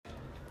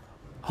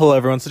Hello,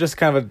 everyone. So, just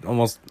kind of a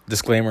almost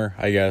disclaimer,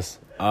 I guess.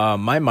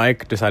 My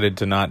mic decided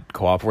to not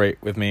cooperate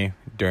with me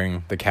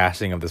during the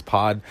casting of this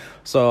pod,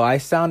 so I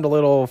sound a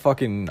little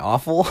fucking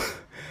awful.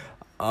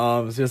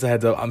 So just a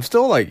heads up. I'm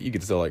still like, you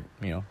could still like,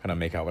 kind of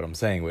make out what I'm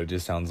saying, but it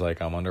just sounds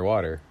like I'm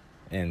underwater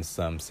in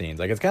some scenes.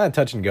 Like it's kind of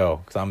touch and go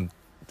because I'm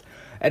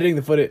editing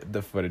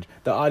the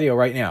audio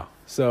right now.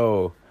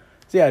 So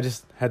yeah,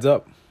 just heads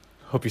up.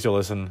 Hope you still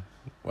listen.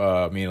 Me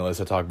and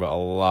Alyssa talk about a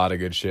lot of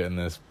good shit in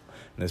this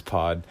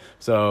pod.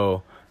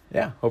 So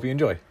yeah, hope you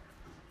enjoy.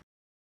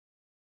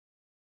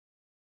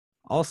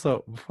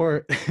 Also,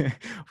 before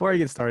before I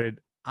get started,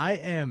 I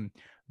am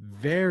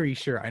very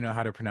sure I know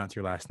how to pronounce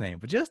your last name,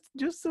 but just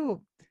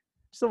so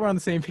we're on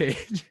the same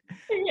page,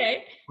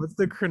 Okay. what's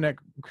the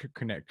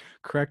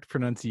correct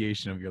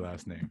pronunciation of your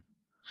last name?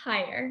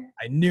 Higher.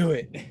 I knew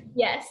it.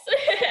 Yes.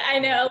 I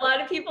know a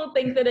lot of people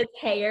think that it's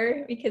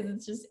hair because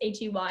it's just Hey.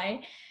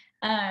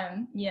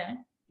 Yeah. You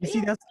But see,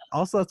 yeah.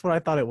 that's what I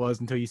thought it was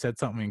until you said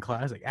something in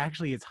class. Like,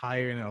 actually, it's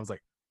higher, and I was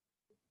like,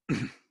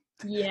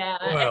 Yeah.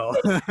 well,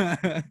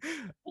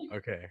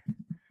 okay.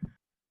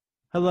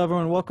 Hello,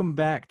 everyone. Welcome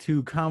back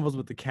to Convos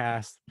with the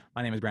Cast.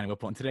 My name is Brandon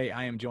Whipple, and today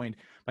I am joined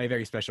by a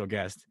very special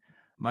guest,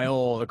 my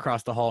old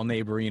across the hall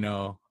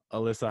neighborino,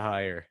 Alyssa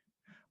Heyer.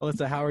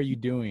 Alyssa, how are you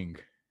doing?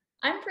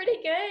 I'm pretty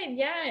good.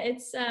 Yeah,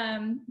 it's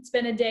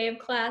been a day of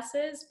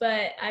classes,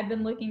 but I've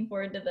been looking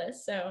forward to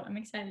this, so I'm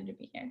excited to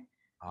be here.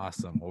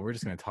 Awesome. Well, we're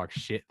just gonna talk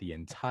shit the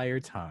entire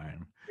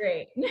time.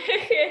 Great.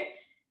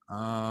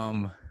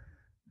 Um,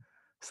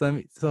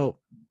 so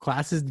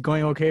class is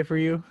going okay for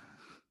you?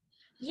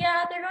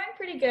 Yeah, they're going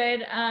pretty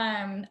good.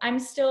 I'm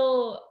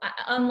still,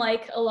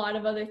 unlike a lot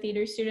of other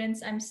theater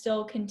students, I'm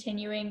still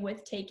continuing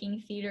with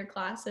taking theater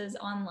classes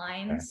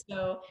online. Okay.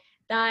 So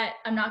that,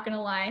 I'm not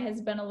gonna lie,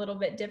 has been a little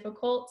bit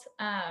difficult.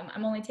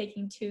 I'm only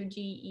taking two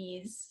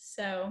GEs.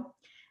 So,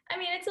 I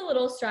mean, it's a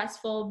little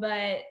stressful,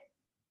 but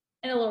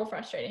and a little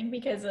frustrating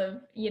because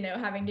of,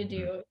 having to Mhm.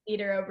 do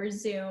theater over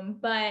Zoom.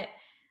 But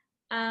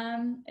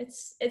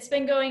it's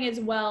been going as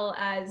well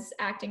as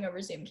acting over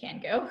Zoom can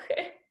go.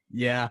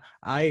 Yeah,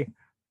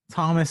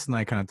 Thomas and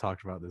I kind of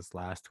talked about this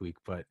last week,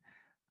 but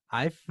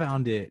I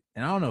found it,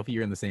 and I don't know if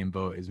you're in the same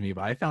boat as me,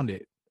 but I found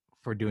it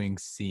for doing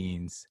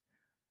scenes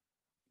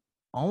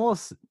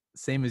almost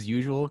same as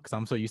usual because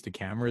I'm so used to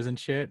cameras and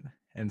shit.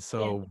 And Yeah.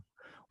 so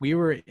we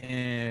were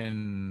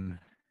in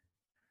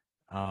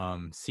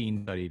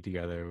scene study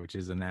together, which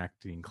is an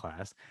acting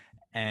class,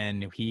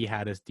 and he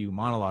had us do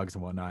monologues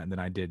and whatnot, and then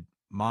I did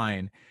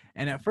mine.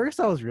 And at first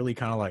I was really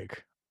kind of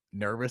like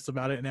nervous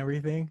about it and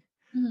everything,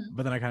 Mhm.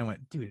 but then I kind of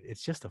went, dude,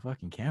 it's just a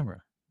fucking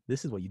camera.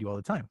 This is what you do all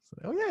the time. So,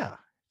 oh yeah,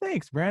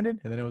 thanks, Brandon.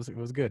 And then it was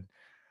good.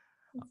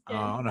 That's I good.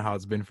 don't know how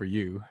it's been for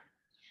you.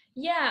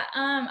 Yeah,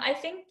 I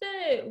think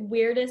the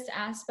weirdest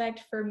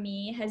aspect for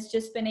me has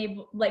just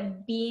been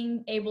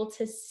being able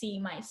to see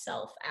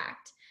myself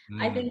act.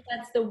 I Mm. think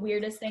that's the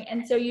weirdest thing.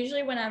 And so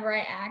usually whenever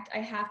I act, I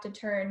have to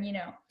turn,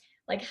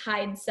 like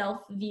hide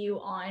self view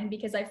on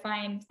because I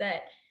find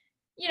that,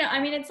 I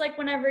mean, it's like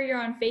whenever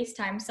you're on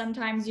FaceTime,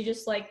 sometimes you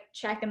just like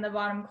check in the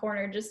bottom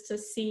corner just to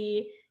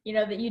see,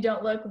 that you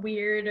don't look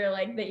weird or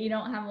like that you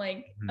don't have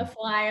like a Mhm.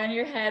 fly on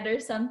your head or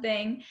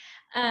something.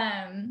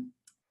 Um,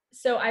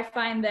 so I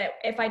find that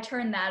if I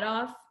turn that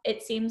off,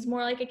 it seems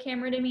more like a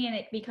camera to me and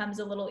it becomes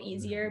a little Mhm.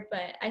 easier.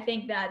 But I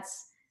think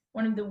that's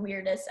one of the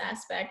weirdest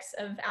aspects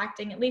of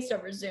acting, at least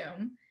over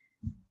Zoom.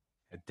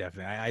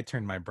 Definitely. I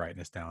turned my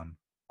brightness down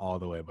all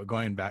the way. But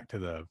going back to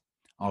the Mhm.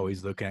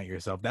 always looking at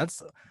yourself,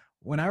 that's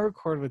when I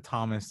recorded with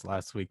Thomas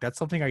last week. That's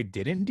something I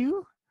didn't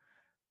do,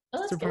 Oh,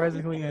 that's good.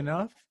 surprisingly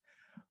enough.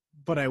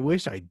 But I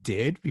wish I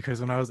did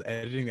because when I was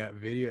editing that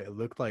video, it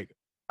looked like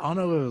I don't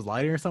know if it was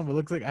lighting or something. It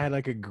looks like I had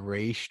like a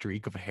gray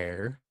streak of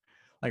hair,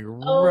 like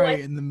Oh, right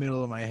in the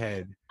middle of my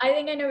head. I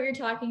think I know what you're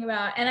talking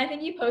about. And I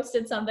think you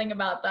posted something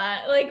about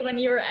that, like when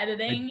you were I,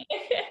 editing.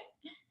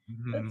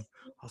 mhm. That's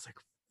I was like,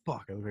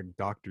 fuck, I look like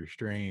Doctor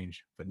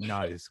Strange, but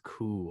not as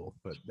cool.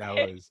 But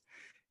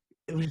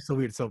it was just so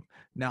weird. So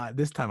now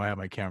this time I have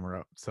my camera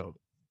up, so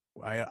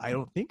I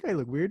don't think I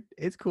look weird.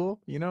 It's cool.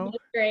 that's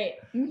great.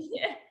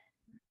 Yeah.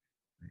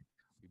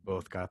 We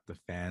both got the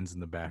fans in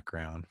the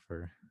background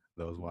for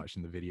those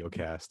watching the video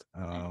cast.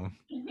 So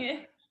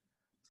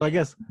I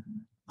guess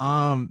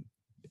um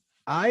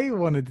I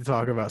wanted to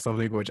talk about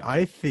something which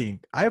I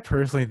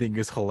personally think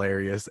is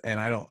hilarious,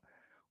 and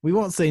we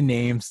won't say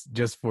names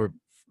just for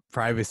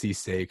privacy's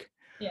sake,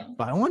 Yeah.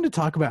 but I wanted to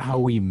talk about how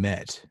we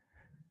met.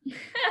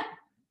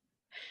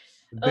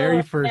 The Oh,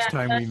 very first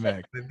time yeah. we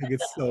met. I think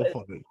it's so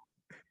funny.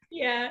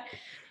 Yeah.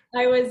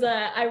 I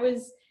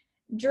was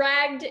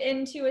dragged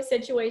into a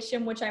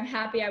situation which I'm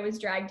happy I was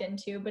dragged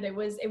into, but it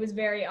was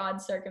very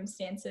odd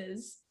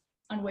circumstances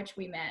on which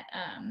we met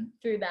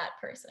through that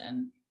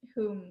person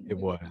whom It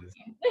we will was.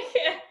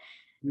 not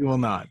We will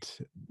not,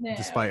 name.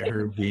 despite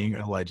her being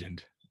a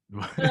legend.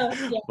 No.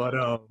 Yeah. But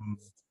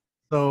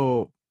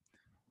so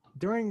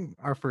during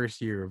our first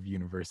year of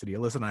university,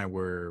 Alyssa and I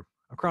were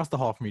across the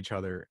hall from each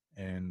other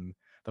in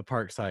the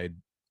Parkside,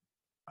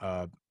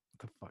 the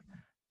fuck,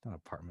 not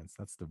apartments.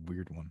 That's the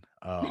weird one.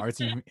 Arts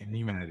and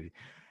humanity.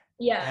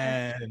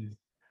 Yeah. And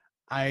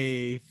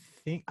I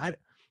think I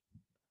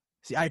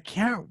see. I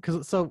can't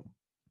because so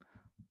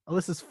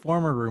Alyssa's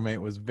former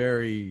roommate was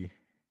very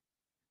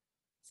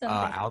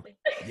Something. out.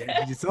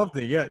 Yeah, she's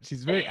something. Yeah,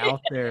 she's very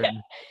out there.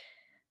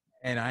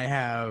 And I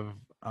have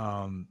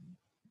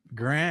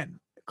Grant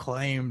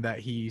claimed that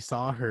he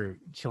saw her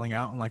chilling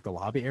out in like the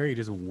lobby area,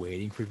 just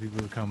waiting for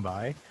people to come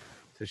by,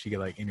 so she could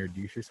like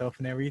introduce herself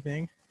and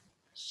everything. Which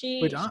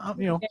She's you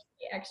know,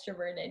 very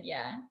extroverted,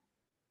 yeah.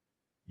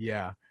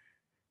 yeah.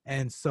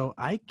 And so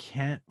I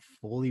can't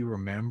fully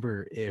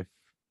remember if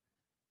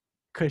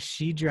because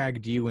she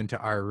dragged you into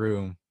our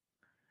room.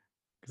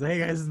 Because hey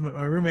guys, this is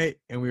my roommate,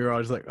 and we were all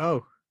just like,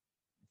 oh,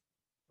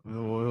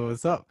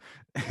 what's up?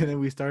 And then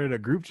we started a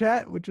group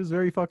chat, which was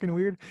very fucking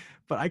weird.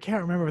 But I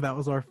can't remember if that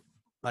was our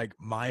like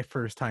my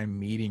first time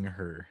meeting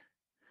her.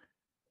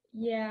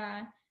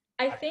 Yeah.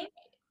 I think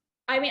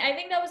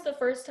that was the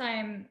first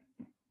time.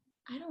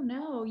 I don't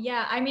know.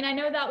 Yeah. I mean, I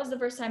know that was the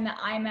first time that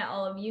I met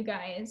all of you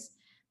guys,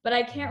 but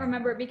I can't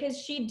remember because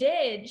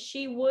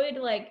she would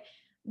like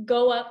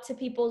go up to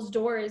people's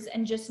doors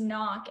and just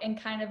knock and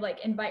kind of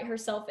like invite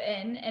herself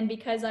in. And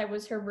because I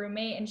was her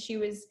roommate and she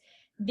was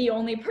the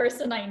only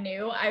person I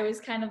knew, I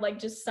was kind of like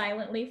just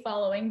silently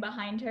following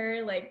behind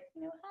her, like,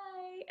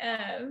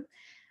 hi.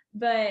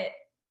 But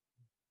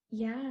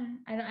yeah,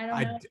 I don't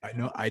know. I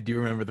know I do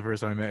remember the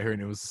first time I met her,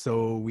 and it was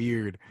so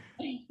weird.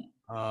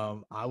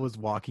 I was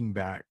walking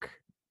back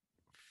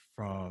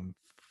from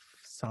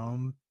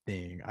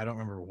something. I don't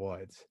remember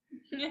what.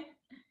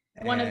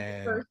 One of the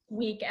And first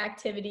week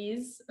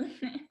activities.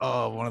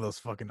 oh, one of those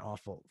fucking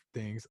awful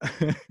things.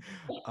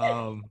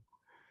 um,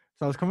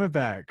 so I was coming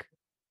back,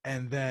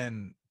 and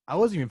then I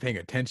wasn't even paying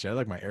attention. I had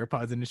like my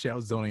AirPods in the shit. I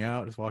was zoning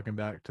out, just walking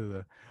back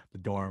to the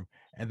dorm,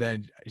 and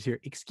then I hear,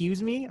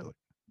 "Excuse me."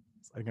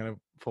 So I kind of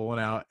pulling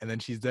out, and then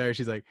she's there.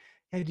 She's like,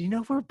 "Hey, do you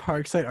know where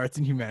Parkside Arts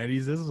and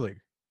Humanities is?" I was like,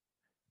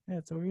 "Yeah,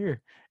 it's over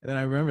here." And then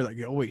I remember like,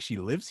 "Oh wait, she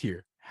lives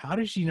here. How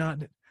does she not?"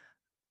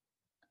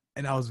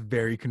 And I was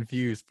very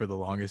confused for the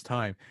longest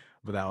time.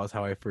 But that was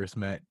how I first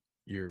met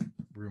your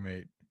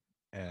roommate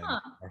and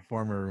Huh. our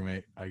former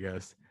roommate, I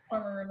guess.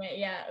 Former roommate,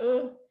 yeah.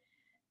 Ooh.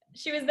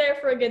 She was there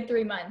for a good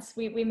 3 months.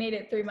 We made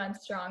it 3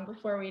 months strong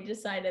before we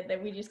decided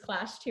that we just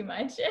clashed too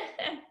much.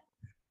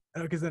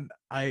 Because then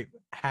I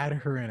had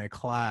her in a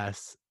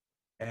class,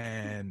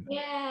 and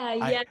Yeah,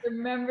 I yeah. I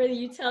remember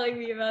you telling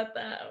me about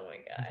that. Oh my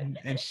God.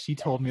 and she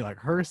told me like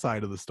her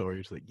side of the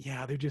story. She's like,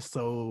 yeah, they're just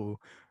so.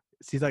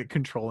 She's like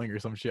controlling or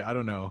some shit. I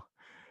don't know.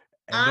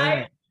 And I then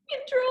was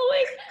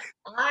controlling.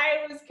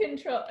 I was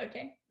control.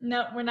 Okay.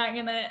 No, we're not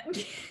gonna.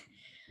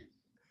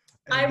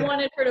 I and then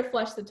wanted her to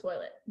flush the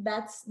toilet.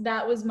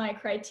 That was my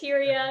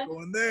criteria.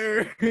 going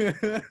there.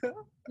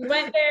 We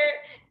went there,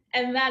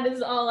 and that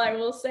is all I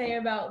will say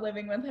about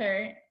living with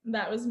her.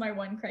 That was my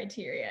one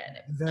criteria, and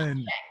it was not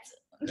Then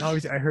checked.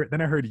 obviously I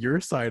heard your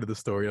side of the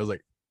story. I was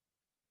like,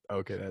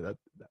 okay, that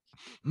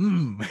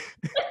mm.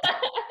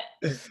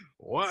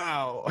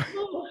 Wow.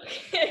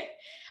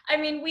 I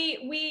mean,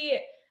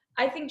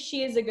 I think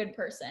she is a good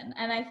person,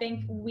 and I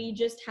think we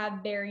just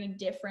have very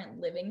different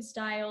living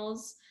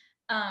styles.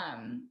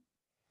 Um,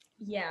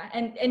 yeah,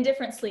 and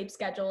different sleep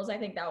schedules. I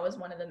think that was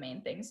one of the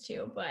main things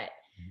too. But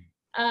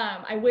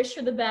I wish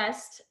her the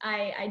best.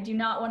 I do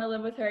not want to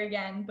live with her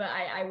again, but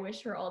I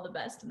wish her all the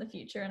best in the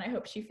future, and I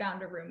hope she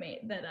found a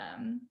roommate that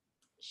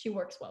she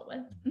works well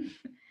with.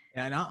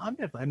 And I'm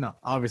definitely not.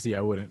 Obviously,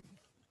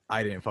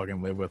 I didn't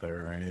fucking live with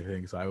her or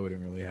anything, so I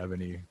wouldn't really have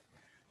any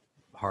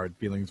hard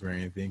feelings or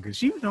anything. Because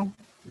she's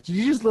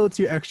just a little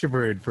too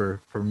extroverted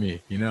for me,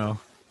 you know.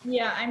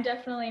 Yeah, I'm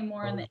definitely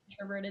more on the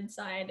introverted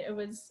side. It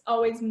was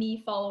always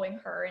me following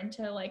her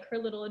into like her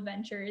little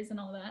adventures and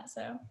all that.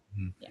 So,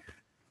 yeah.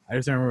 I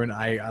just remember when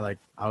I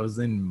was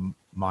in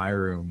my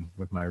room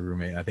with my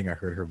roommate. I think I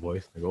heard her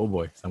voice, like, "Oh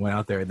boy!" So I went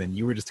out there, and then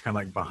you were just kind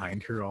of like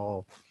behind her,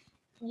 all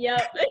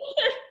Yep.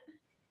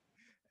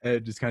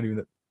 and just kind of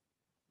doing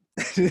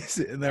that,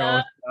 sitting there all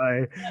Yep.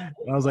 shy.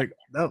 And I was like,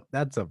 "No,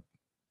 that's a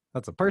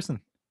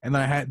person." And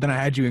then I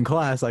had you in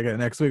class like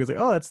next week. I was like,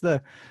 "Oh, that's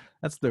the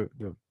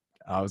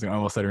I was gonna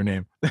almost said her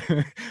name.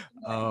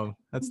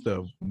 That's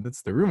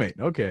the roommate.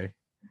 Okay."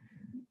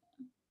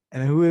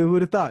 And who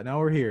would have thought? Now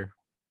we're here.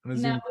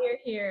 Now we're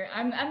here.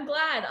 I'm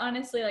glad,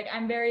 honestly. Like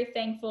I'm very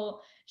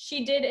thankful.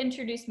 She did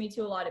introduce me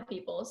to a lot of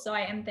people, so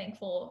I am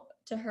thankful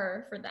to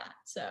her for that.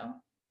 So,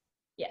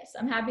 yes,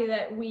 I'm happy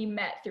that we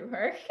met through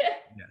her.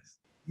 Yes.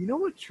 You know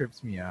what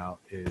trips me out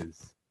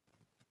is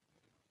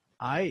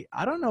I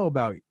don't know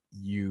about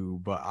you,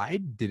 but I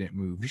didn't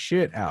move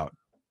shit out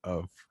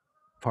of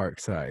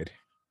Parkside.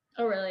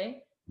 Oh,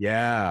 really?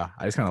 Yeah,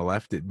 I just kind of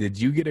left it. Did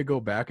you get to go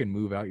back and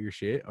move out your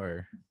shit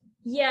or?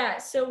 Yeah,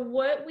 so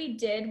what we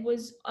did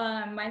was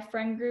my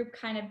friend group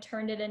kind of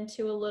turned it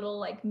into a little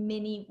like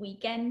mini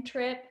weekend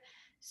trip.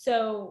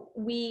 So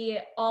we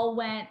all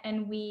went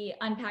and we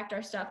unpacked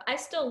our stuff. I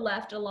still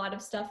left a lot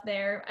of stuff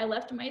there. I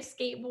left my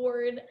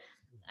skateboard.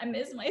 I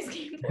miss my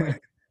skateboard so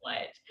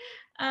much.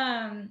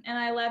 And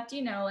I left,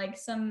 like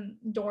some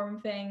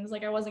dorm things.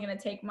 Like I wasn't gonna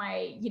take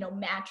my,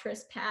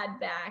 mattress pad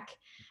back.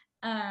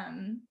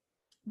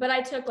 But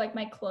I took like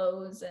my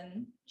clothes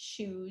and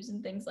shoes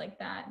and things like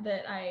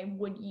that I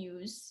would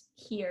use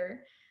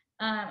here.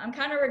 I'm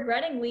kind of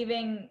regretting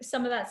leaving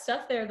some of that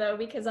stuff there though,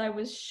 because I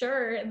was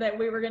sure that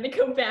we were going to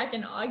go back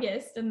in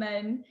August, and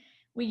then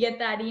we get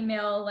that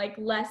email like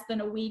less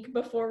than a week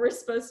before we're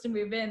supposed to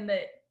move in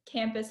that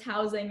campus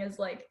housing is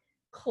like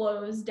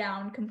closed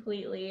down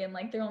completely, and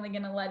like they're only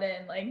going to let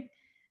in like,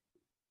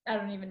 I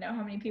don't even know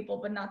how many people,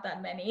 but not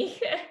that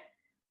many.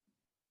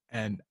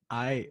 And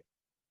I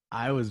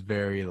was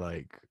very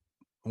like,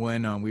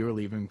 when we were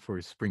leaving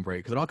for spring break,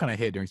 because it all kind of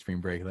hit during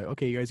spring break. Like,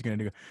 okay, you guys are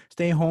gonna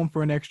stay home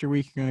for an extra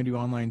week. You're gonna do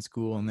online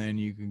school, and then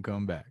you can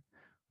come back.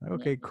 Like,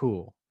 okay,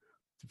 cool.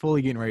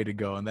 Fully getting ready to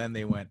go, and then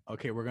they went,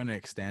 okay, we're gonna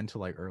extend to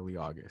like early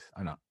August.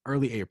 I know,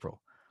 early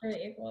April.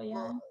 Early April,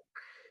 yeah.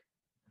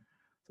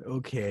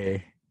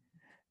 Okay.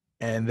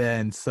 And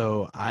then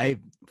so I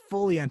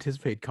fully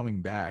anticipate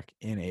coming back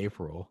in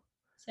April.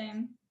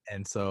 Same.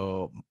 And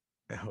so,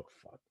 oh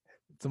fuck.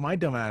 So my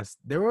dumbass,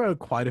 there were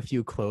quite a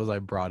few clothes I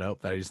brought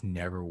up that I just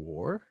never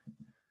wore.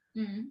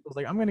 I was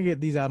like, I'm gonna get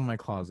these out of my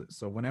closet.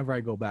 So whenever I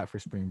go back for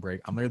spring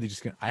break, I'm literally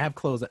just gonna. I have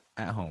clothes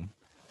at home.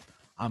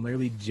 I'm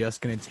literally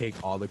just gonna take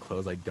all the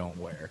clothes I don't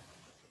wear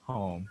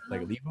home,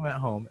 like leave them at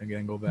home, and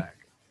then go back.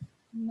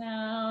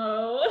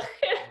 No.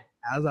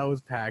 As I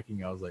was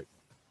packing, I was like,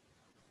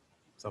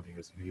 something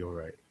doesn't feel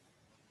right.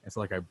 It's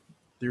like I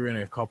threw in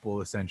a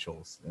couple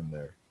essentials in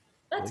there.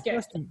 That's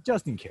like, good.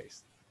 Just in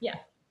case. Yeah.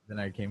 Then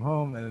I came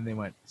home, and then they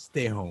went,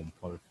 stay home,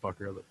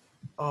 motherfucker. Like,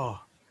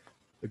 oh,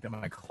 looked at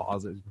my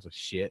closet. It was a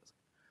shit.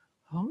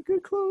 Oh,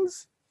 good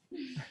clothes.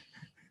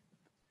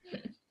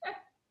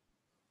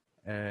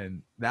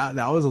 And that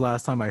was the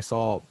last time I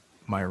saw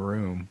my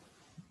room,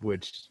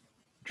 which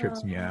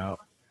trips me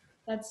out.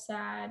 That's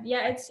sad.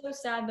 Yeah, it's so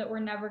sad that we're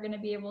never going to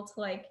be able to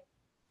like,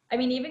 I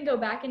mean, even go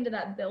back into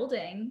that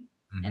building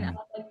and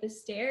up like the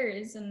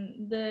stairs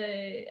and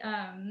the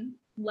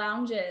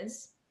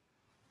lounges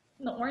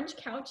and the orange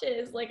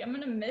couches. Like, I'm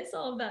going to miss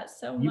all of that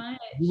so much.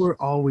 You were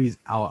always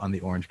out on the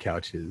orange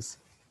couches.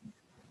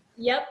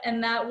 Yep,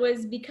 and that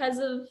was because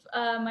of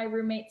my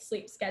roommate's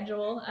sleep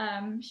schedule.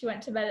 She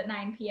went to bed at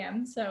 9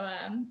 p.m., so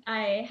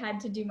I had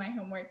to do my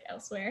homework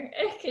elsewhere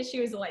because she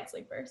was a light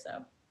sleeper,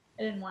 so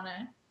I didn't want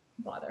to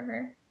bother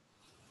her.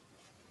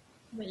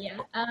 But yeah,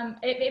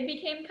 it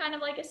became kind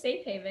of like a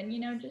safe haven,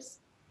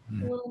 just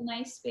a little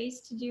nice space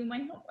to do my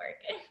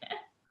homework.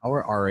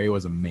 Our RA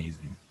was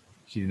amazing.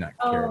 She did not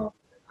care. Oh,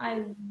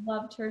 I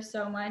loved her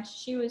so much.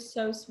 She was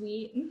so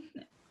sweet.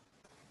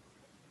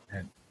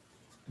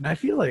 And I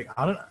feel like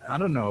I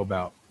don't know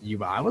about you,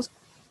 but I was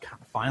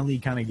finally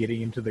kind of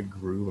getting into the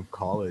groove of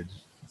college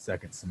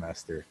second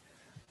semester.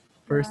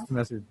 First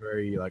semester is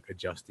very like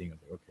adjusting. Like,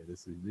 okay,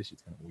 this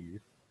shit's kind of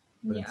weird.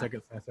 But then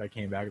second semester I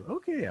came back.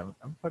 Okay,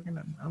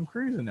 I'm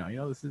cruising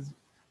now. This is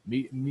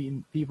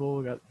meeting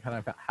people. Got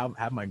kind of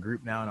have my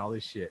group now and all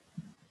this shit.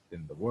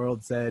 Then the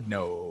world said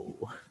no.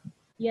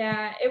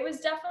 Yeah, it was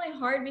definitely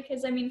hard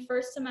because I mean,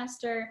 first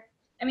semester.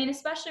 I mean,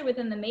 especially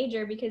within the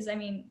major, because I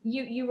mean,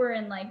 you were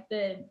in like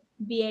the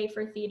BA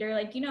for theater,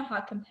 like,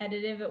 how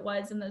competitive it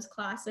was in those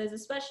classes,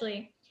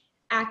 especially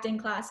acting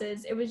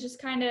classes. It was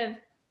just kind of,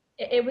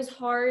 it was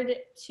hard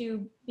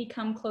to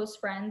become close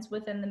friends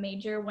within the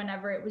major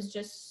whenever it was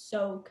just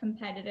so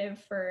competitive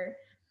for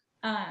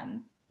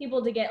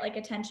people to get like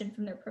attention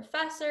from their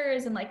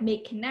professors and like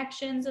make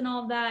connections and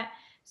all of that.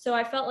 So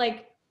I felt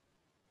like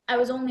I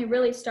was only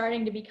really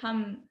starting to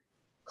become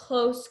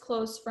close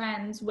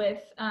friends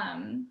with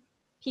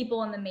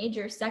people in the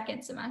major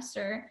second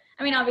semester.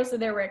 I mean, obviously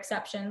there were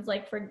exceptions,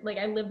 like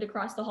I lived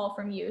across the hall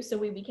from you, so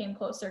we became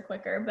closer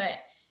quicker, but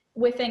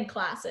within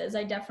classes,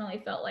 I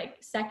definitely felt like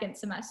second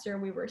semester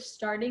we were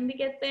starting to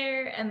get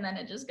there, and then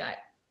it just got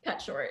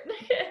cut short.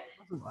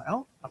 I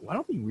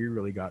don't think we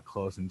really got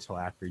close until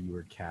after you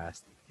were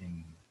cast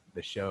in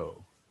the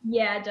show.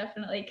 Yeah,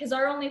 definitely, because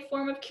our only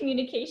form of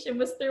communication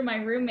was through my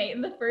roommate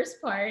in the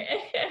first part.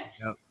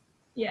 Yep.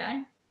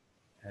 Yeah.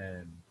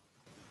 And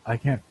I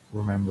can't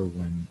remember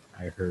when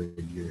I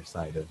heard your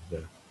side of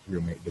the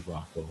roommate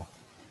debacle.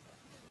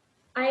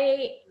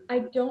 I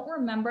don't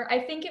remember. I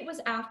think it was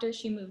after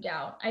she moved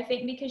out. I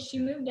think because she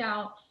moved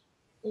out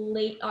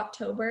late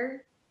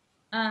October.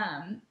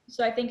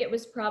 So I think it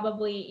was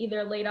probably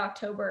either late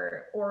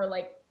October or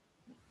like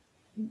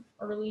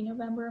early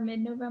November,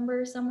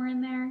 mid-November, somewhere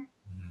in there.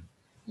 Mm-hmm.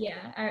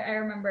 Yeah, I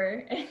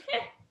remember.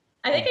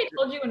 I think I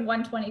told you in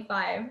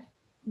 125,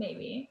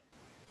 maybe.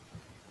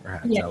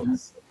 Perhaps that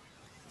was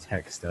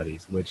tech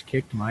studies, which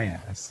kicked my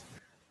ass.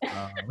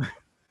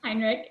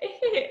 Heinrich.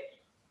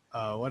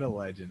 What a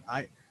legend.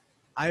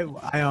 I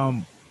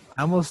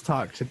almost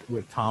talked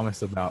with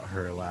Thomas about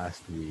her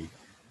last week,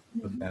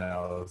 but then I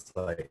was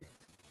like,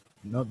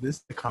 no, this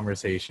is a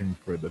conversation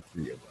for the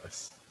three of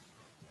us.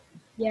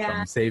 Yeah. So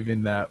I'm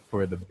saving that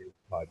for the big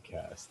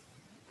podcast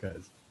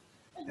because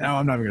no,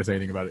 I'm not even gonna say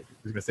anything about it. I'm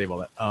just gonna save all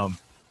that.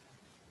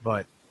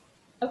 But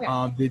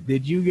okay.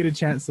 Did you get a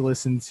chance to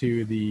listen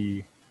to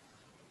the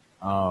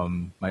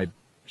My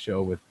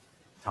show with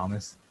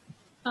Thomas.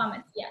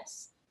 Thomas,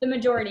 yes. The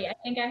majority. I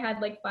think I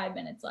had like 5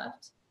 minutes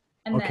left.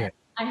 And then Okay.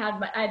 I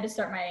had to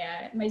start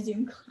my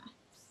Zoom class.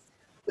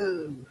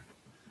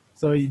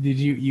 So did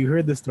you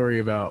heard the story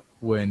about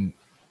when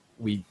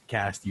we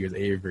cast you as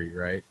Avery,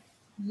 right?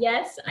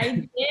 Yes,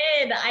 I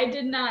did. I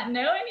did not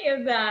know any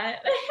of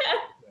that.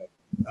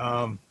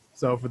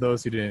 So for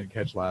those who didn't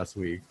catch last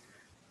week,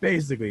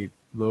 basically,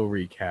 little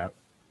recap.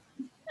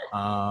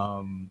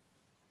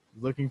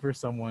 Looking for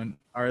someone.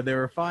 There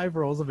were 5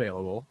 roles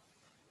available,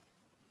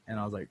 and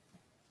I was like,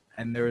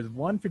 and there was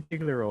one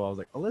particular role I was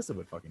like, Alyssa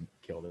would fucking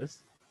kill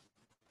this,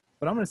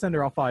 but I'm gonna send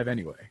her all 5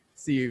 anyway.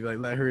 See, like,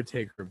 let her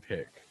take her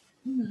pick,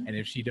 Mhm. and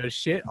if she does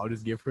shit, I'll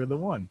just give her the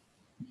one.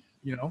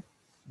 You know,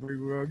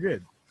 we're all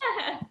good.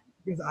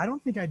 Because I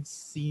don't think I'd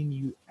seen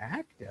you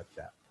act at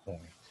that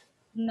point.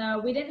 No,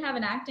 we didn't have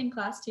an acting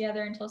class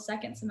together until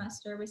second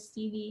semester with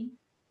Stevie.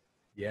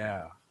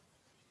 Yeah.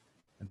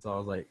 And so I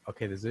was like,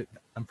 okay,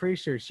 I'm pretty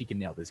sure she can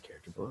nail this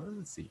character, but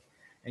let's see.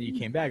 And you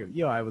came back,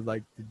 yo, I would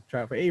like to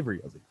try out for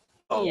Avery. I was like,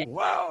 oh, Yeah.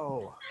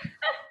 wow.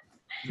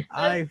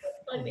 I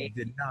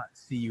did not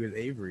see you as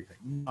Avery, like,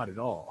 not at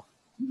all.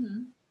 Mm-hmm.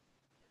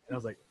 And I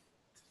was like,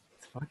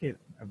 fuck it,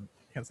 I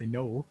can't say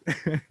no.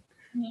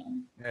 Yeah.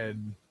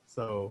 And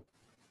so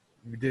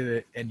we did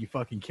it, and you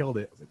fucking killed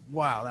it. I was like,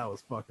 wow, that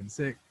was fucking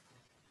sick.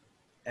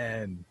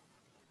 And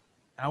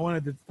I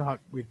wanted to talk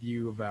with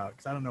you about,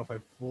 because I don't know if I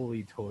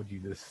fully told you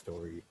this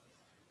story,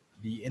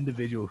 the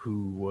individual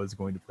who was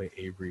going to play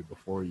Avery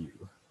before you.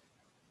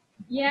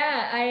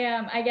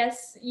 Yeah, I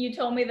guess you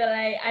told me that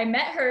I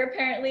met her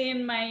apparently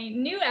in my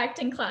new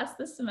acting class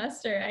this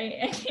semester.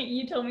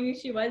 You told me who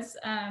she was,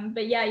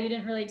 but yeah, you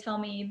didn't really tell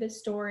me the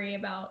story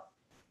about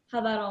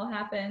how that all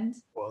happened.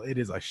 Well, it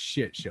is a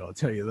shit show, I'll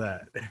tell you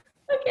that.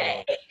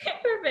 Okay,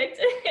 perfect.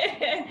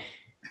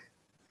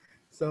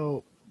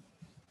 So,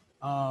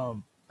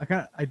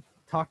 I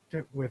talked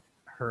with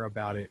her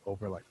about it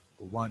over like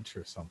lunch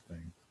or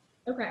something,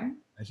 Okay.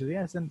 and she said,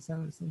 "Yeah, send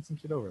some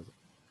shit over." I was like,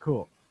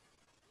 cool.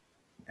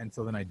 And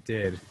so then I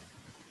did.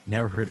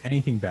 Never heard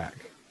anything back.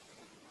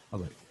 I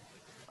was like,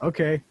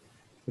 okay.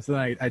 So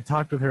then I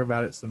talked with her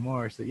about it some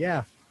more. So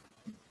yeah,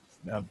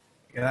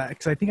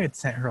 because I think I'd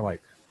sent her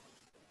like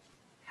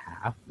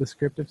half the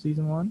script of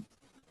season 1.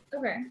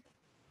 Okay.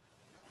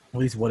 At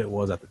least what it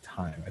was at the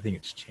time. I think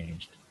it's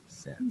changed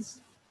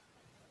since.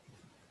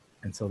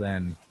 And so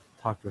then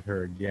talked with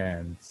her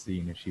again,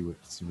 seeing if she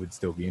would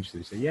still be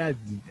interested. She said, "Yeah, do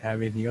you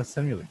have anything else to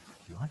send me?" Like,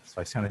 what?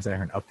 So I kind of sent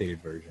her an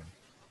updated version.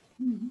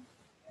 Mm-hmm.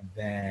 And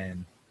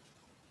then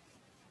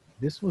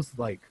this was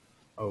like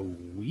a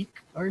week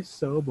or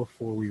so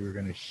before we were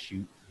gonna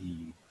shoot the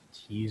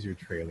teaser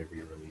trailer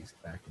we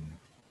released back in.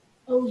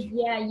 Oh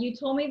yeah, you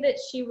told me that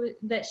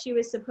she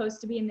was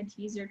supposed to be in the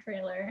teaser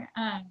trailer.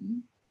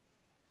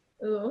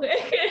 Ooh.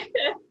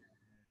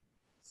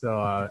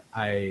 So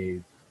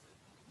I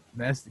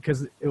messed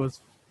because it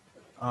was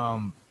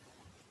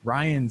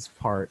Ryan's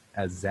part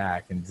as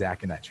Zach, and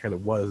Zach in that trailer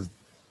was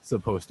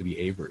supposed to be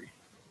Avery.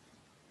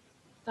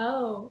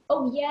 Oh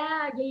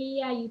yeah.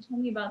 You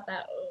told me about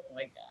that. Oh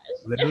my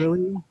gosh.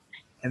 Literally,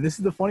 and this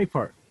is the funny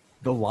part: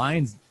 the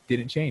lines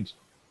didn't change.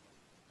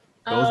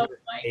 Those Oh are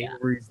my god.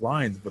 Avery's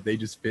lines, but they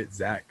just fit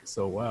Zach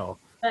so well.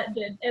 That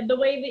did. And the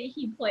way that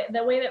he played,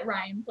 the way that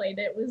Ryan played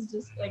it was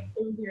just like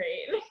it was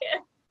great.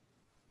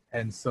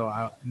 And so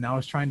I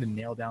was trying to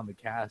nail down the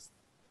cast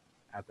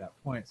at that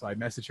point. So I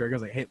messaged her. I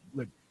was like, "Hey,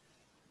 look,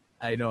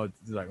 I know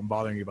it's like I'm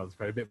bothering you about this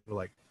quite a bit, but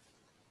like,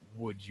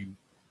 would you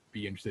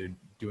be interested in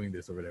doing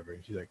this or whatever?"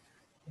 And she's like,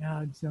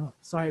 "Yeah, no,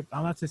 sorry, I'm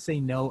about to say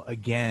no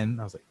again."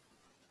 I was like,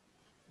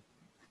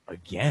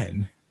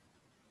 "Again?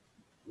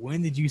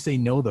 When did you say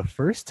no the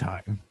first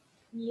time?"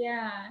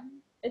 Yeah.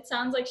 It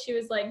sounds like she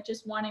was like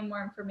just wanting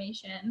more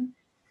information.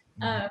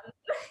 And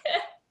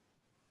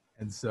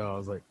so I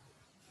was like,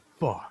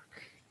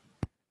 "Fuck,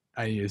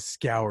 I need to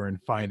scour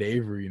and find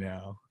Avery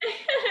now,"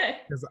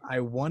 because I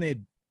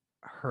wanted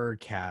her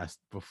cast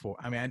before.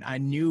 I mean, I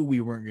knew we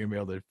weren't going to be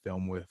able to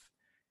film with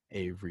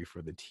Avery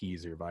for the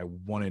teaser, but I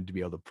wanted to be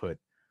able to put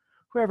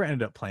whoever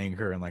ended up playing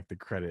her in like the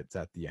credits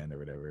at the end or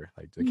whatever,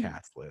 like the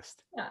cast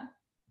list. Yeah.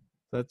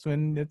 So that's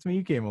when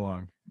you came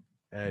along,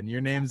 and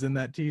your name's in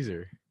that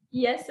teaser.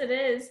 Yes, it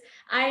is.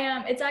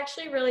 It's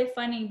actually really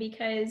funny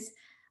because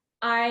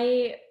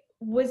I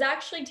was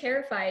actually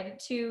terrified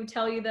to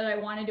tell you that I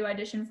wanted to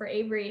audition for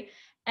Avery.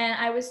 And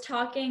I was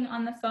talking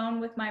on the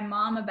phone with my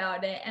mom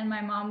about it, and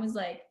my mom was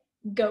like,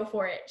 go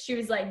for it. She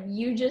was like,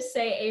 you just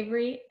say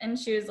Avery. And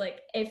she was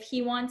like, if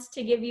he wants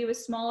to give you a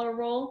smaller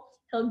role,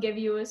 he'll give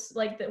you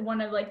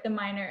one of like the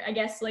minor, I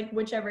guess, like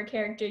whichever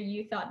character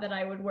you thought that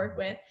I would work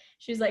with.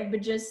 She was like,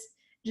 but just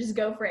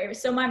go for Avery.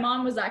 So my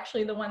mom was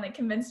actually the one that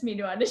convinced me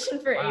to audition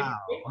for Avery.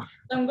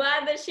 So I'm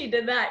glad that she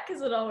did that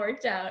because it all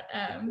worked out.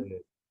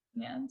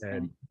 Yeah.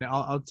 And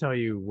I'll tell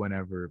you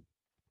whenever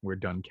we're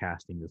done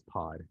casting this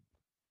pod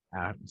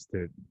as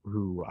to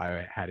who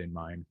I had in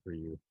mind for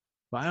you.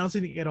 But I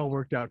honestly think it all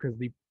worked out because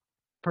the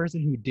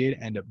person who did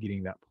end up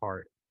getting that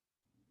part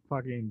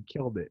fucking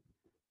killed it.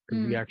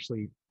 Because we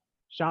actually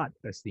shot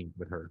a scene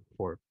with her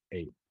for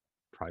a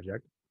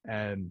project,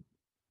 and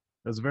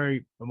it was a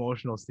very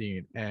emotional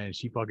scene, and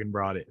she fucking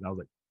brought it, and I was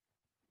like,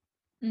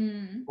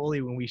 Mm,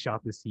 only when we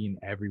shot the scene,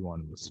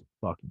 everyone was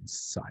fucking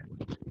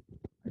silent. Like,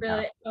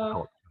 really?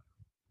 Oh.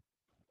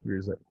 we were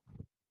just like,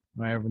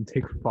 I haven't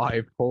take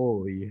 5.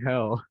 Holy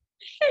hell.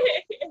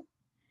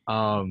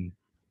 So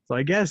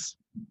I guess,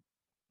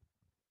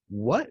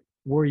 what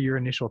were your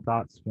initial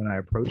thoughts when I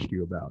approached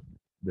you about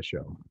the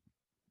show?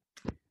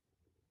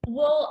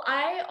 Well,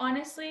 I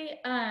honestly,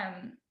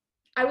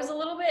 I was a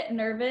little bit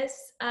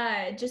nervous,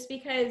 just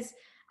because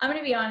I'm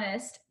gonna be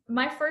honest.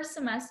 My first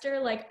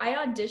semester, like I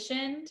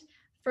auditioned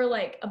for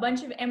like a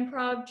bunch of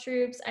improv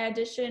troops. I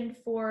auditioned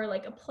for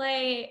like a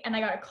play, and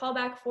I got a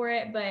callback for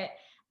it, but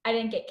I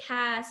didn't get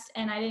cast,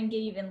 and I didn't get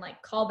even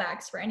like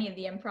callbacks for any of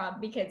the improv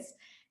because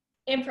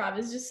improv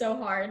is just so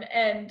hard.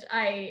 And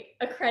I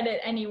accredit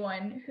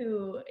anyone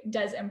who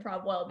does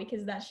improv well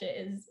because that shit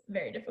is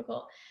very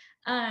difficult.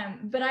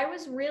 But I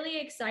was really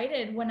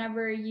excited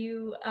whenever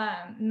you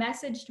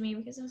messaged me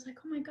because I was like,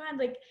 oh my God,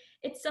 like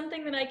it's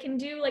something that I can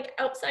do like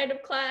outside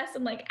of class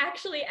and like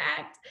actually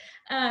act.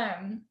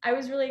 I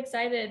was really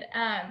excited.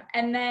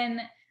 And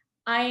then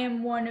I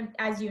am one of,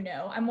 as you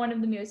know, I'm one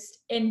of the most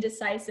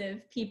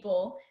indecisive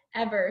people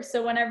ever.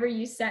 So whenever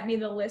you sent me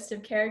the list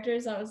of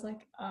characters, I was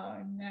like, oh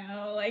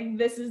no, like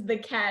this is the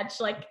catch.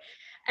 Like,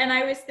 and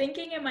I was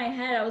thinking in my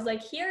head, I was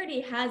like, he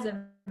already has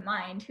in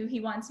mind who he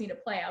wants me to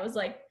play. I was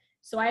like,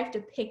 so I have to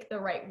pick the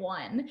right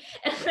one.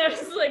 And I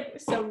was like,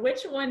 so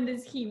which one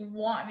does he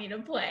want me to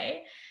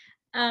play?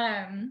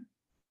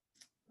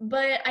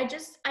 But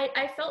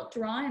I felt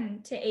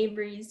drawn to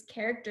Avery's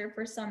character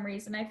for some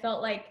reason. I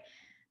felt like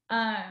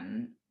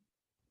um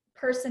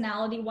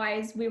personality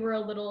wise we were a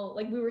little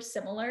like we were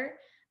similar.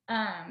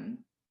 um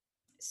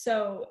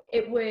so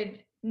it would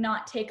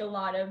not take a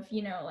lot of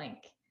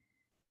like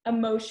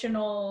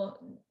emotional,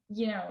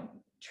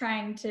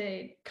 trying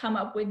to come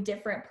up with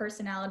different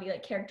personality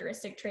like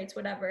characteristic traits,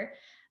 whatever.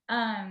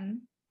 I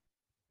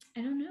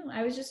don't know,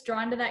 I was just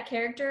drawn to that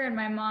character, and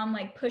my mom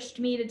like pushed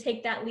me to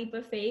take that leap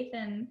of faith,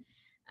 and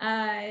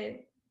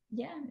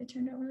yeah, it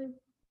turned out really.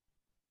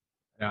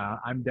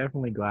 I'm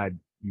definitely glad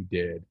you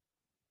did,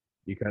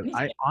 because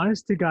I,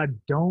 honest to God,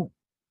 don't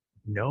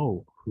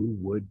know who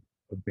would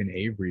have been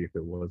Avery if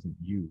it wasn't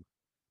you.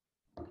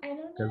 I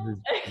don't Because know.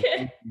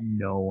 there's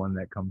no one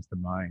that comes to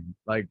mind.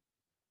 Like,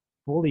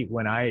 fully,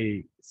 when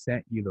I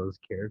sent you those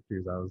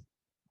characters, I was,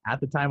 at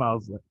the time, I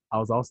was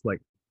also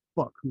like,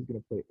 fuck, who's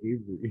gonna play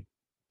Avery?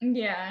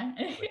 Yeah.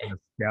 Like, kind of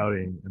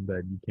scouting, and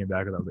then you came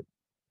back, and I was like,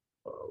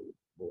 oh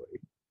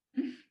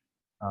boy.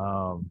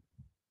 Um,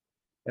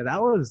 and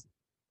that was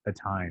a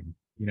time,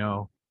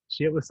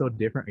 shit was so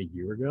different a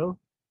year ago.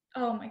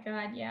 Oh my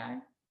God, yeah.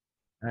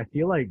 And I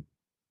feel like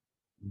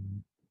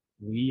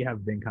we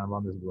have been kind of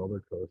on this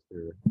roller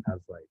coaster as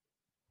like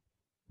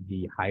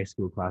the high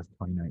school class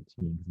of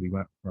 2019, because we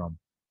went from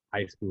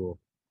high school,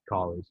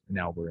 college, and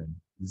now we're in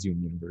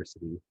Zoom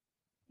University. And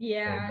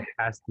Yeah. the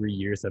past 3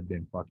 years have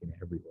been fucking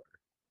everywhere.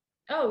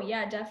 Oh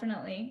yeah,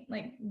 definitely.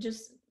 Like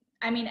just,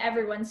 I mean,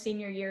 everyone's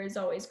senior year is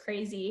always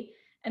crazy.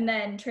 And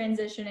then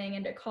transitioning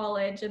into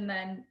college and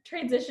then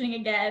transitioning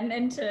again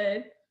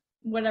into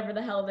whatever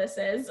the hell this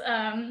is.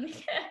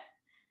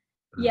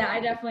 Yeah,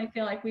 I definitely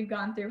feel like we've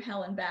gone through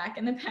hell and back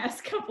in the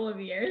past couple of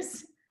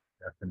years.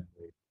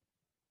 Definitely.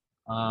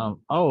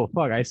 Oh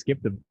fuck, I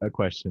skipped a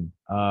question.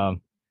 Can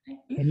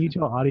you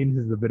tell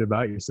audiences a bit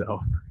about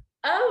yourself?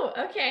 Oh,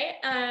 okay.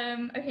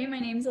 Okay, my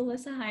name's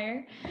Alyssa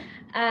Heyer.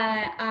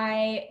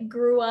 I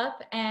grew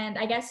up, and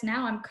I guess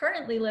now I'm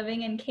currently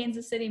living in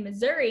Kansas City,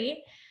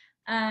 Missouri.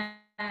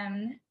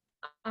 Um,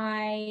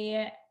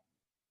 I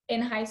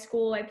in high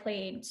school I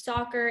played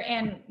soccer,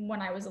 and when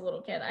I was a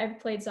little kid, I've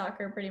played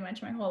soccer pretty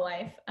much my whole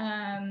life.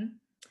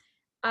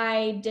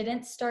 I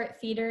didn't start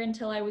theater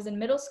until I was in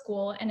middle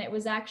school, and it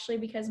was actually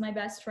because my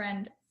best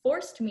friend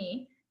forced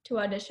me to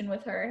audition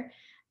with her.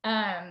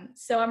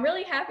 So I'm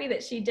really happy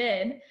that she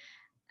did.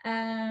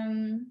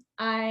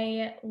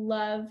 I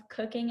love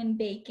cooking and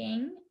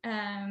baking.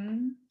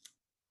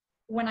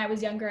 When I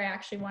was younger, I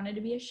actually wanted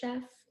to be a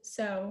chef.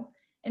 So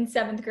in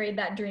 7th grade,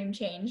 that dream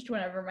changed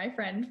whenever my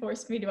friend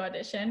forced me to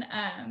audition.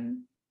 And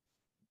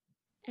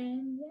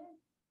yeah,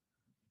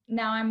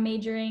 now I'm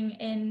majoring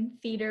in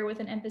theater with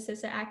an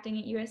emphasis at acting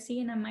at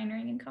USC, and I'm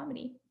minoring in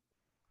comedy.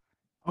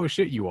 Oh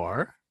shit, you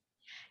are?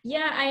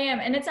 Yeah, I am.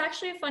 And it's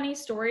actually a funny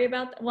story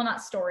about, well,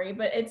 not story,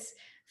 but it's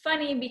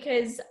funny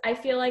because I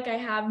feel like I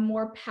have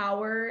more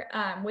power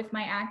with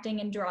my acting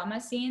and drama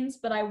scenes,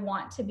 but I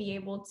want to be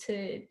able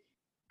to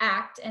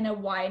act in a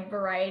wide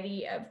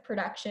variety of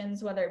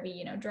productions, whether it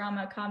be,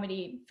 drama,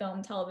 comedy,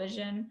 film,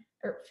 television,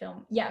 or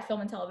film, yeah,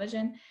 film and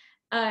television.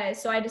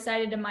 So I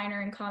decided to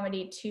minor in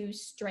comedy to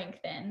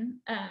strengthen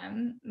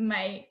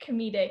my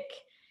comedic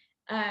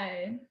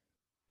uh,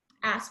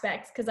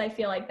 aspects, because I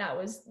feel like that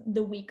was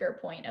the weaker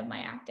point of my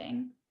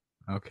acting.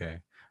 Okay.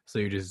 So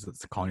you're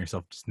just calling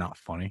yourself just not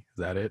funny? Is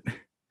that it?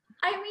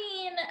 I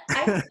mean,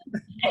 I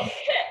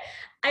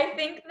I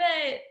think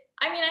that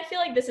I mean, I feel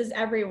like this is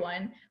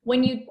everyone.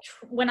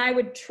 When I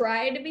would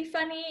try to be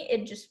funny,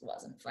 it just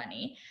wasn't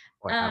funny.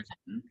 Like,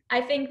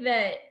 I think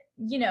that,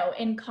 you know,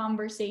 in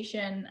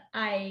conversation,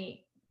 I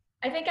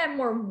think I'm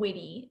more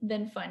witty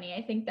than funny.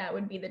 I think that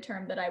would be the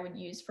term that I would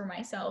use for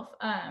myself.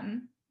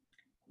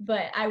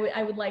 But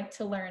I would like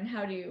to learn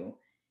how to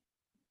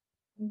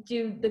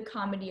do the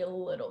comedy a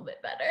little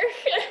bit better.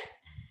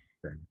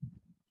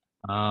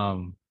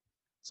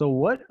 so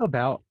what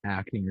about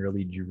acting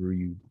really drew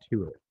you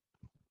to it?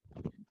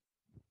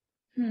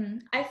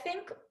 I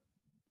think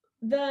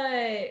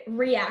the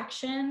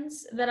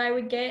reactions that I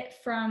would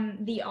get from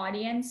the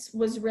audience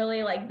was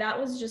really like, that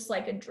was just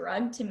like a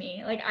drug to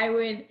me. Like I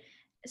would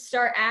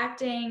start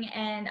acting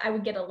and I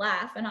would get a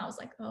laugh and I was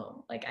like,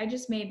 oh, like I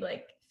just made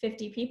like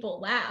 50 people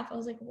laugh. I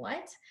was like,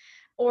 what?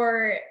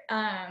 Or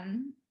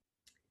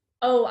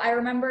oh, I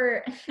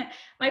remember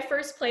my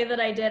first play that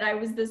I did, I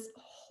was this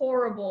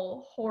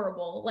horrible,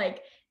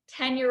 like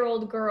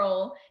 10-year-old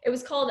girl. It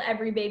was called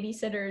Every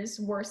Babysitter's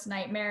Worst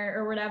Nightmare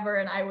or whatever.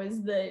 And I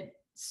was the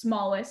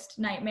smallest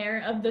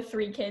nightmare of the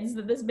 3 kids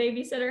that this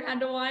babysitter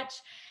had to watch.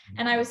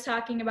 And I was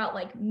talking about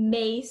like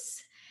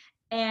mace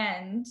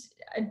and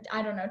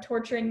I don't know,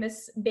 torturing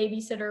this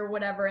babysitter or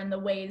whatever in the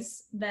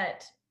ways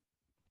that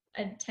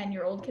a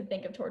 10-year-old could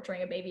think of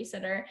torturing a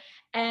babysitter.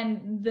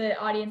 And the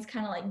audience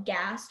kind of like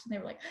gasped and they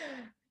were like,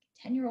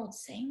 10-year-old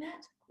saying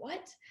that?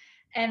 What?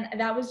 And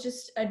that was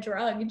just a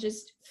drug,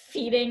 just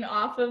feeding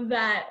off of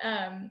that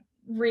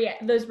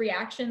those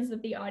reactions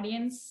that the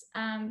audience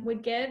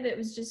would give. It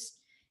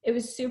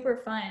was super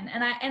fun.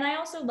 And I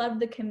also loved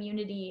the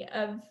community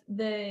of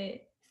the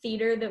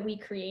theater that we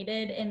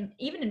created, and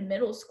even in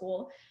middle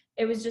school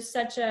it was just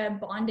such a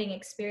bonding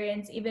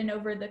experience, even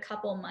over the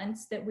couple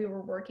months that we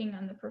were working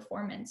on the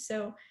performance.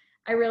 So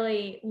I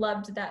really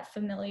loved that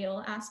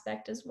familial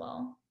aspect as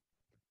well.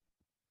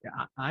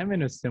 Yeah, I'm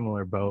in a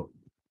similar boat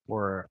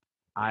where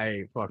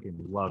I fucking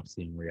love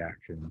seeing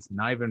reactions,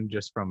 not even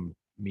just from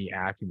me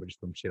acting, but just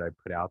from shit I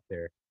put out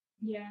there.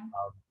 Yeah.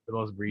 The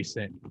most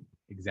recent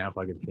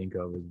example I could think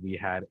of is we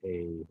had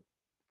a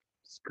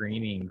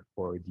screening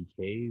for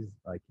DK's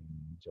like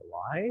in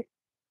July,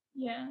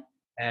 Yeah.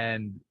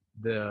 and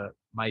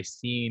my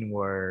scene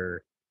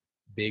where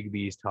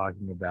Bigby's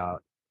talking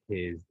about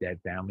his dead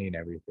family and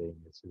everything.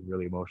 It's just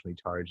really emotionally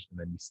charged, and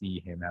then you see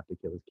him have to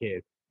kill his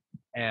kid.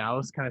 And I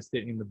was kind of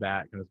sitting in the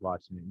back and was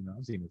watching it. You know,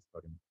 I've seen this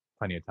fucking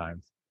plenty of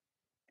times.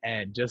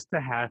 And just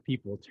to have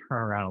people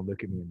turn around and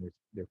look at me and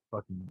they're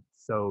fucking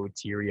so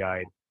teary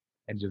eyed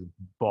and just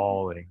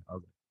bawling. I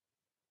was like,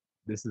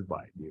 this is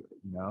why I do it,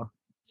 you know?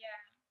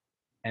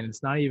 And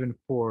it's not even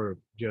for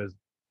just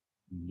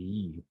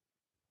me,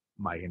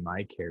 my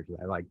character.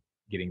 I like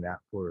getting that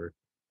for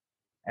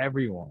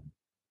everyone.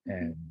 Mm-hmm.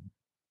 And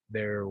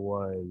there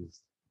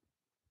was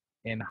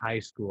in high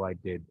school I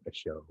did a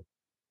show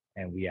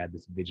and we had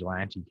this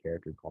vigilante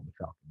character called the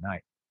Falcon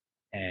Knight.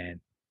 And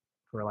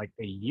for like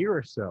a year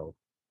or so,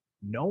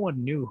 no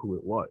one knew who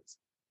it was.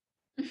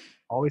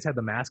 Always had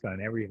the mask on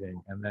and everything.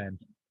 And then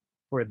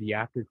for the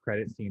after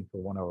credit scene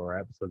for one of our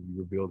episodes, we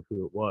revealed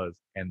who it was,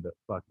 and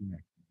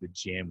the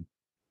gym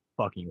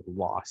fucking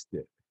lost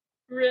it.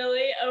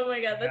 Really? Oh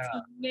my god, that's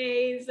Yeah.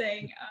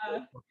 amazing.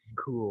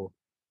 Cool.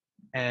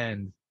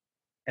 And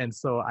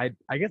so I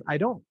guess I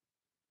don't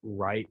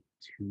write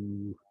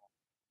to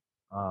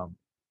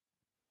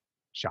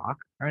shock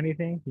or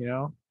anything, you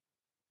know.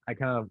 I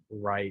kind of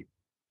write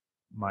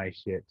my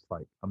shit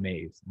like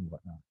amaze and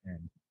whatnot,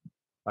 and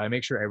I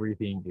make sure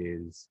everything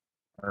is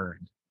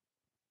earned.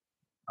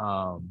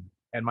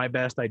 And my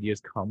best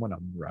ideas come when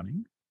I'm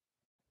running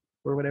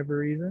for whatever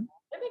reason.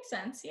 That makes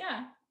sense.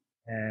 Yeah.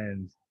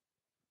 And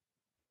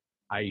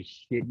I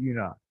shit you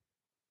not,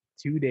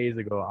 2 days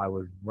ago I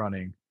was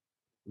running,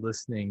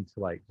 listening to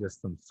like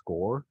just some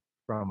score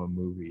from a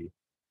movie,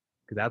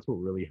 because that's what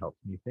really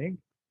helped me think.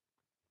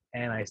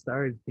 And I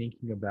started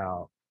thinking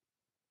about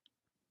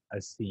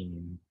a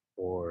scene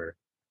for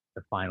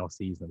the final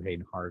season of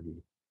Hayden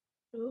Harvey.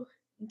 Ooh,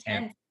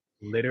 And intense.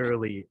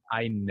 literally,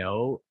 I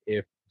know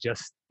if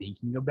just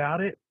thinking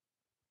about it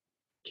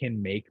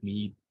can make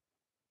me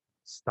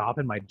stop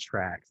in my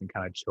tracks and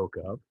kind of choke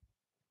up,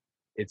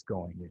 it's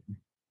going in.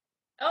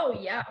 Oh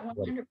yeah,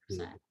 What it 100%.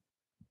 did.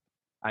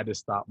 I had to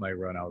stop my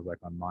run. I was like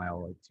on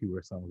mile like 2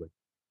 or something. I was like,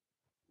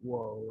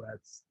 whoa,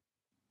 that's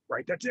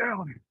write that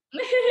down.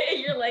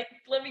 You're like,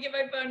 let me get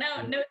my phone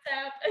out. Notes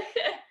app.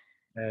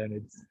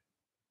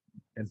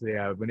 And so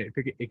yeah, when it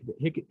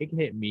can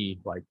hit me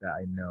like that,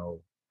 I know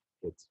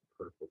it's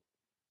perfect.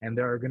 And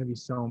there are going to be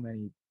so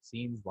many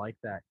scenes like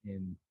that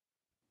in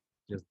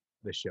just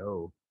the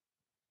show,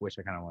 which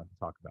I kind of want to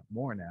talk about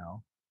more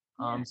now.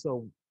 Yeah.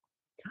 So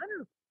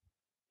kind of,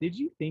 did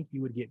you think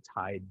you would get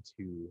tied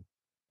to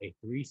a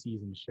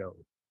 3-season show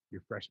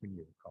your freshman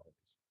year of college?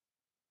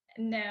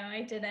 No,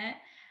 I didn't.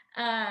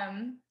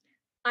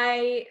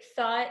 I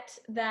thought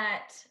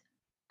that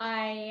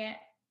I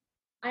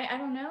I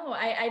don't know.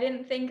 I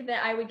didn't think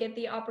that I would get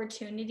the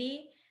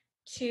opportunity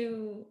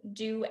to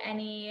do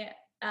any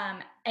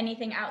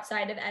anything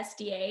outside of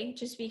SDA,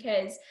 just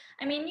because,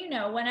 I mean, you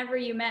know, whenever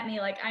you met me,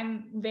 like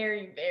I'm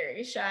very,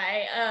 very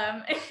shy,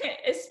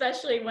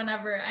 especially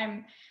whenever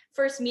I'm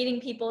first meeting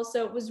people.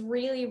 So it was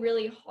really,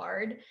 really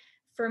hard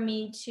for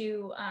me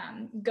to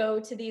go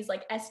to these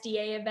like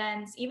SDA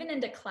events, even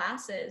into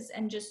classes,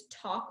 and just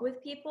talk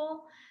with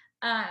people.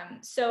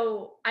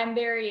 So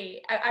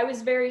I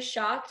was very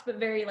shocked, but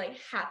very like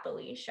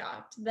happily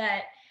shocked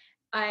that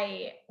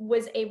I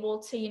was able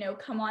to, you know,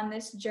 come on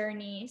this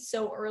journey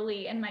so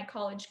early in my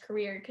college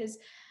career. Because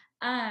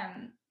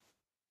I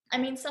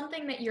mean,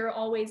 something that you're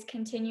always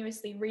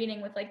continuously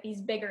reading with like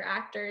these bigger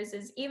actors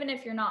is, even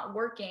if you're not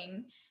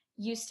working,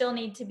 you still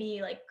need to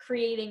be like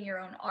creating your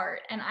own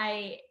art. And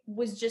I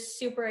was just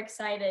super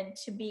excited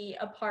to be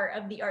a part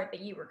of the art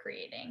that you were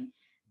creating.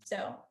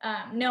 So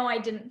no, I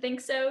didn't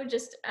think so,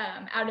 just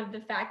out of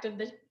the fact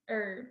of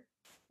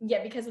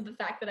because of the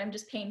fact that I'm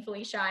just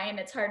painfully shy and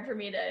it's hard for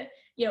me to,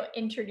 you know,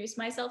 introduce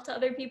myself to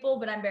other people.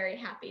 But I'm very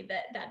happy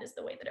that that is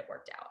the way that it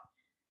worked out.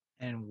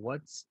 And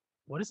what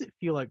does it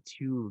feel like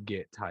to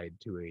get tied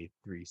to a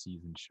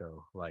 3-season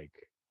show? Like,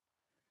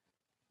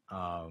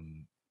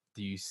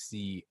 do you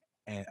see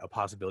a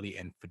possibility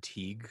in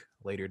fatigue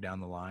later down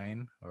the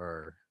line,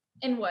 or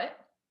In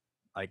what?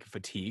 like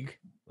fatigue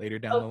later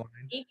down the line?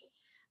 Fatigue.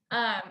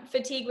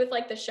 Fatigue with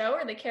like the show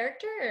or the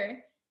character, or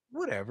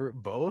Whatever,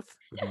 both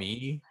with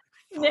me.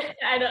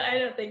 I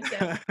don't think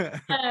so.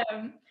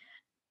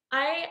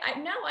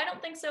 No, I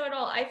don't think so at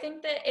all. I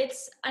think that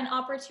it's an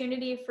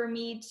opportunity for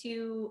me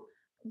to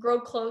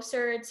grow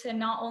closer to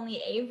not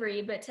only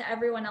Avery, but to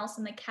everyone else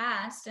in the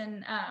cast.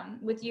 And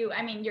with you,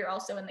 I mean, you're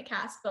also in the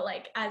cast, but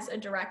like as a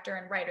director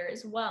and writer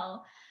as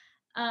well.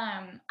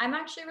 I'm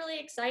actually really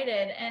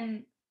excited.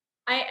 And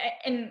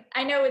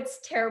I know it's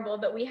terrible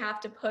that we have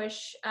to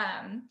push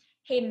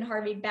Hayden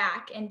Harvey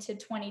back into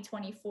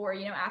 2024,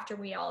 you know, after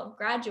we all have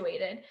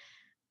graduated.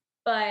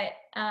 But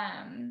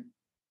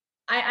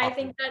I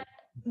think that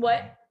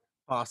what?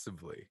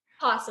 Possibly.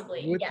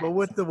 Possibly, yes. But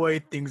with the way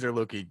things are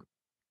looking,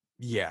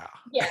 yeah.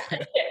 Yeah.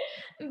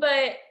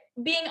 But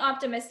being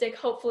optimistic,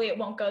 hopefully it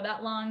won't go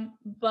that long.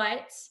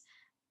 But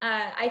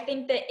I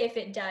think that if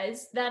it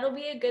does, that'll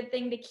be a good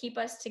thing to keep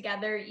us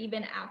together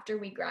even after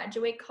we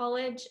graduate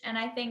college. And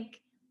I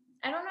think,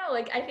 I don't know,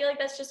 like I feel like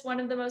that's just one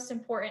of the most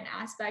important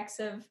aspects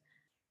of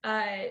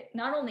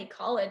not only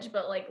college,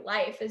 but like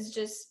life, is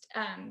just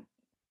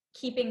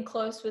keeping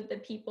close with the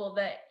people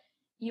that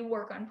you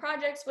work on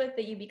projects with,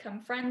 that you become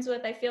friends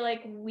with. I feel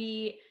like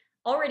we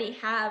already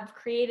have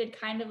created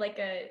kind of like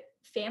a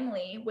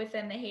family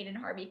within the Hayden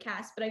Harvey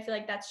cast, but I feel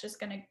like that's just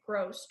going to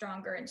grow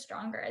stronger and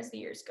stronger as the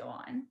years go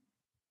on.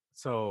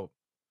 So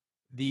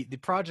the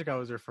project I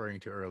was referring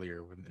to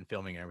earlier in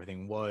filming and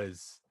everything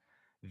was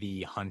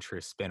the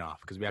Huntress spinoff,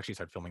 because we actually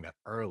started filming that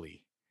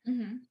early.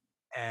 Mm-hmm.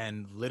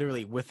 And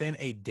literally within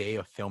a day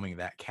of filming,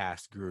 that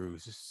cast grew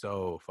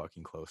so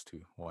fucking close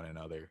to one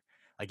another.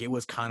 Like, it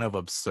was kind of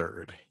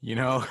absurd, you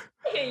know?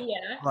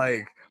 Yeah.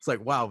 Like, it's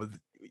like, wow,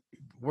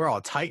 we're all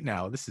tight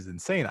now. This is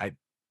insane.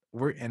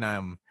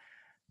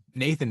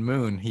 Nathan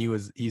Moon,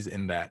 he's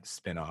in that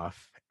spinoff,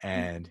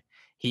 and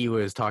he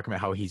was talking about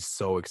how he's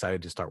so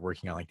excited to start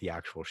working on like the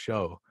actual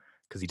show,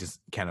 because he just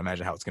can't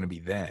imagine how it's going to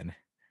be then.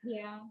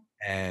 Yeah.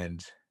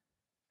 And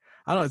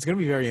I don't know, it's going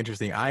to be very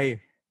interesting.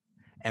 I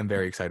am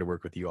very excited to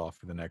work with you all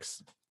for the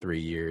next 3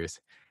 years.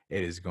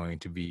 It is going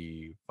to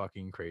be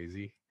fucking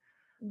crazy.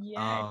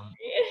 Yeah.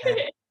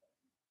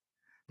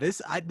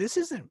 This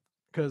isn't,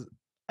 because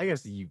I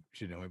guess you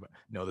should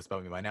know this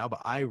about me by now,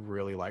 but I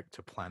really like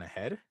to plan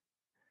ahead.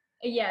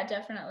 Yeah,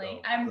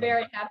 definitely. So, I'm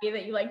very happy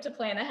that you like to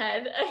plan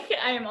ahead.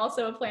 I am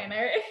also a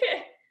planner.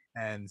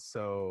 And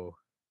so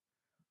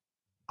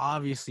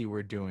obviously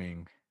we're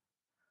doing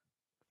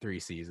 3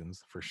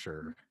 seasons for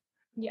sure.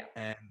 Yeah.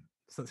 And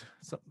so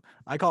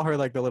I call her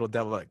like the little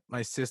devil, like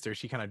my sister.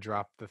 She kind of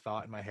dropped the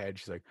thought in my head.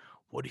 She's like,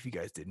 what if you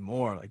guys did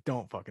more? I'm like,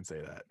 don't fucking say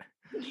that.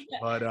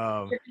 But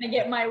you're gonna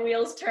get my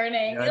wheels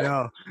turning.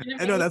 Yeah,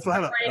 I know that's what I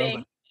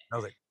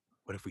was like,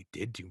 what if we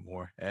did do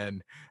more?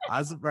 And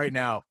as of right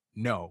now,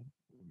 no,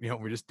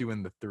 we're just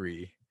doing the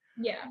 3.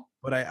 Yeah.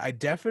 But I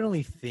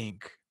definitely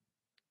think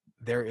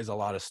there is a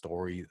lot of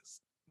stories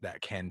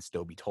that can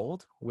still be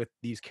told with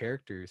these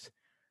characters,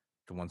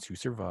 the ones who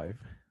survive.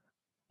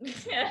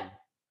 Yeah.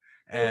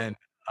 And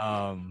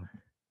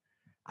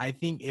I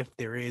think if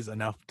there is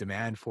enough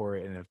demand for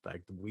it, and if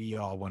like we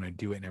all want to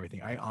do it and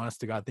everything, I honest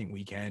to God think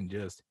we can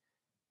just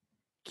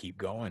keep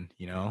going,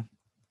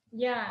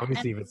 Yeah.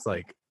 Obviously, if it's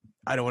like,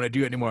 I don't want to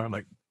do it anymore, I'm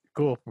like,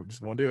 cool, we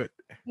just won't do it.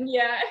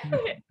 Yeah.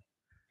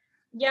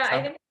 Yeah, So,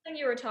 I think the thing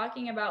you were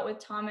talking about with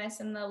Thomas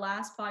in the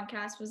last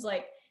podcast was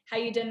like how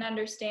you didn't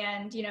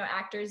understand,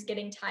 actors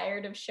getting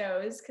tired of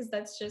shows, because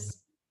that's just,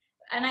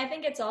 and I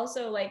think it's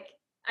also like,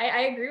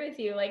 I agree with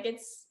you. Like,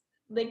 it's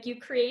like you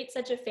create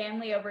such a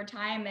family over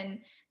time, and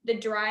the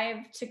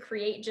drive to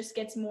create just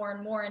gets more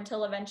and more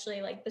until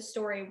eventually like the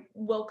story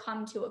will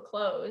come to a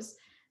close.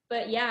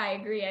 But yeah, I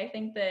agree. I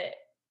think that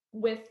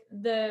with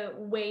the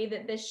way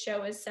that this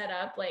show is set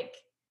up, like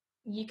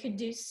you could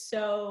do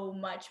so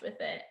much with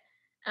it.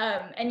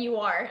 And you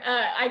are.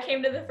 I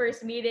came to the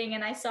first meeting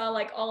and I saw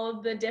like all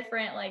of the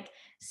different like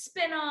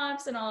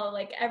spin-offs and all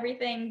like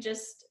everything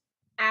just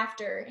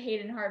after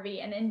Hayden Harvey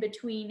and in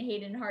between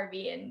Hayden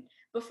Harvey and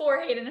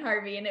before Hayden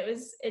Harvey. And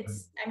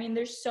I mean,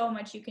 there's so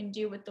much you can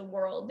do with the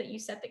world that you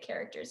set the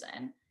characters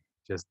in.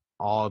 Just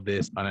all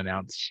this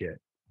unannounced shit.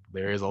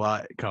 There is a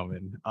lot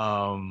coming.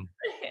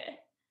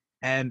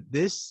 And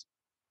this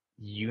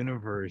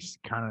universe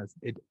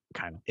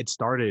it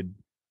started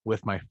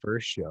with my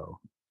first show,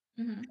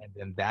 Mhm. and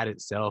then that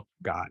itself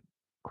got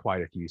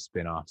quite a few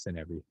spin-offs and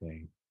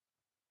everything.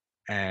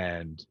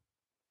 And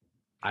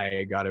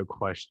I got a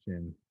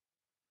question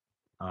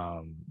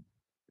a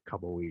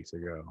couple weeks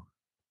ago,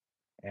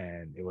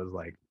 and it was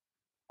like,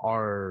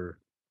 are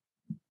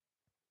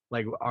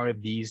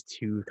these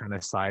two kind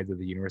of sides of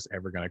the universe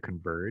ever going to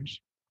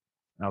converge?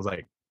 And I was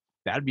like,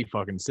 that'd be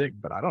fucking sick,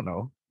 but I don't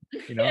know,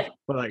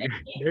 but like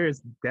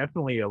there's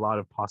definitely a lot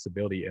of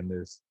possibility in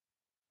this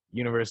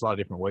universe, a lot of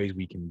different ways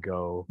we can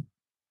go.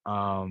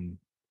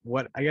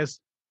 What I guess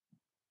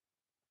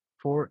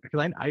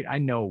because I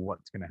know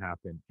what's going to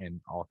happen in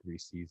all three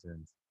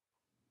seasons,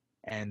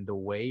 and the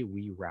way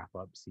we wrap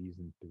up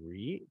season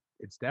 3,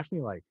 it's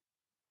definitely like,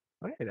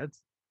 okay,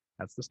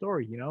 that's the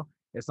story.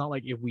 It's not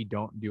like if we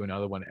don't do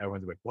another one,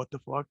 everyone's like, what the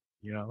fuck,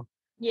 like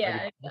Yeah,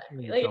 it's exactly.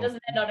 definitely Like its it own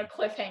doesn't end thing. on a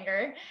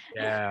cliffhanger.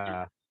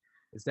 Yeah,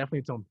 it's definitely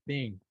its own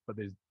thing, but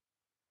there's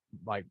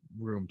like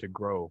room to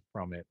grow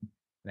from it and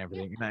Yeah,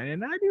 everything.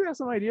 And I do have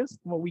some ideas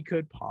what we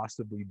could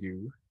possibly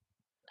do.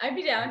 I'd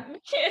be down.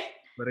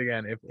 But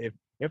again,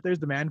 if there's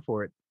demand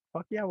for it,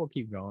 fuck yeah, we'll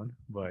keep going.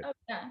 But Oh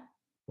yeah.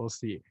 we'll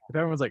see. If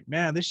everyone's like,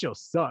 man, this show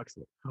sucks,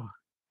 like, oh,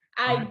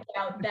 I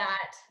doubt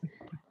that.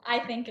 I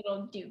think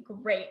it'll do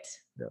great.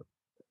 yeah.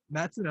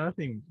 That's another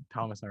thing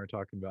Thomas and I were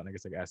talking about, and I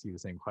guess I could ask you the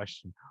same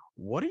question.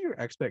 What are your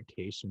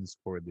expectations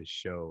for this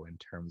show in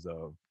terms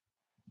of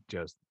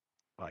just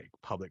like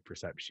public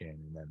perception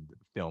and then the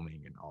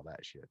filming and all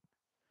that shit?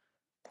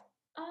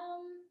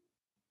 Um,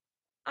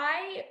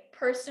 I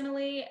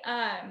personally,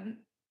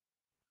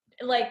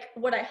 like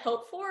what I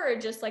hope for or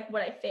just like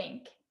what I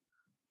think?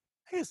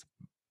 I guess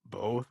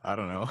both. I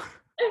don't know.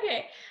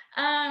 Okay.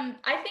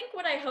 I think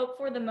what I hope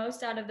for the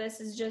most out of this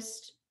is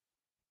just,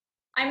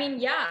 I mean,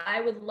 yeah,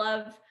 I would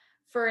love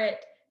for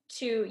it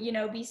to,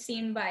 be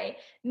seen by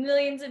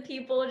millions of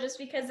people just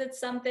because it's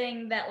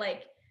something that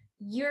like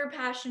you're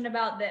passionate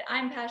about, that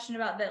I'm passionate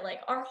about, that like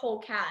our whole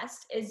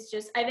cast is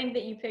just, I think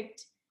that you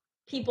picked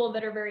people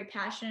that are very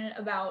passionate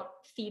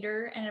about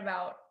theater and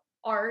about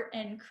art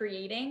and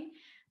creating.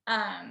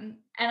 And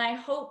I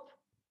hope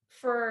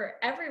for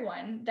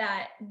everyone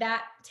that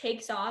that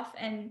takes off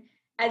and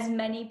as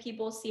many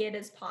people see it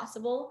as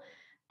possible.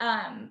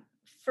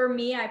 For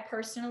me, I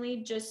personally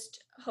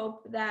just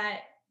hope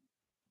that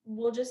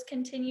we'll just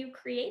continue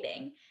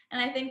creating. And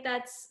I think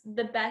that's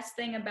the best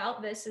thing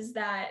about this is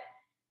that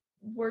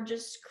we're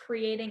just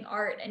creating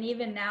art. And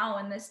even now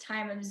in this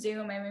time of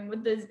Zoom, I mean,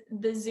 with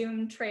the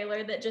Zoom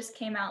trailer that just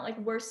came out, like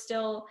we're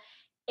still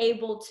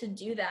able to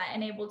do that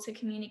and able to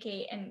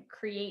communicate and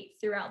create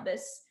throughout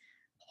this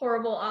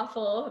horrible,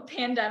 awful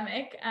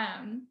pandemic.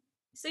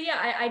 So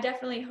yeah, I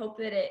definitely hope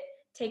that it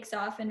takes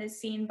off and is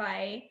seen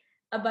by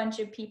a bunch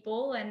of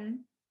people. And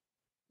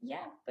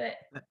yeah, but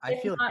I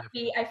if feel not,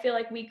 I feel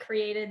like we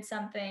created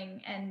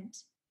something and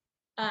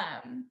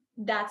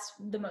that's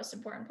the most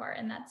important part.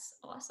 And that's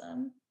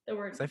awesome. The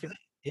word. I feel like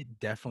it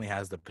definitely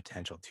has the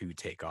potential to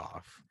take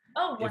off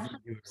Oh, if we 100%.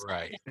 do it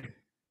right.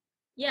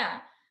 Yeah.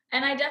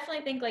 And I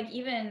definitely think like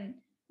even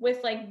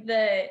with like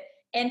the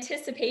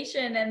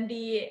anticipation and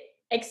the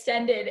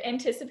extended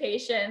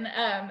anticipation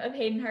of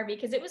Hayden Harvey,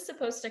 because it was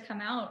supposed to come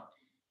out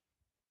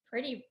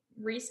pretty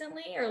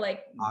recently or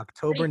like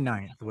October pretty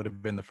 9th would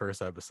have been the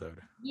first episode.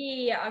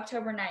 yeah,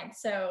 October 9th.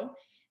 So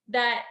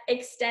that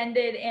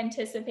extended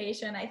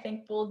anticipation, I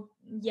think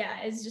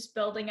is just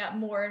building up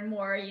more and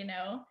more,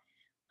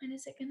 when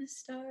is it gonna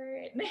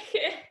start?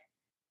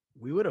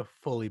 We would have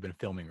fully been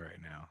filming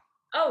right now.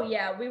 Oh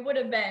yeah, we would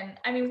have been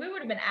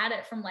at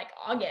it from like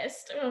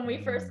August when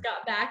we first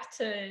got back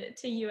to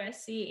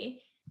USC.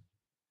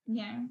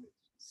 Yeah.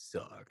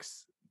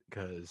 Sucks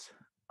because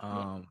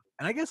and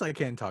I guess I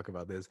can talk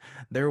about this.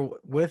 There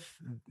with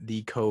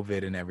the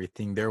COVID and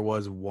everything, there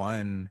was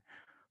one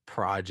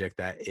project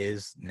that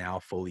is now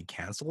fully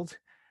canceled,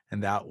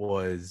 and that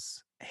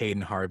was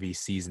Hayden Harvey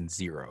season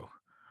 0,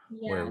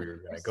 where Yeah. we were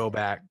going to go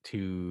back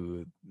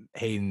to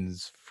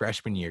Hayden's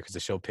freshman year because the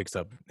show picks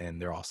up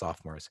and they're all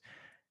sophomores,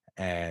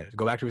 and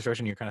go back to his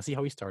freshman year, kind of see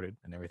how he started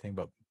and everything.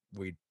 But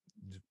we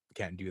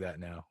can't do that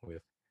now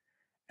with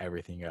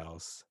everything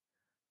else.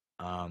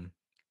 And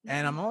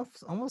I'm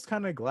almost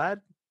kind of glad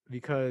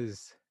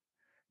because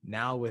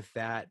now with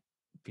that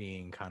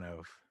being kind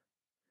of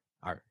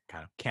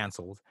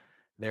canceled,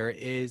 there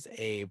is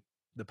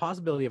the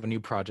possibility of a new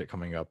project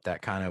coming up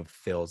that kind of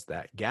fills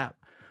that gap,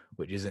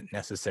 which isn't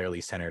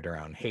necessarily centered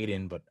around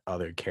Hayden, but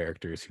other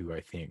characters who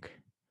I think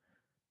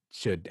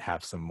should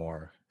have some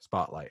more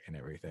spotlight and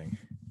everything.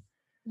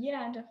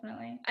 Yeah,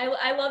 definitely.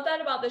 I love that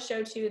about the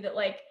show too, that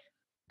like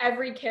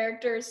every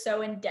character is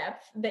so in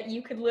depth that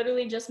you could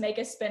literally just make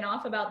a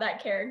spin-off about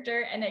that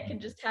character and it can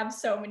just have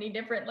so many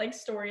different like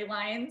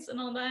storylines and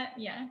all that.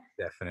 Yeah.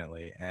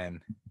 Definitely.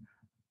 And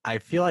I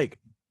feel like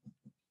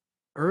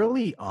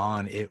early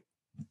on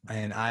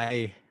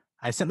I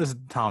sent this to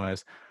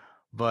Thomas,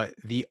 but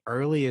the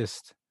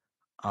earliest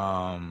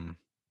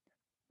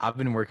I've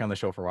been working on the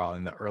show for a while,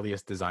 and the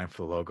earliest design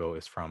for the logo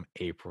is from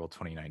April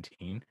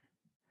 2019.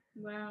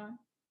 Wow.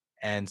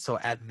 And so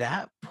at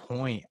that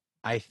point,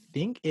 I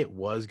think it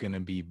was going to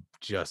be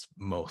just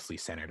mostly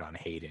centered on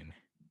Hayden.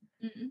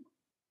 Mm-mm.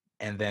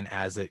 And then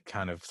as it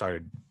kind of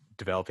started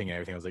developing and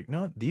everything, I was like,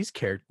 no, these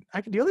characters, I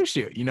can do other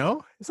shit, you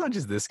know? It's not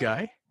just this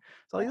guy.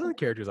 It's all these other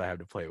characters I have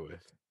to play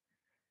with.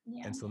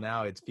 Yeah. And so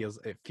now it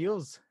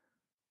feels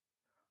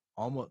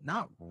almost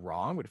not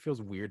wrong, but it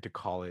feels weird to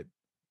call it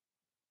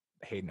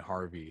Hayden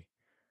Harvey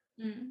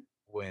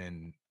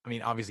when, I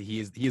mean, obviously he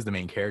is the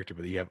main character,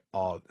 but you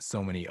have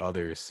so many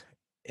others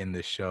in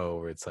the show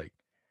where it's like,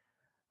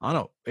 I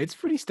don't know, it's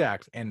pretty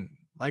stacked. And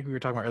like we were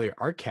talking about earlier,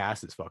 our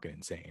cast is fucking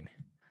insane.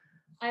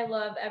 I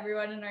love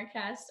everyone in our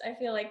cast. I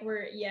feel like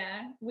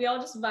we all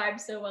just vibe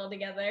so well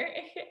together.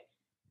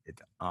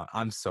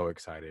 I'm so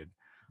excited.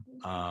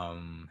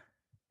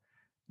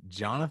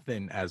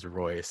 Jonathan as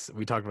Royce,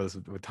 we talked about this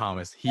with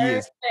Thomas. He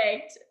is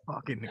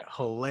fucking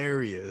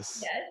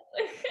hilarious. Yes.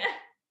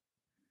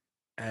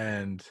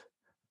 And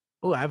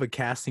I have a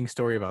casting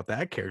story about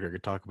that character I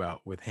could talk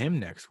about with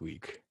him next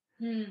week.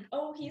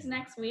 Oh, he's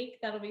next week.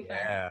 That'll be fun.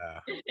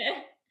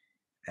 Yeah.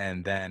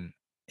 And then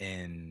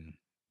in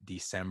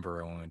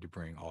December, I wanted to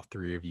bring all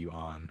three of you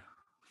on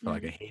for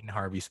like a Hayden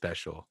Harvey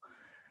special.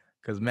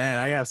 Because, man,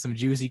 I have some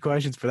juicy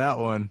questions for that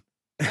one.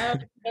 Oh,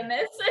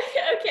 goodness.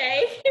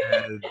 Okay.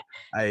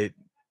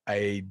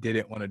 I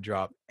didn't want to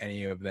drop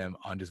any of them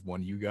on just one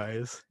of you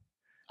guys.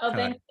 Oh,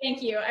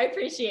 thank you. I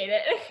appreciate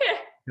it.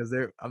 Because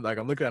I'm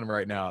looking at them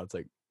right now. It's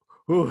like,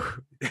 ooh.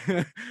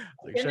 Like,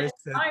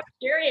 I'm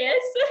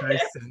curious. Should I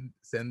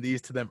send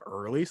these to them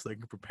early so they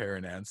can prepare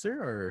an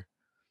answer, or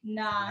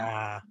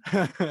nah.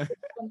 I'm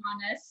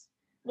honest.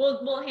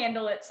 We'll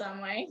handle it some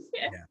way.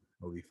 Yeah,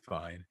 we'll be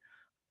fine.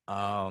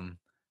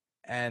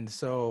 And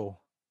so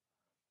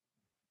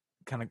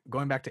kind of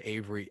going back to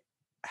Avery,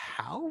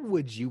 how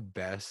would you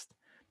best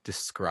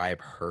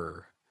describe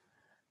her,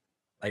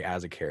 like,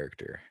 as a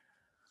character?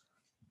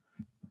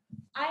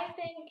 I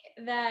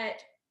think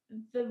that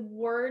the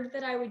word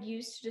that I would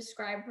use to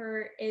describe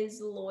her is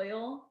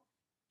loyal.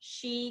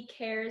 She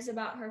cares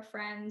about her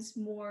friends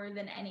more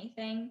than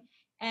anything.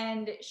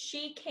 And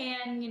she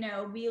can,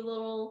 be a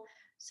little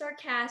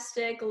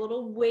sarcastic, a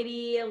little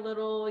witty, a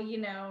little,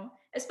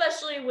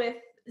 especially with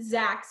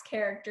Zach's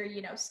character,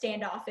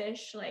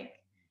 standoffish. Like,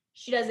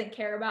 she doesn't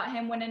care about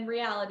him, when in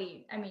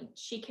reality, I mean,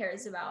 she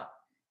cares about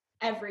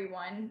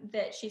everyone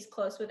that she's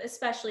close with,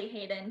 especially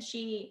Hayden.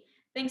 She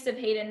thinks of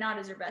Hayden not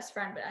as her best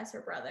friend, but as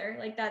her brother.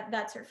 Like,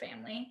 that's her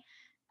family.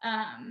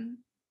 And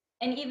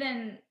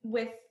even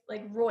with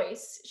like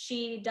Royce,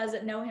 she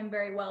doesn't know him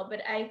very well,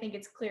 but I think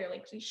it's clear,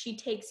 like, she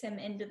takes him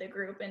into the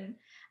group. And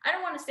I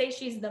don't want to say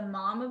she's the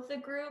mom of the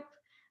group,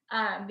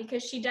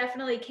 because she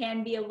definitely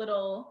can be a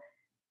little,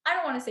 I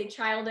don't want to say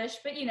childish,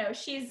 but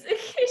she's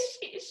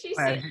she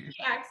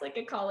acts like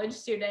a college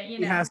student.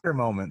 She has her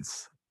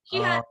moments. She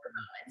has her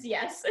moments,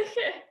 yes.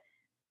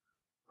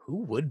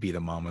 Who would be the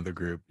mom of the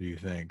group, do you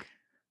think?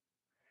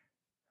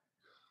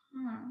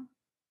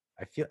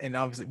 I feel, and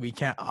obviously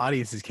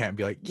audiences can't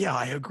be like, yeah,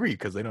 I agree,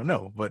 because they don't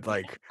know. But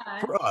like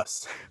for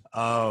us,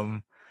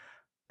 I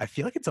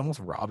feel like it's almost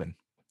Robin.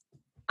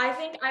 I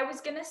think I was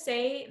gonna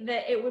say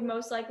that it would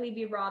most likely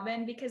be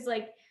Robin, because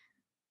like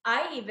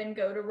I even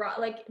go to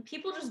like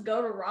people just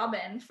go to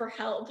Robin for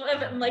help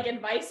and like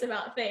advice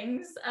about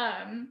things.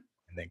 And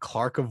then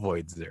Clark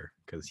avoids her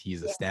because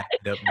he's a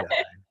stand-up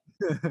guy.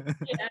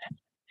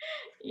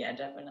 Yeah,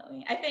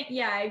 definitely. I think,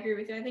 I agree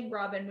with you. I think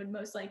Robin would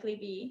most likely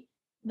be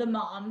the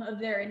mom of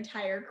their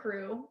entire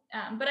crew.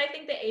 But I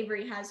think that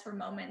Avery has her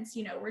moments,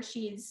 where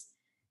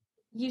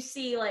you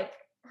see like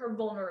her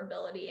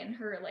vulnerability and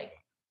her like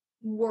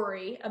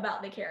worry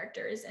about the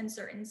characters in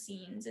certain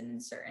scenes and in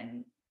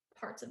certain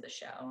parts of the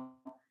show.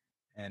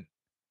 And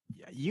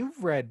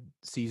you've read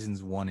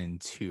seasons 1 and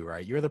 2,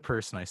 right? You're the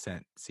person I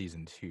sent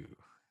season 2.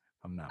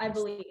 I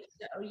believe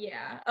so.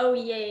 Yeah. Oh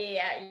yeah.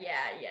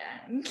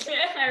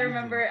 I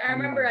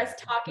remember us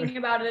talking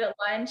about it at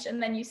lunch,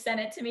 and then you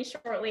sent it to me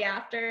shortly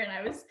after, and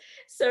I was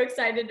so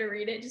excited to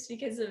read it just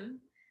because of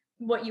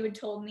what you had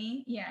told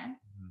me. Yeah.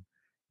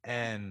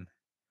 And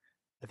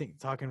I think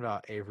talking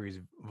about Avery's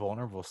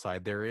vulnerable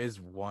side, there is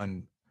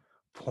one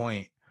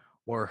point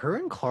where her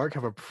and Clark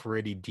have a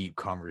pretty deep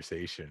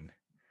conversation.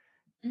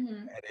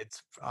 And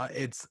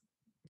it's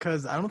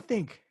because I don't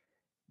think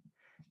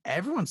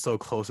everyone's so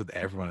close with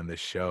everyone in this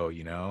show,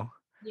 Yeah.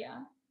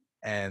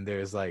 And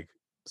there's like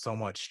so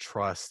much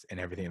trust and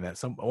everything. And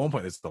at one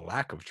point there's the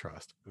lack of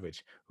trust,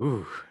 which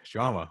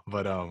drama.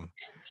 But I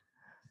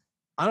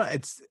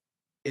don't.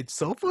 It's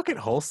so fucking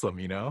wholesome,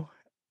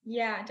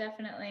 Yeah,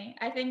 definitely.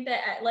 I think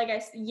that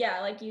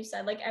like you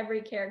said, like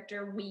every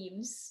character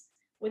weaves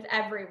with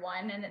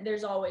everyone, and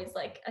there's always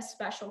like a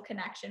special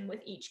connection with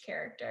each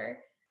character.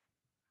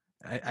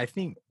 I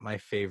think my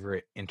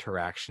favorite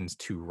interactions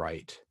to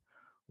write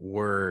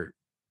were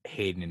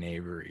Hayden and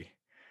Avery,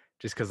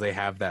 just because they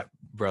have that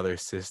brother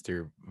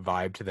sister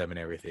vibe to them and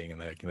everything,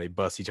 and they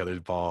bust each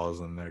other's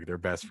balls and they're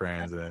best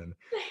friends, and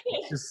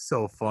it's just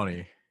so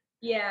funny.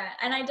 Yeah,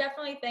 and I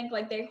definitely think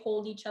like they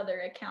hold each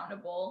other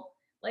accountable.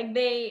 Like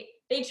they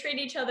treat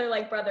each other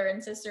like brother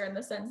and sister in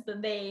the sense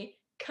that they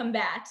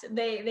combat.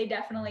 They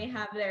definitely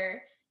have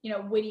their,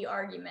 witty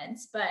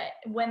arguments, but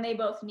when they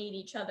both need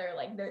each other,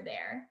 like they're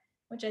there,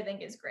 which I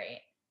think is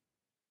great.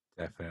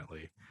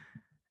 Definitely.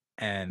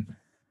 And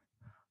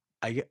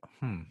I get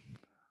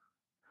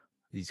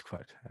these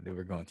questions.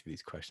 We're going through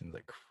these questions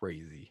like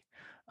crazy.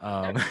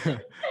 I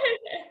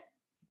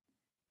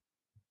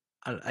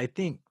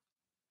think,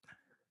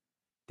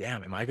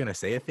 damn, am I gonna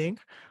say a thing?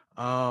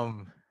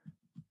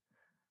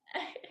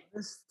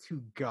 This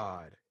to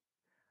God,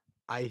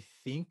 I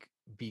think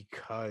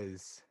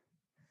because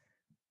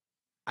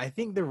I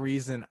think the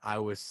reason I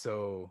was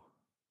so,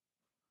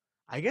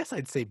 I guess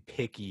I'd say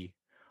picky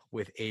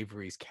with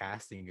Avery's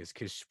casting is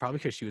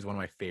because she was one of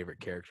my favorite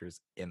characters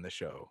in the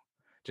show,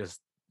 just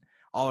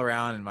all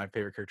around, and my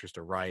favorite characters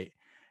to write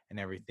and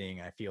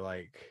everything. I feel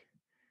like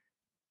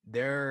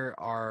there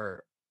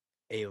are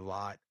a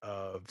lot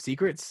of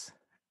secrets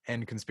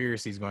and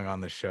conspiracies going on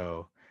in the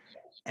show,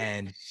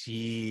 and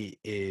she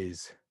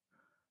is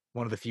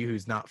one of the few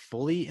who's not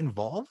fully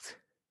involved.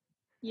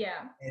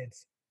 Yeah.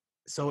 It's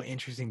so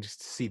interesting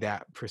just to see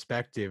that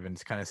perspective and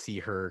to kind of see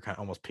her kind of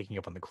almost picking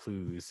up on the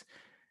clues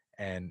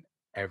and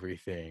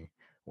everything.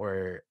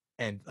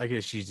 And like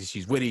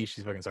she's witty,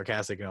 she's fucking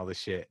sarcastic and all this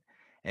shit,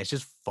 and it's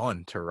just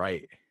fun to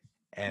write.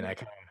 And I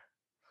don't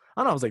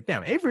know, I was like,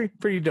 damn, Avery,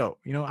 pretty dope.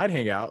 I'd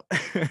hang out.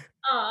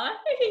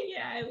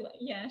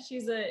 Yeah,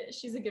 she's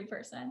a good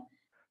person.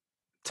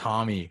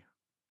 Tommy,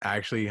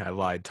 actually, I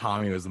lied.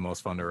 Tommy was the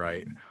most fun to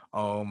write.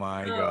 Oh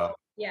my God.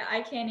 Yeah,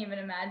 I can't even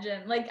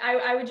imagine. Like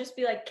I would just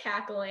be like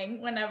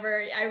cackling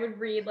whenever I would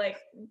read like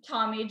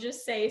Tommy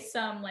just say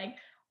some like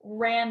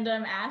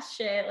random ass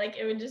shit. Like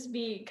it would just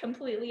be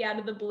completely out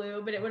of the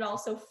blue, but it would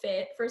also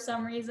fit for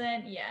some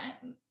reason. Yeah.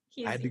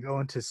 I had to go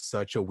into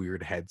such a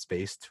weird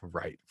headspace to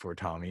write for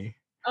Tommy.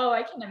 Oh,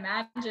 I can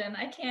imagine.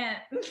 I can't.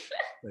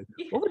 Like,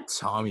 what would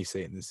Tommy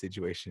say in this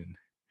situation?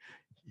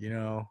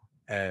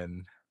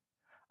 And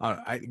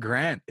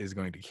Grant is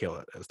going to kill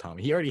it as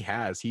Tommy. He already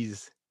has.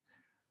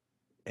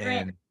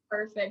 Grant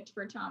perfect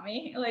for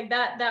Tommy. Like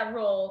that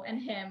role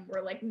and him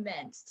were like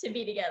meant to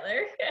be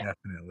together.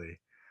 Definitely.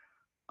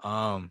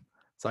 So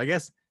I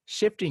guess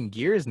shifting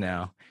gears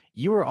now,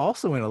 you were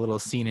also in a little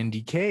scene in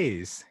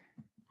DKs.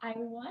 I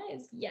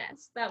was,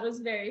 yes. That was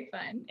very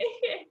fun.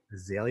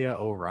 Azalea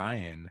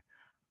Orion.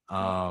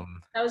 That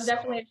was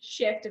definitely a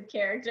shift of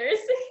characters.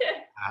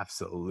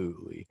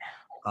 Absolutely.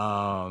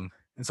 And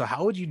so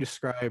how would you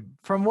describe,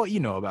 from what you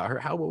know about her,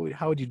 how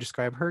would you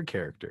describe her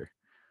character?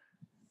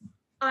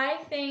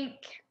 I think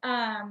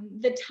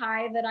the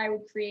tie that I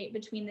would create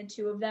between the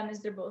two of them is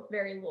they're both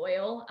very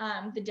loyal.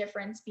 The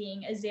difference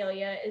being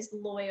Azalea is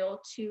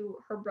loyal to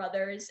her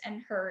brothers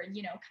and her,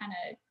 kind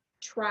of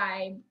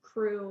tribe,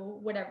 crew,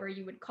 whatever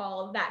you would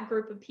call that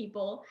group of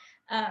people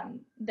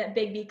that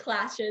Bigby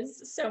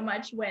clashes so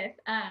much with.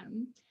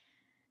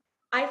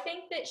 I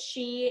think that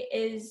she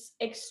is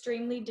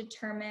extremely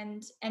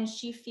determined and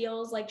she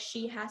feels like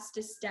she has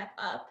to step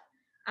up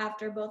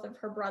after both of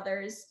her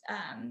brothers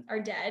are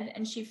dead,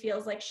 and she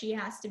feels like she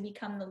has to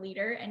become the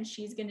leader, and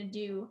she's going to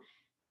do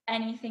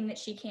anything that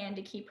she can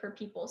to keep her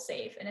people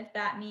safe. And if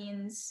that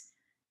means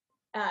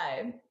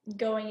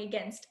going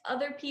against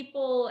other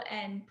people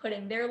and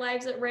putting their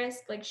lives at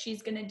risk, like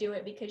she's going to do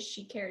it because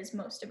she cares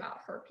most about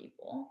her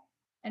people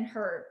and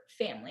her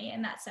family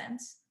in that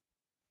sense.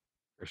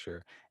 For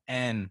sure.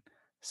 And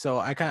so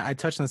I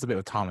touched on this a bit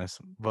with Thomas,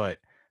 but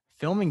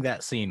filming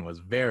that scene was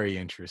very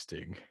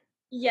interesting.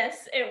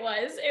 Yes, it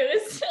was. It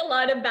was a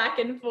lot of back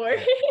and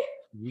forth.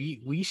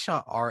 We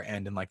shot our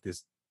end in like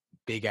this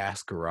big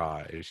ass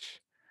garage.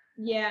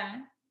 Yeah.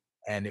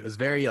 And it was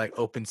very like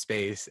open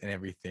space and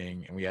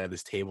everything. And we had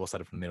this table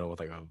set up in the middle with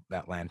like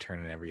that lantern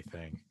and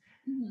everything.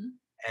 Mm-hmm.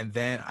 And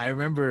then I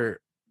remember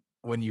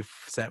when you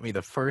sent me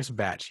the first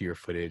batch of your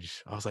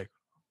footage, I was like,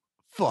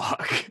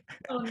 fuck.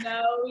 Oh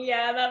no,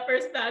 yeah, that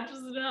first batch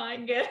was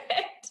not good.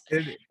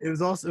 It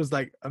was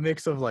like a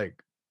mix of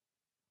like,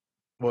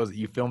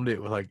 you filmed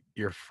it with like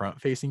your front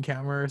facing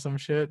camera or some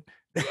shit?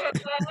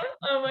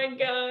 Oh my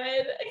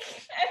God.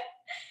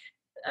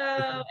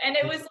 And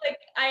it was like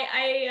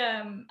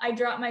I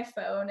dropped my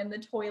phone in the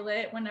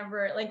toilet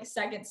whenever like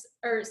second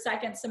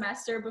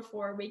semester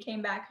before we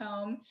came back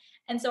home,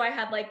 and so I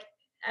had like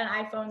an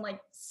iPhone like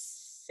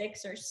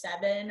 6 or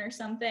 7 or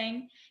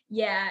something.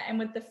 Yeah, and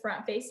with the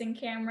front facing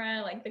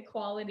camera, like the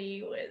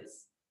quality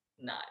was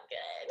not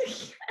good.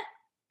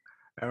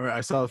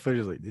 I saw the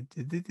footage like,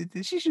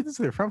 did she shoot this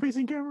with her front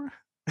facing camera?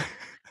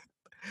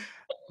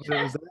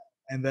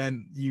 And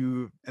then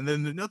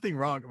there's nothing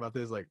wrong about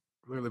this, like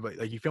literally, but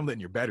like you filmed it in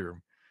your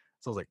bedroom.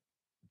 So I was like,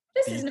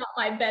 this is not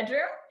my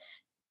bedroom.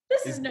 This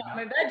This is not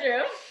my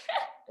bedroom.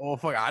 Oh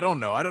fuck! I don't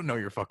know. I don't know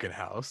your fucking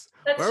house.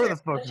 That's Wherever true.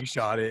 the fuck you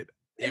shot it,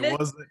 it This-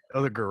 wasn't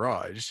the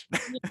garage.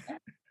 yeah.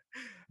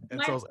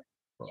 And so I My- was like,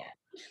 fuck,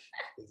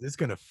 yeah. is this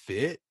gonna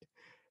fit?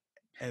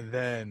 And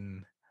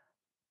then,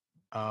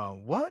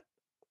 what?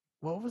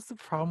 What was the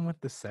problem with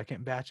the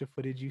second batch of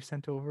footage you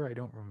sent over? I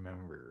don't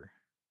remember.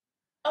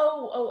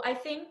 I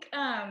think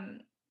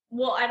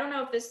well, I don't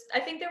know if this I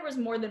think there was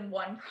more than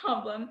one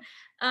problem.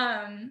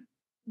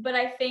 But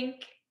I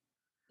think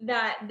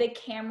that the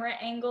camera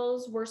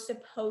angles were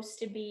supposed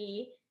to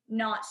be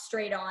not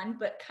straight on,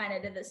 but kind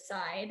of to the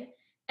side.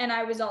 And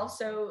I was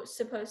also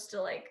supposed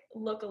to like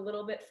look a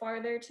little bit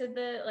farther to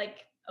the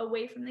like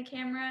away from the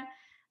camera.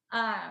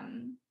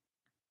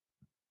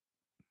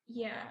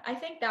 Yeah, I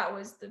think that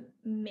was the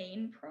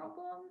main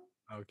problem.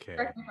 Okay.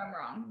 Correct me if I'm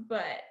wrong,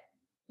 but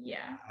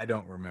yeah. I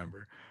don't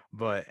remember.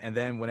 But and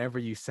then whenever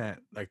you sent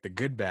like the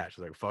good batch,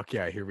 I was like, fuck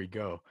yeah, here we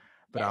go.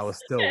 But I was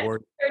still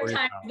worried. Third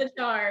time's the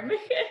charm.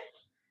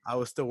 I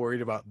was still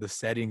worried about the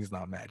settings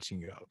not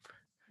matching up.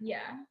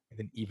 Yeah. And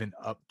then even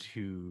up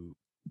to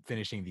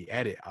finishing the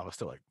edit, I was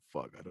still like,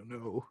 fuck, I don't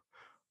know.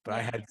 But I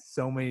Yeah. had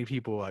so many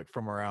people like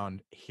from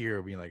around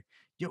here being like,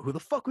 yo, who the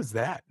fuck was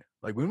that?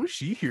 Like, when was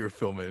she here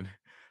filming?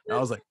 And I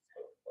was like,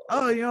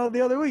 oh,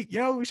 the other week,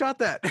 we shot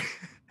that.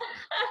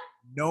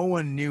 No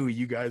one knew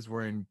you guys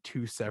were in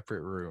two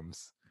separate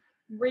rooms.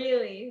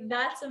 Really?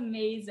 That's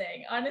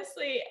amazing.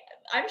 Honestly,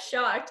 I'm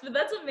shocked, but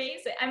that's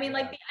amazing. I mean,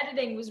 like the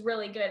editing was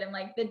really good and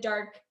like the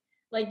dark,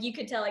 like you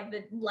could tell like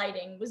the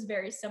lighting was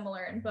very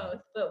similar in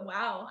both. But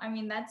wow, I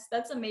mean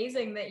that's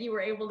amazing that you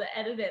were able to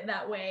edit it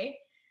that way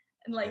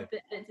and like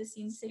edit the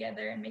scenes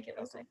together and make it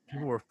look like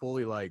People that. were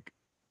fully like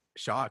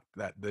shocked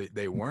that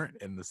they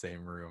weren't in the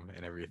same room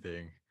and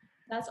everything.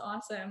 That's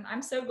awesome.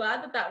 I'm so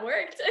glad that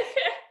worked.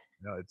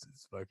 No, it's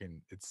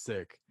fucking, it's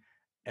sick.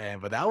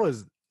 But that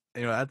was,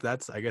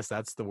 that's I guess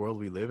that's the world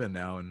we live in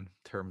now in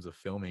terms of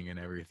filming and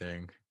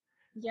everything.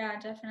 Yeah,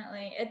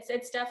 definitely.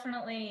 It's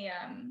definitely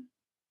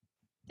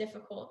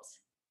difficult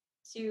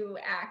to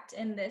act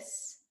in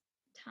this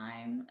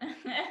time.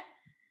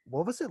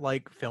 What was it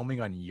like filming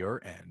on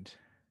your end?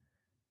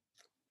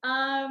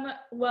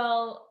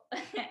 Well,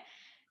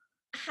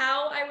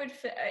 how I would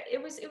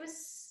it was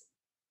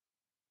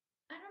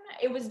I don't know.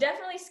 It was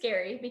definitely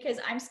scary because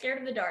I'm scared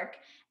of the dark.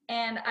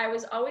 And I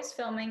was always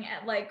filming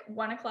at like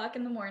 1:00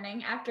 in the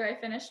morning after I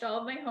finished all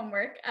of my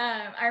homework.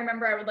 I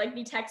remember I would like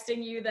be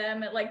texting you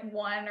them at like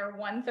 1 or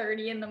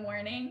 1:30 in the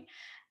morning.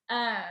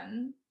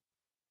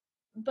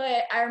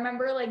 But I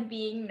remember like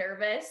being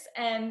nervous,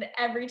 and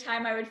every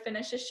time I would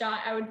finish a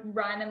shot, I would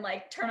run and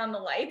like turn on the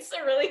lights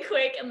really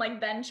quick and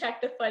like then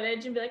check the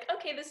footage and be like,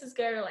 okay, this is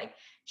good, or like,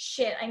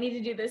 shit, I need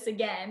to do this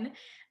again.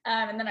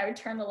 And then I would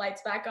turn the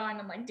lights back on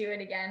and like do it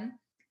again.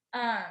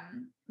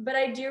 But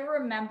I do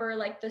remember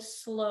like the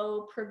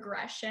slow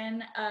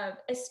progression of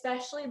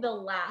especially the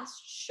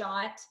last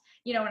shot,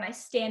 when I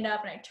stand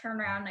up and I turn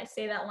around and I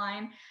say that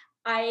line.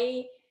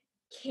 I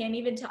can't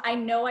even tell. I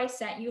know I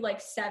sent you like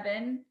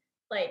 7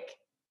 like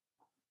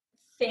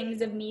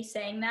things of me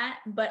saying that,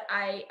 but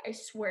I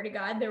swear to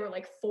God, there were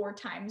like 4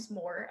 times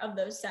more of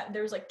those 7.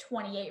 There was like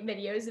 28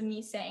 videos of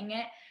me saying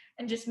it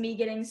and just me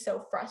getting so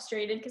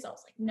frustrated because I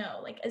was like, no,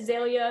 like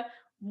Azalea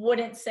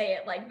wouldn't say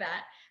it like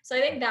that. So I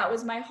think that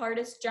was my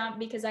hardest jump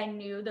because I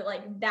knew that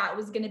like that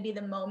was going to be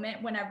the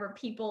moment whenever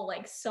people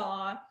like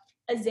saw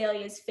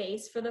Azalea's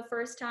face for the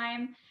first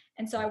time.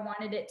 And so I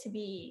wanted it to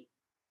be,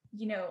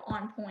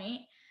 on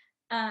point.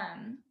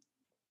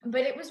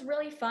 But it was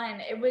really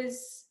fun. It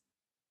was,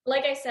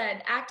 like I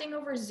said, acting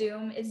over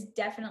Zoom is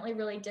definitely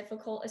really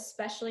difficult,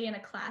 especially in a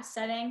class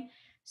setting.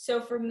 So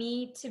for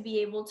me to be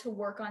able to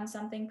work on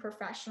something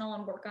professional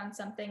and work on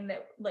something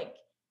that like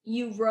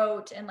you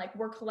wrote and like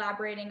we're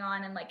collaborating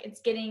on and like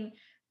it's getting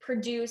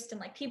produced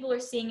and like people are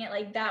seeing it,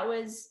 like that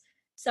was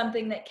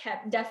something that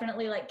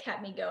definitely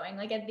kept me going.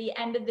 Like at the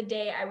end of the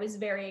day, I was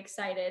very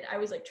excited. I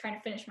was like trying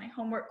to finish my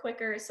homework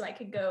quicker so I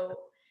could go,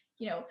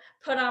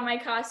 put on my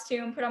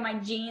costume, put on my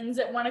jeans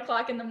at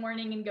 1:00 in the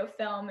morning and go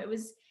film.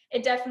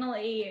 It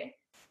definitely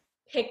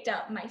picked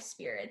up my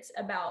spirits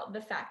about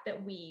the fact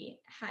that we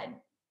had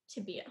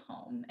to be at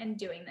home and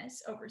doing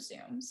this over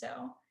Zoom.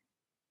 So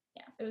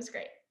yeah, it was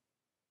great.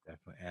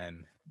 Definitely.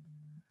 And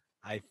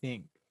I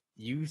think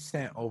you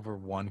sent over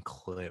one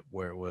clip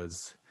where it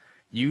was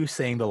you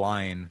saying the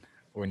line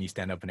when you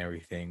stand up and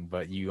everything,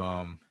 but you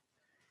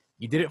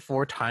did it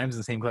 4 times in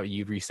the same clip.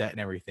 You'd reset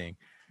and everything.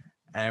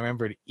 And I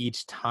remembered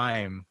each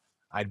time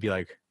I'd be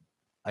like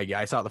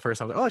I saw it the first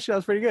time, I was like, oh shit, that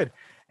was pretty good.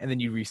 And then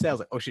you reset, I was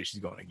like, oh shit, she's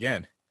going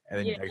again. And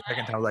then the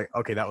second time I was like,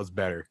 okay, that was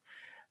better.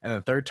 And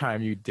the third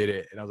time you did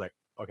it, and I was like,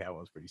 okay, that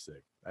one was pretty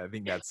sick. I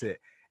think that's it.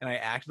 And I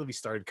actively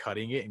started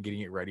cutting it and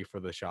getting it ready for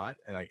the shot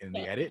and like in the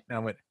edit. And I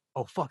went,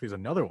 oh fuck, there's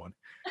another one.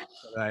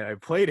 And I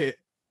played it,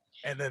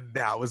 and then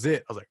that was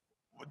it. I was like,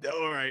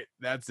 all right,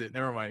 that's it.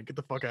 Never mind. Get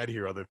the fuck out of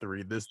here, other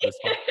 3. This.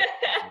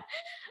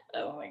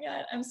 Oh my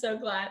God, I'm so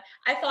glad.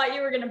 I thought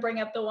you were gonna bring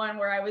up the one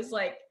where I was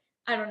like,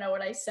 I don't know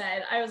what I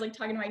said. I was like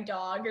talking to my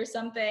dog or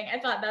something. I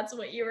thought that's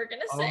what you were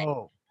gonna say.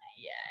 Oh,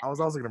 Yeah. I was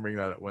also gonna bring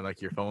that up when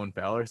like your phone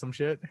fell or some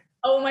shit.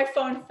 Oh, my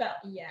phone fell.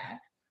 Yeah.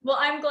 Well,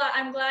 I'm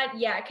glad.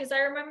 Yeah, because I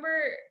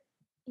remember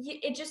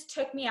it just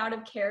took me out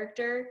of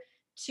character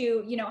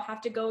to,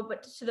 have to go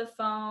but to the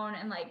phone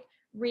and like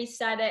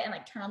reset it and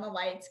like turn on the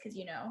lights because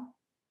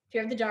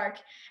fear of the dark,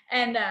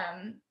 and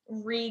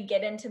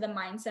get into the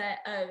mindset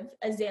of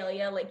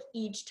Azalea like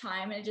each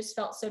time, and it just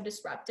felt so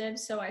disruptive.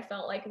 So I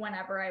felt like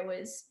whenever I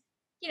was,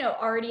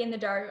 already in the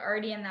dark,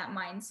 already in that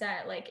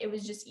mindset, like it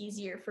was just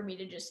easier for me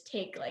to just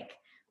take like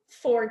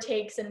 4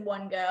 takes in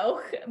one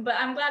go. But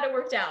I'm glad it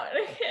worked out.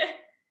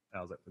 And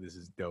I was like, this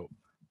is dope.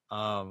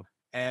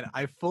 And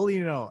I fully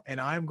know, and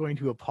I'm going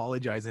to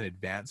apologize in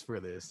advance for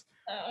this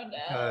Oh no.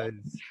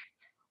 because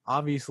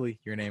obviously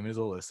your name is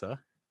Alyssa.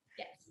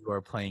 Yes. You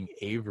are playing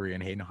Avery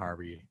in Hayden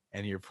Harvey,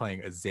 and you're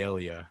playing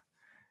Azalea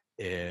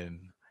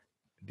in.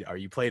 Are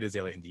you played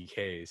Azalea in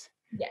DKs?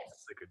 Yes.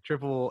 It's like a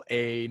triple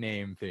A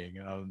name thing,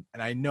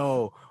 and I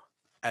know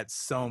at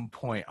some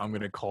point I'm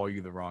gonna call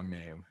you the wrong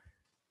name.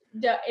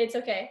 It's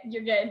okay.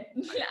 You're good.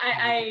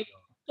 I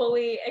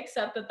fully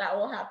accept that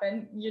will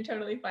happen. You're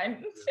totally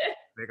fine.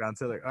 Like on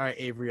to like, all right,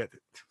 Avery,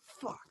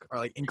 fuck, or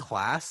like in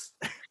class.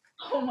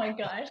 Oh my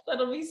gosh,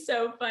 that'll be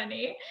so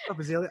funny.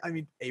 Azalea, I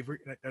mean Avery,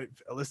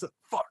 Alyssa,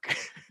 fuck.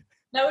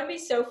 That would be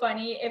so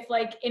funny if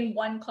like in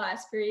one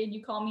class period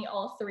you call me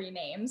all 3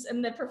 names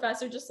and the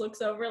professor just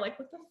looks over like,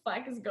 what the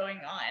fuck is going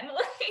on?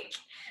 Like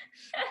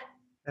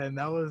And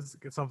that was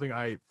something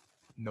I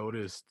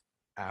noticed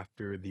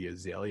after the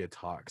Azalea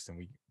talks, and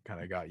we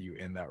kind of got you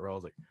in that role. I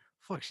was like,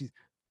 fuck, she's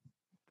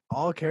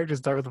all characters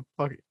start with a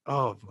fucking.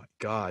 Oh my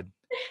god.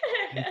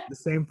 It's the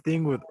same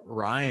thing with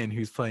Ryan,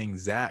 who's playing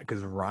Zach,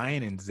 because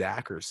Ryan and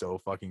Zach are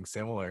so fucking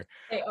similar.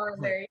 They are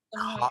very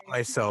similar. I caught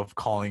myself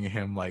calling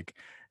him like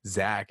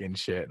Zach and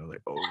shit, and I was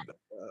like, oh my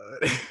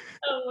god.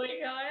 Oh my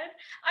god.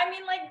 I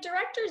mean, like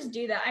directors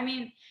do that. I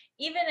mean,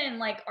 even in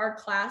like our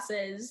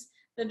classes,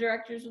 the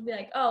directors will be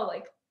like, oh,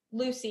 like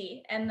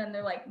Lucy, and then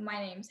they're like, my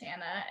name's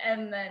Hannah,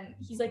 and then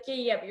he's like,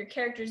 yeah, but your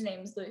character's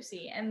name's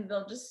Lucy, and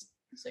they'll just.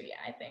 So yeah,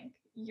 I think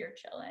you're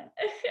chilling.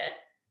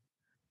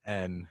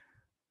 And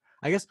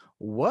I guess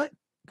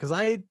because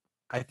I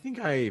think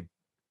I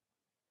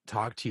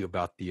talked to you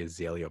about the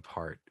Azalea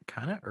part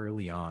kind of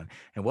early on,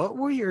 and what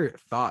were your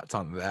thoughts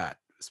on that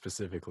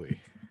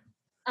specifically?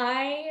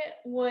 I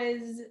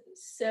was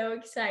so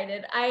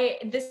excited.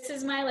 This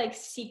is my like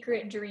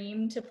secret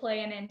dream to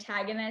play an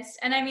antagonist.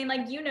 And I mean,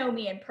 like,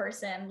 me in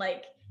person,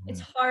 like it's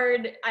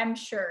hard, I'm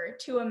sure,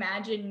 to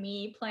imagine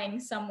me playing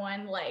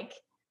someone like,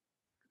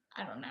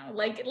 I don't know,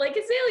 like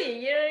Azalea,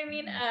 you know what I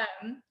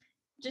mean?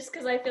 Just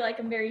because I feel like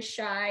I'm very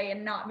shy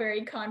and not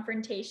very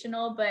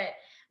confrontational, but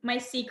my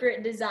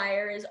secret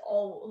desire has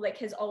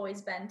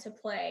always been to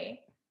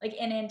play like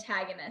an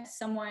antagonist,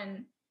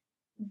 someone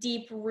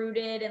deep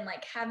rooted and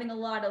like having a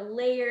lot of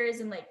layers,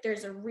 and like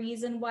there's a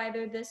reason why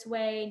they're this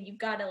way, and you've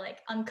got to like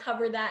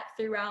uncover that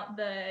throughout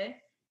the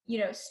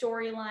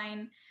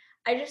storyline.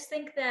 I just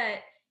think that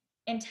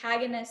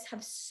antagonists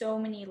have so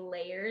many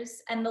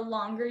layers, and the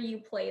longer you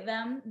play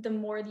them, the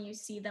more you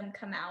see them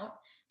come out,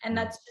 and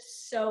that's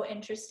just so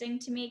interesting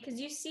to me, because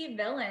you see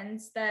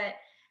villains that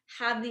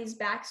have these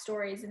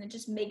backstories, and it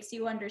just makes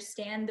you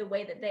understand the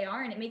way that they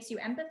are, and it makes you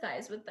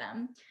empathize with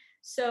them.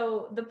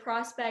 So the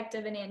prospect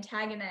of an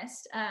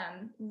antagonist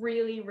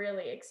really,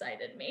 really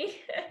excited me.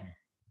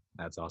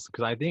 That's awesome,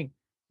 because I think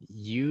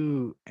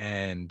you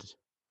and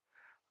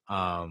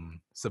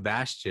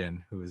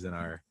Sebastian, who was in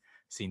our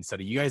scene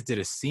study, you guys did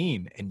a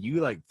scene, and you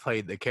like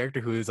played the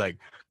character who is like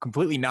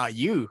completely not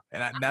you,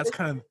 and that's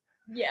kind of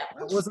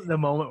that wasn't the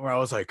moment where I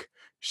was like,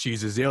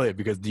 she's Azalea,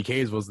 because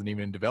DKs wasn't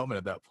even in development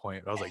at that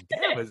point. I was like,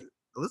 damn,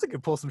 Alyssa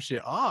can pull some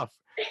shit off.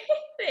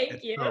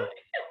 Thank you. So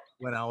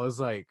when I was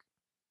like,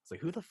 it's like,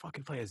 who the fuck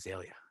can play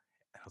Azalea?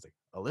 And I was like,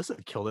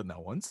 Alyssa killed it in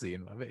that one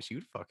scene. I bet she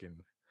would fucking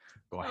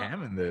go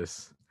ham in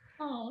this.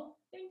 Oh,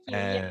 thank you.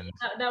 And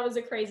yeah, that was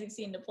a crazy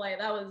scene to play.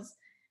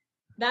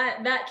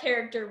 That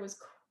character was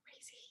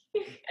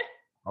crazy.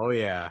 oh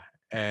yeah,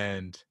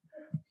 and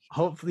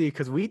hopefully,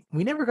 because we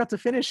never got to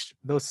finish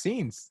those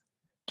scenes.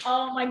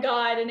 Oh my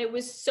god, and it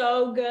was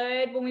so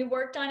good when we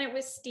worked on it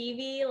with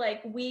Stevie.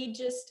 Like we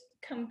just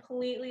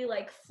completely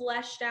like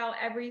fleshed out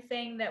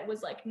everything that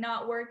was like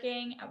not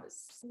working.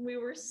 We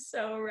were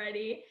so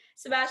ready.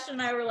 Sebastian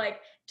and I were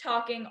like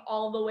talking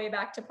all the way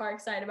back to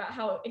Parkside about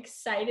how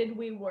excited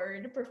we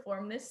were to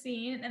perform this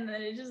scene, and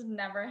then it just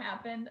never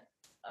happened.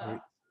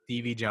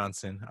 Stevie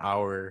Johnson,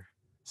 our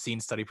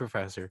scene study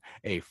professor,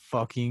 a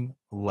fucking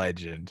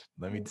legend,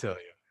 let me tell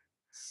you.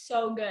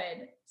 So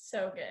good,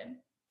 so good.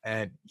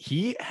 And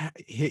he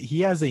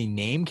has a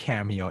name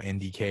cameo in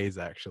DKs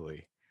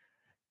actually.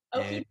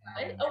 Oh,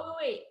 oh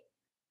wait.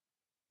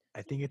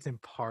 I think it's in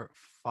part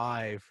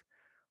 5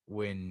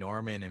 when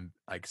Norman and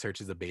like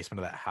searches the basement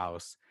of that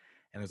house,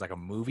 and there's like a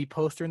movie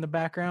poster in the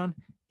background.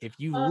 If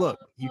you look,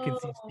 you can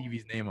see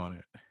Stevie's name on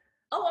it.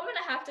 Oh, I'm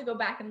gonna have to go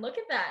back and look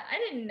at that. I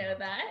didn't know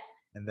that.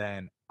 And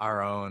then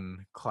our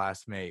own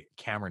classmate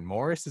Cameron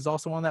Morris is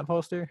also on that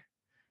poster.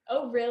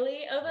 Oh,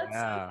 really? Oh, that's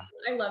yeah. so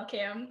cool. I love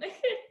Cam.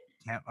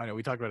 I know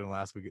we talked about him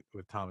last week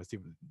with Thomas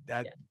too.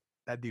 But Yeah.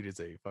 that dude is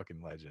a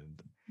fucking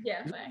legend.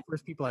 Yeah, He's one of fine. the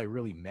first people I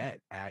really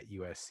met at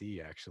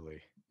USC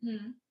actually.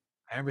 Hmm.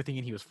 I remember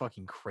thinking he was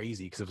fucking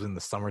crazy because it was in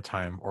the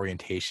summertime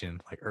orientation,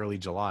 like early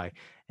July,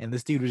 and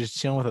this dude was just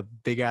chilling with a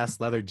big ass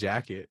leather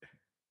jacket.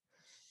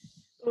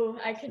 Oh,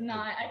 I could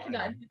not do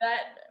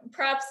that.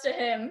 Props to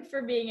him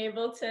for being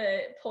able to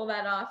pull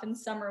that off in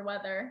summer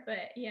weather.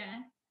 But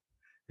yeah.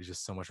 There's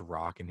just so much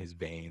rock in his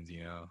veins,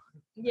 you know.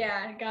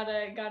 Yeah,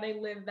 gotta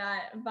live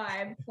that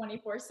vibe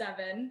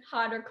 24/7,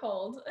 hot or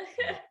cold.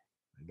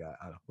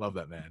 I love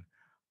that man.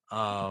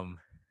 Um,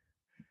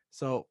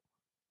 so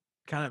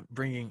kind of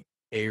bringing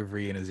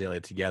Avery and Azalea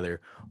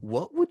together,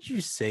 what would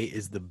you say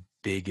is the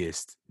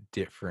biggest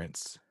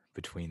difference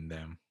between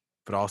them,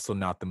 but also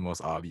not the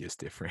most obvious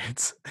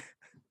difference?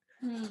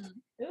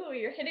 Ooh,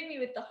 you're hitting me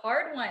with the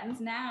hard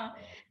ones now.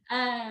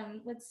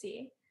 Let's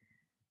see.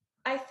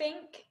 I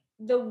think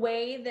the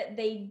way that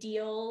they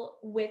deal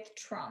with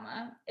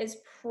trauma is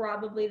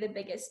probably the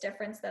biggest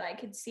difference that I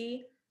could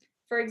see.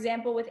 For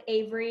example, with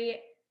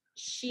Avery,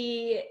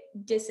 she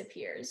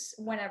disappears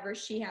whenever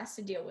she has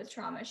to deal with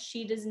trauma.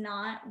 She does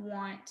not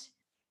want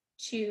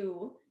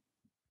to,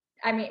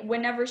 I mean,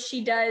 whenever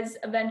she does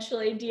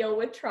eventually deal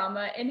with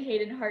trauma in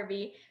Hayden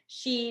Harvey,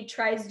 she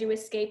tries to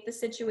escape the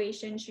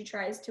situation. She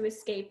tries to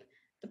escape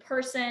the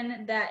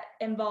person that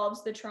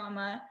involves the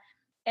trauma,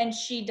 and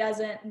she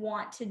doesn't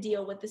want to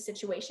deal with the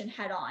situation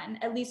head on,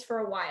 at least for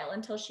a while,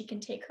 until she can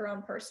take her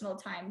own personal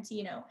time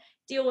to,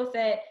 deal with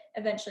it,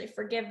 eventually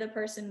forgive the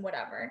person,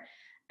 whatever.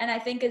 And I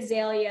think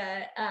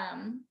Azalea,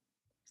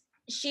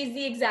 she's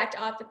the exact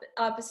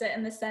opposite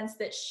in the sense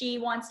that she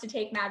wants to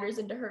take matters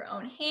into her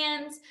own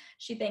hands.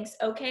 She thinks,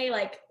 okay,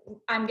 like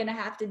I'm gonna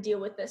have to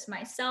deal with this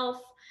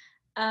myself.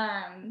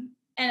 And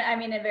I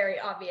mean, a very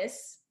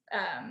obvious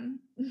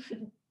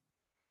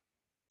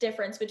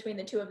difference between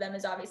the two of them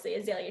is obviously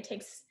Azalea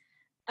takes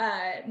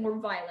a more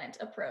violent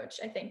approach.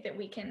 I think that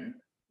we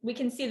can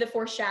see the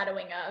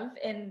foreshadowing of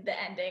in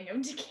the ending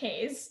of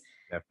Decays.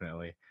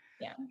 Definitely.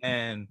 Yeah.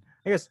 And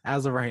I guess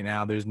as of right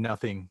now, there's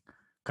nothing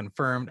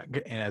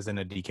confirmed as in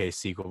a DK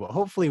sequel, but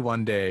hopefully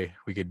one day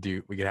we could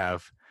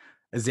have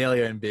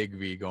Azalea and Big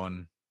V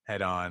going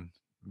head on,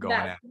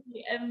 That would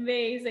be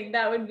amazing.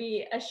 That would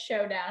be a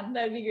showdown.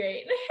 That would be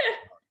great.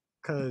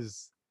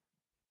 because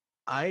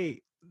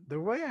the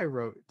way I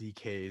wrote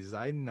DKs,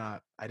 I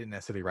didn't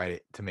necessarily write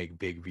it to make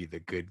Big V the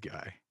good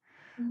guy.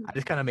 I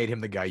just kind of made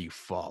him the guy you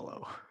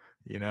follow,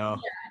 you know?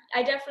 Yeah,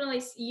 I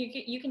definitely,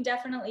 you can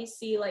definitely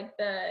see like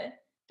the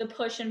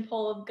push and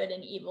pull of good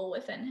and evil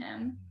within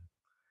him.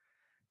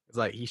 It's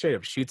like he straight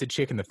up shoots a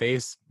chick in the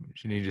face.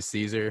 She just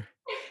sees her.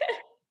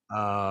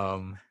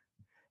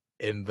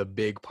 In the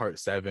big part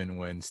 7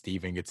 when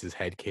Steven gets his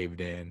head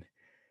caved in,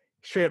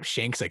 straight up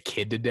shanks a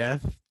kid to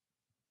death.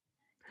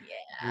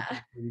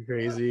 Yeah. Pretty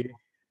crazy.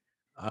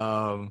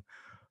 But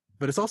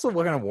it's also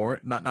what kind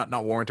of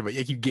not warranted, but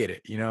you get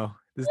it, you know?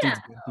 This dude's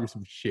been through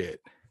some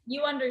shit.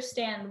 You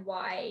understand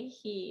why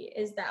he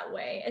is that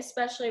way,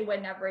 especially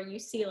whenever you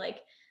see like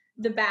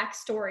the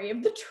backstory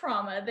of the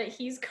trauma that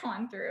he's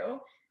gone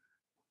through.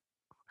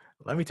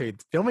 Let me tell you,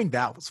 filming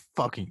that was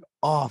fucking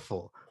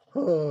awful.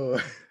 Ooh,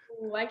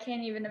 I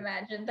can't even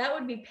imagine. That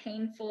would be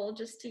painful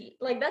just to,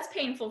 like, that's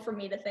painful for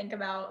me to think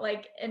about,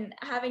 like, and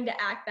having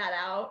to act that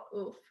out.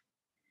 Oof.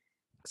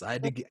 Because I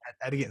had to get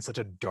in such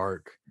a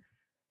dark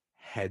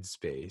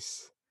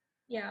headspace.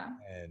 Yeah.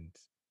 And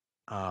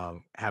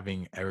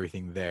having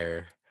everything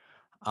there.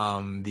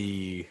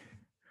 The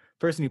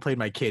person who played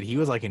my kid, he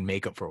was like in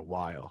makeup for a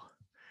while.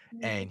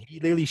 And he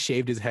literally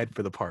shaved his head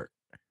for the part.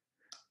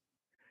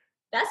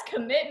 That's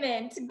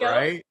commitment. Go,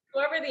 right?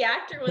 Whoever the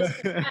actor was.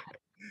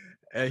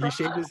 And he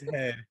shaved his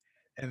head,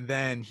 and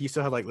then he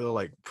still had like little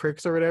like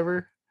pricks or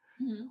whatever.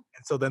 Mm-hmm.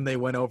 And so then they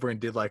went over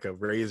and did like a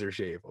razor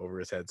shave over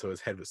his head, so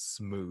his head was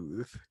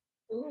smooth.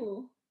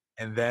 Ooh.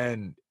 And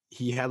then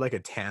he had like a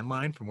tan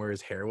line from where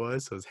his hair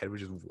was, so his head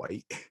was just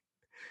white.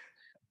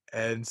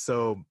 And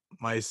so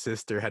my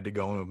sister had to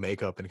go in with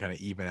makeup and kind of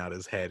even out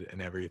his head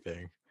and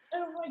everything.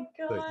 Oh my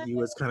god. So he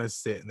was kind of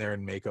sitting there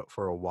in makeup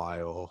for a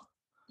while.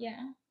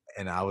 Yeah.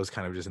 And I was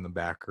kind of just in the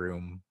back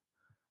room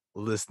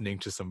listening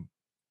to some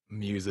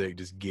music,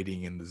 just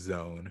getting in the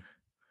zone.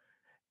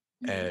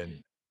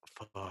 And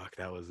fuck,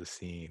 that was the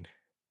scene.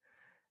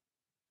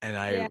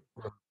 And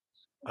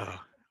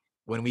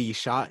when we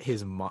shot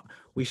his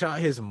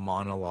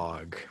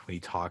monologue when he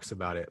talks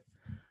about it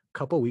a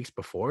couple weeks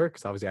before,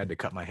 because obviously I had to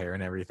cut my hair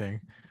and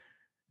everything.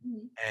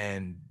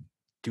 And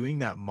doing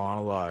that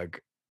monologue,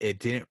 it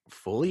didn't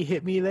fully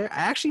hit me there. I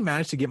actually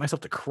managed to get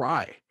myself to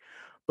cry,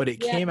 but it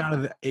came out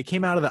of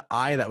the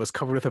eye that was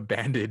covered with a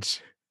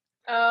bandage.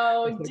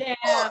 Oh,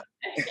 damn.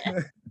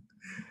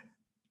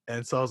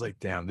 And so I was like,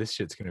 damn, this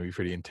shit's gonna be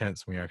pretty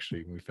intense when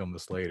we film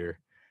this later.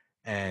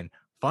 And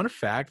fun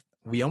fact,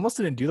 we almost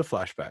didn't do the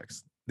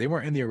flashbacks. They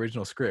weren't in the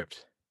original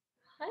script.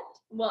 What?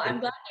 Well, I'm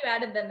glad you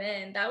added them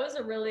in. That was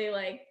a really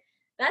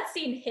that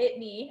scene hit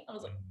me. I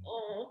was like,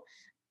 oh,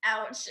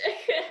 ouch.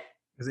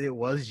 Because it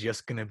was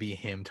just gonna be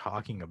him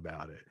talking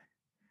about it.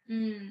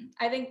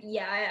 I think,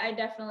 yeah, I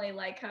definitely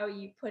like how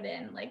you put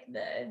in like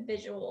the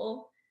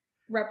visual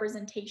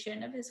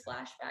representation of his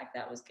flashback.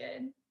 That was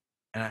good.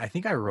 And I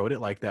think I wrote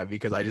it like that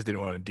because I just didn't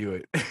want to do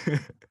it. I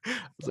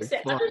was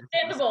like, fuck.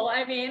 Understandable.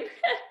 I mean,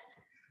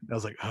 I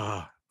was like,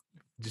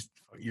 just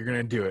you're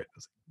gonna do it. I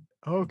was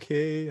like,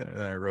 okay. And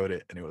then I wrote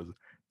it and it was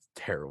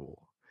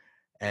terrible.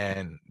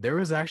 And we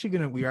were actually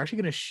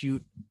gonna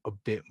shoot a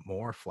bit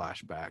more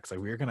flashbacks. Like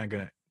we were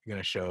gonna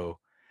show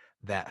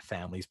that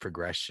family's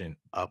progression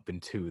up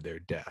into their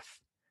death.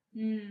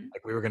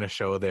 Like we were gonna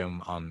show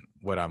them on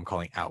what I'm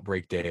calling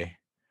Outbreak Day,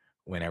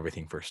 when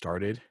everything first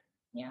started,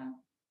 yeah.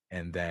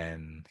 and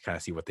then kind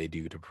of see what they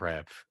do to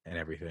prep and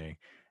everything.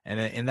 And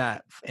then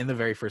in the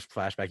very first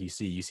flashback, you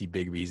see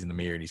Big B's in the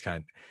mirror, and he's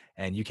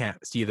and you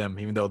can't see them,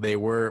 even though they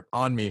were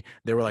on me.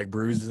 They were like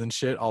bruises and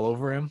shit all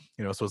over him.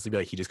 You know, supposed to be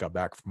like he just got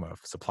back from a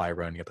supply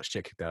run, got the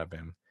shit kicked out of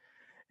him,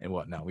 and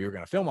whatnot. We were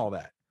gonna film all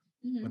that,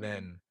 but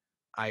then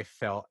I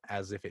felt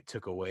as if it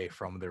took away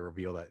from the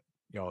reveal that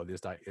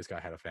this guy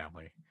had a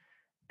family,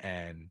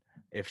 and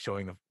by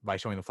showing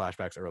the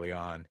flashbacks early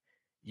on,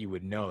 you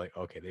would know like,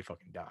 okay, they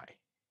fucking die,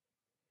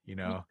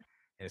 and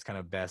it's kind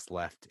of best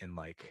left in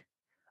like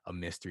a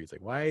mystery. It's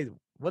like,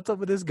 what's up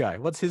with this guy?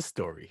 What's his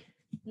story?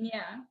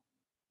 Yeah,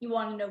 you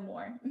want to know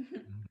more.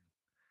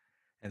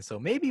 And so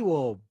maybe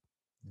we'll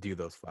do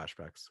those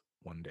flashbacks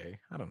one day.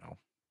 I don't know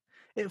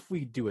if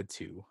we do a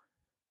 2.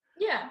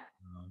 Yeah.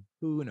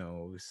 Who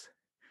knows?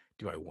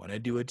 Do I want to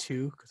do a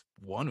 2? Because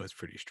 1 was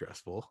pretty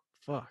stressful.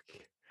 Fuck.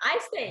 I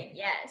say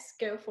yes,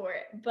 go for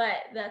it. But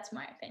that's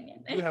my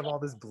opinion. You have all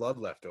this blood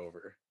left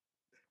over.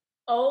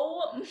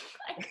 Oh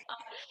my god.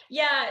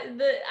 Yeah,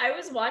 I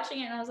was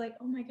watching it and I was like,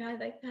 oh my god,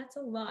 like that's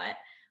a lot.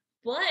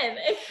 Blood.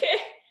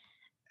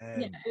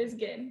 Yeah, it was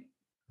good.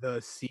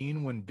 The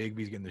scene when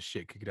Bigby's getting the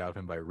shit kicked out of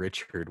him by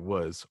Richard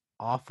was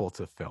awful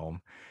to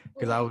film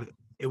because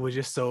it was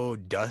just so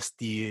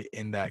dusty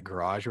in that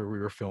garage where we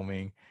were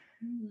filming,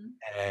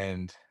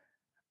 and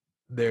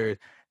the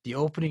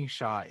opening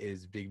shot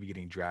is Bigby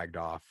getting dragged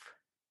off,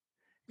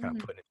 kind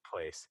of put in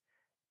place,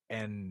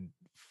 and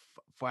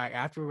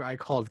after I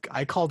called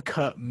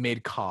cut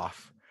mid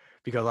cough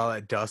because all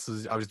that dust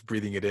I was just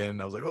breathing it in.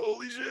 I was like,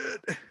 holy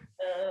shit.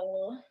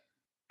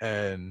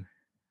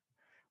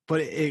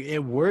 But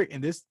it worked,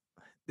 and this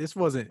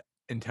wasn't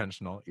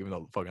intentional, even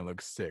though it fucking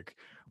looks sick.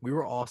 We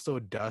were also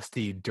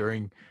dusty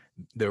during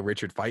the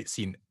Richard fight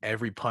scene.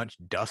 Every punch,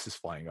 dust is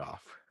flying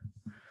off.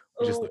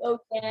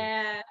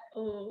 Yeah.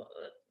 Oh,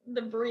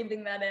 the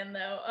breathing that in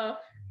though. Oh.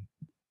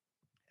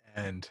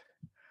 And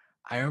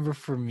I remember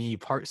for me,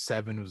 part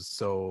 7 was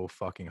so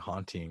fucking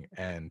haunting,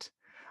 and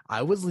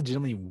I was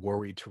legitimately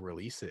worried to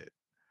release it.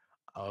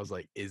 I was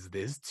like, is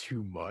this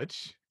too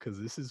much? Because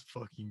this is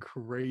fucking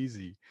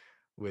crazy,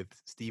 with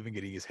Steven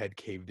getting his head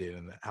caved in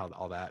and how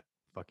all that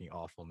fucking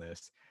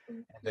awfulness.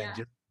 And then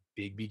just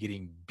Bigby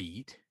getting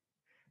beat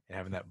and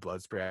having that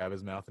blood spray out of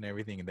his mouth and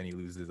everything, and then he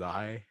loses his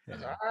eye.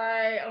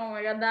 Oh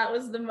my god, that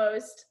was the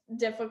most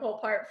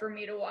difficult part for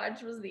me to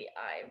watch, was the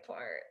eye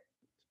part.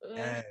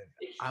 And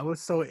I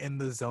was so in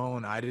the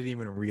zone, I didn't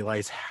even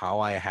realize how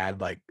I had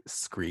like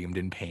screamed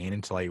in pain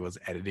until I was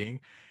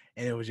editing.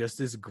 And it was just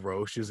this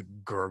gross, just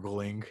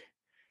gurgling,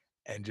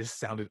 and just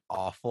sounded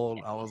awful.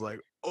 I was like,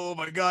 oh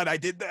my god, I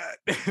did that.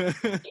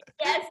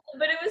 Yes,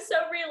 but it was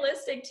so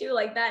realistic too.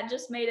 Like that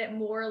just made it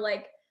more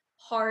like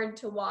hard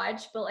to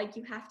watch, but like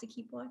you have to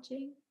keep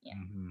watching.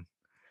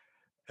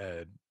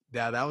 Yeah.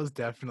 Yeah, that was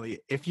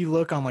definitely, if you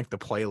look on like the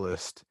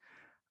playlist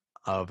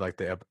of like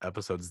the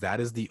episodes,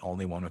 that is the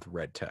only one with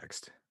red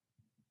text.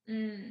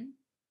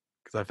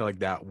 Because I feel like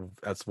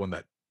that's one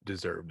that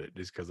deserved it,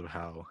 just because of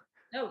how.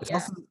 It's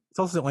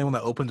also the only one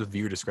that opens with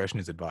viewer discretion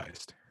is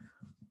advised.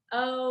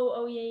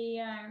 Oh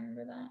yeah, I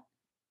remember that.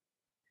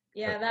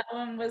 Yeah, that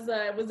one was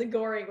a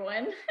gory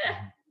one.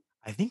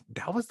 I think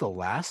that was the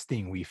last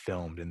thing we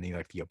filmed in the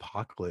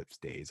apocalypse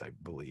days, I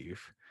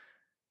believe.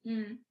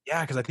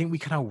 Yeah, because I think we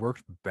kind of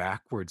worked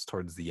backwards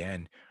towards the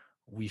end.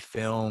 We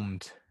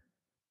filmed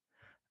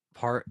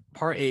part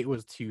 8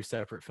 was 2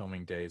 separate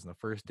filming days, and the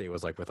first day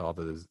was like with all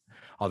the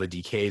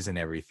DKs and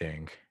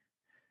everything,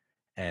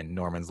 and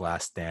Norman's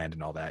last stand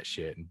and all that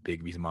shit, and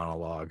Bigby's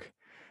monologue.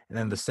 And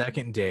then the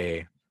second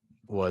day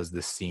was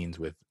the scenes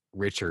with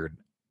Richard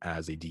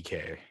as a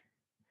DK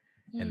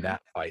and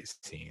that fight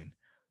scene.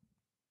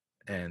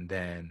 And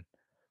then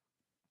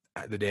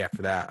the day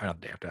after that, not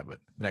the day after that, but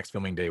the next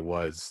filming day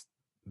was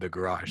the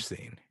garage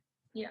scene.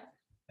 Yeah.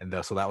 And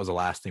so that was the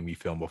last thing we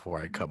filmed before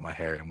I cut my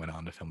hair and went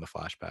on to film the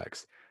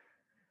flashbacks.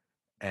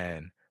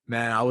 And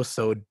man, I was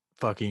so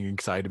fucking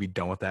excited to be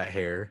done with that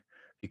hair,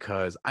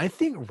 because I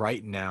think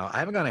right now, I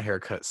haven't gotten a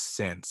haircut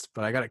since,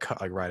 but I got it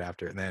cut like right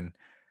after. And then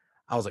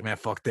I was like, man,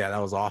 fuck that.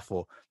 That was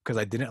awful, because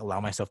I didn't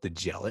allow myself to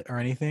gel it or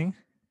anything.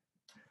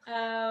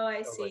 Oh,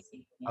 I see.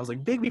 I was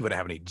like, Bigby wouldn't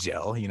have any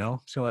gel,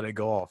 just gonna let it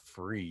go all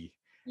free.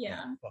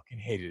 Yeah. And I fucking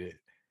hated it.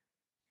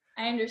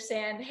 I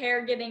understand.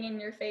 Hair getting in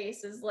your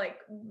face is like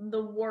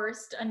the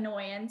worst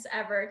annoyance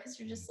ever, because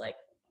you're just like.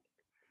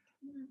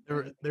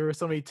 There were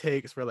so many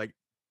takes where like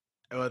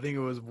Oh, I think it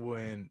was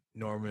when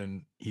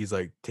Norman, he's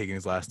like taking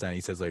his last stand.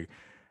 He says like,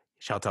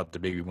 shouts out to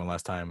Bigby one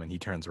last time, and he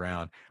turns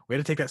around. We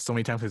had to take that so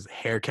many times because his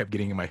hair kept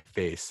getting in my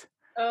face.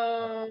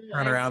 Oh,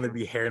 Turn around, there'd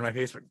be hair in my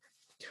face. Like,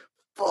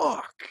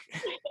 fuck.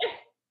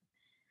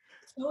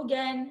 So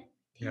again,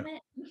 Yeah. damn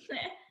it.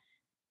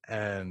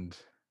 And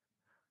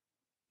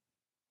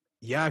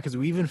yeah, because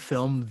we even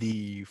filmed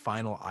the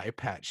final eye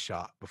patch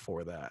shot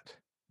before that,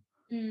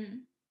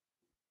 Mm.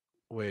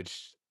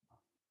 which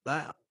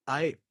that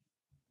I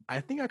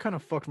think I kind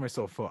of fucked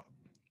myself up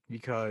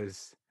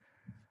because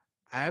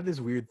I have this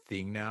weird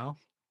thing now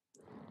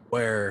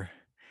where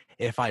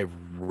if I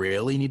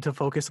really need to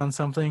focus on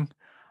something,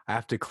 I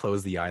have to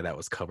close the eye that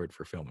was covered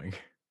for filming.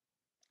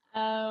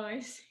 Oh,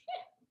 I see.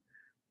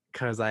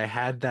 Because I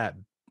had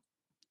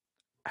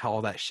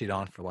all that shit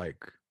on for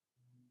like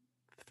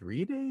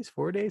 3 days,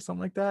 4 days,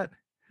 something like that.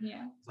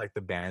 Yeah. It's like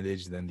the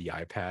bandage, then the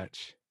eye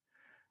patch.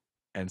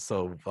 And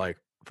so, like,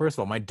 first of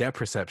all, my depth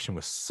perception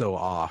was so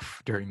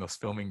off during those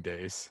filming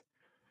days.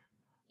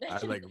 I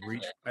can I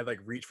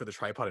reached for the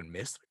tripod and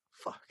missed.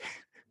 Fuck.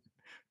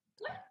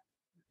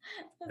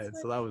 That's And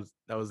so funny.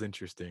 that was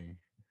interesting.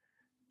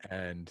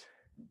 And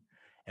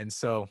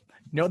so,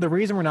 the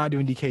reason we're not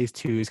doing DKs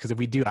too is because if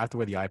we do, I have to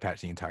wear the eye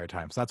patch the entire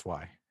time. So that's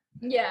why.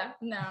 Yeah,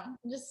 no,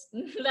 just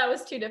that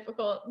was too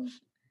difficult.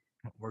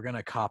 We're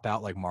gonna cop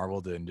out like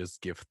Marvel did and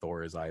just give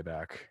Thor his eye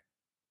back.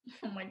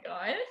 Oh my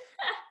god.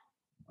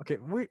 Okay,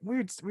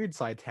 weird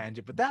side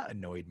tangent, but that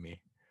annoyed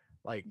me.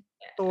 Like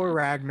Yeah. Thor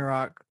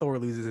Ragnarok, Thor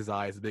loses his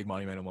eyes, the big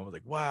monumental one was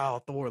like,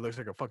 wow, Thor looks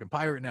like a fucking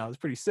pirate now. It's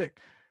pretty sick.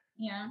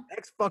 Yeah.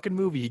 Next fucking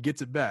movie, he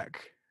gets it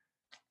back.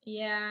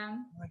 Yeah.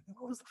 I'm like,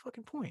 what was the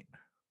fucking point?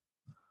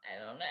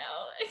 I don't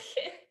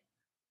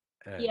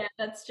know. And, Yeah,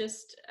 that's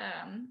just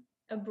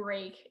a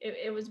break.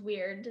 It was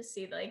weird to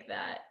see like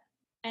that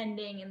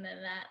ending and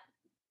then that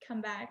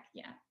come back.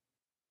 Yeah.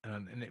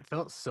 and it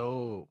felt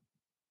so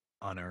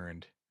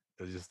unearned.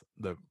 It was just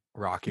the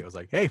rocket was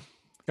like, hey,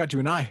 got you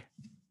an eye.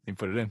 And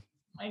put it in.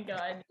 My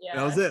god, And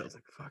that was yeah. it. I was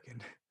like,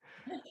 fucking.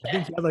 I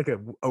think he had like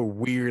a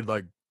weird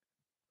like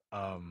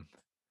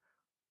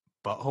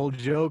butthole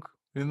joke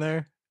in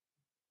there.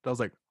 I was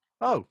like,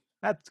 oh,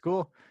 that's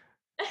cool.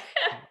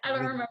 I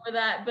don't remember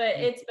that, but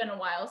it's been a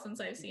while since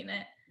I've seen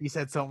it. He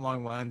said something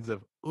along the lines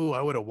of, ooh,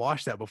 I would have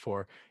washed that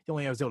before. The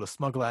only way I was able to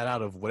smuggle that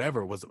out of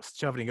whatever was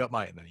shoving up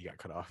my, and then he got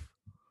cut off.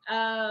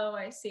 Oh,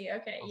 I see.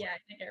 Okay. I was Yeah, I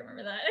think I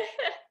remember that.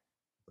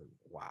 like,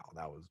 wow,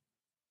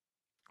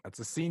 that's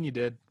a scene you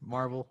did,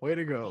 Marvel. Way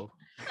to go.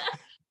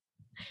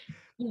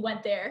 You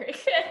went there.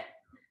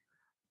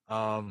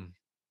 I don't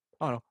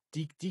know.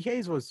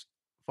 DKs was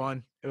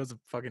fun. It was a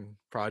fucking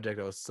project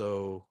that was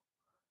so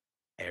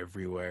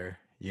everywhere,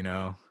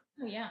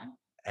 Oh yeah.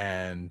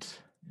 And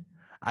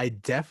I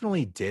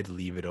definitely did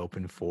leave it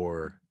open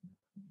for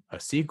a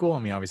sequel. I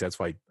mean, obviously that's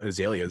why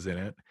Azalea's in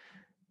it.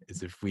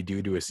 Is if we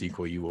do a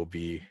sequel, you will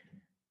be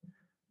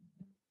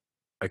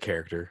a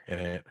character in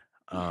it.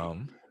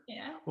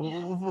 Yeah.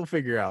 We'll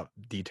figure out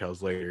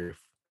details later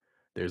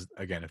if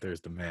there's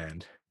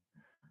demand.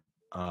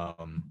 But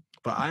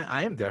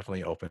I am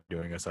definitely open to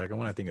doing a second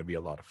one. I think it'd be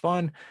a lot of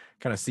fun.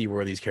 Kind of see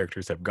where these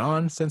characters have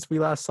gone since we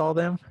last saw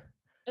them.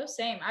 Oh,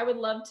 same. I would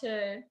love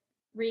to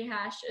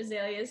rehash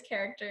Azalea's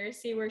character,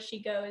 see where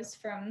she goes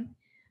from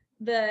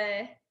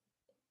the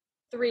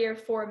 3 or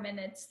 4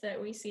 minutes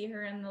that we see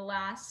her in the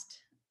last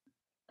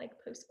like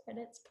post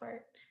credits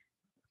part.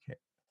 Okay.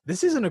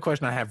 This isn't a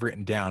question I have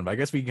written down, but I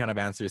guess we can kind of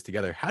answer this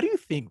together. How do you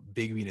think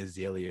Bigby and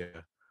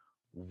Azalea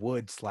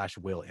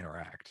would/will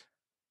interact?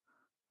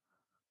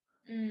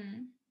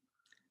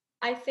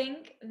 I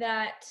think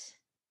that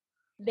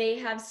they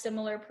have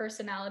similar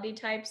personality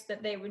types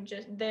that they would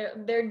just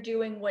they're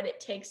doing what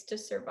it takes to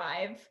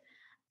survive.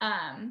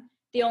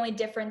 The only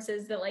difference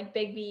is that like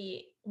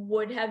Bigby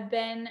would have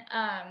been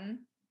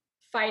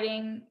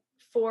fighting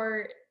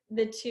for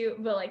the two,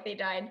 but like they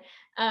died.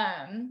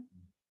 And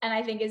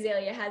I think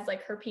Azalea has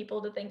like her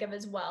people to think of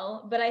as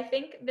well. But I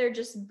think they're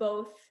just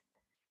both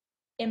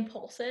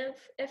impulsive,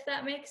 if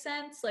that makes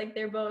sense. Like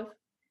they're both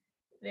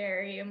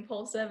very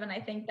impulsive, and I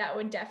think that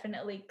would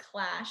definitely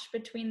clash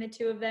between the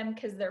two of them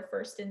because their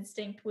first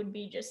instinct would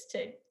be just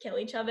to kill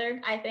each other,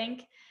 I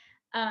think.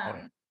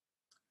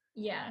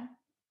 Yeah.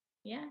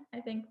 I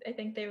think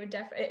they would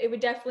it would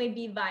definitely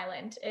be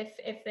violent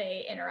if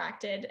they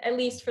interacted, at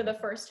least for the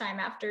first time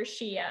after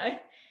she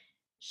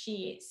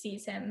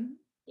sees him.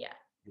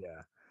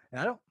 Yeah.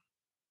 And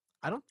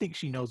I don't think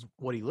she knows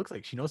what he looks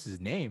like. She knows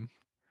his name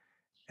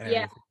and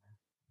Yeah. everything.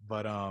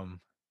 But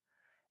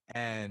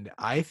and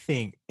I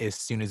think as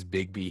soon as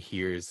Bigby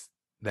hears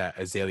that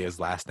Azalea's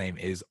last name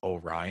is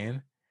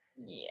Orion,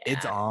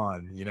 it's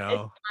on, It's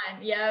fun.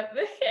 Yeah.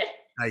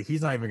 Like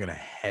he's not even gonna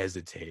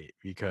hesitate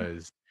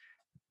because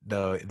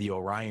the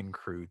Orion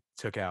crew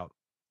took out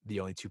the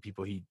only two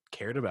people he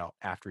cared about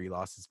after he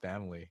lost his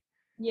family.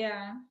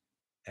 Yeah.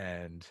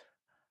 And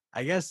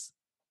I guess,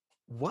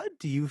 what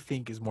do you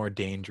think is more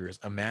dangerous,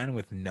 a man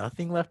with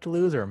nothing left to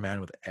lose or a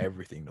man with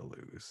everything to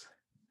lose?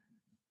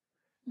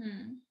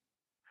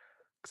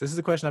 Because this is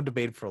a question I've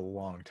debated for a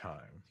long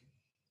time.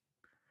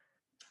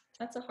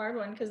 That's a hard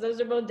one because those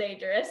are both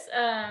dangerous.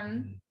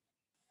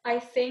 I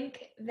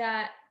think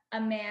that a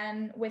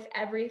man with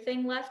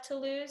everything left to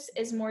lose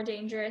is more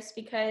dangerous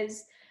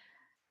because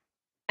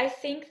I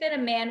think that a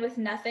man with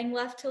nothing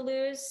left to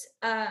lose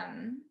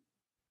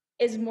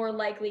is more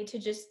likely to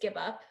just give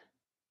up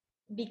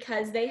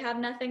because they have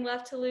nothing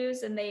left to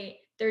lose and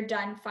they're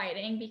done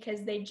fighting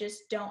because they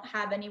just don't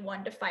have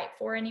anyone to fight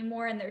for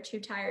anymore and they're too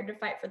tired to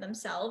fight for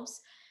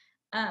themselves.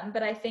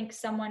 But I think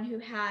someone who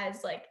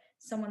has like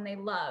someone they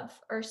love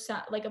or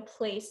like a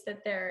place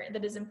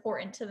that is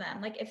important to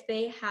them, like if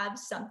they have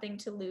something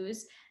to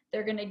lose,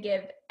 they're going to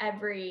give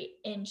every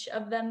inch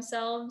of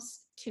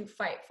themselves to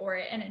fight for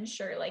it and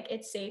ensure like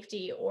its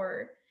safety,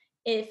 or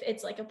if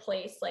it's like a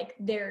place like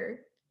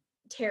their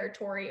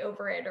territory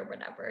over it or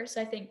whatever.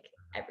 So I think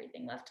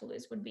everything left to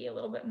lose would be a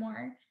little bit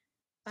more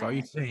So are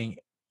you violent. saying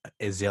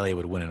Azalea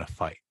would win in a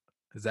fight?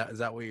 Is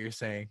that what you're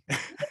saying?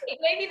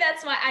 Maybe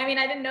that's why. I mean,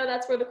 I didn't know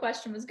that's where the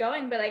question was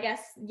going, but I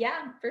guess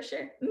yeah, for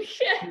sure.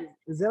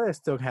 Azalea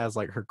still has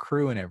like her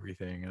crew and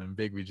everything, and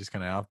Bigby just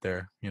kind of out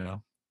there, with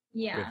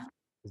Yeah.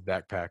 his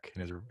backpack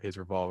and his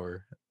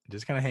revolver,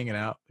 just kind of hanging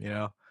out,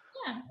 Yeah.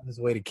 on his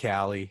way to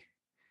Cali.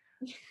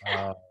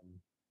 Um,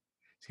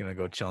 he's gonna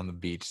go chill on the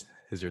beach,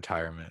 his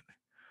retirement.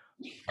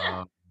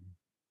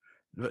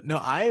 But no,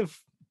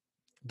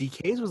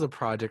 DKs was a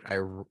project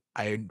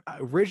I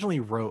originally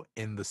wrote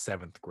in the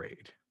 7th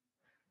grade.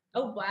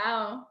 Oh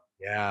wow.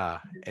 Yeah,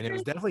 and it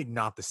was definitely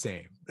not the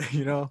same.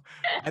 I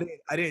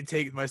didn't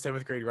take my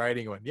 7th grade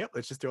writing and went, "Yep,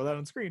 let's just throw that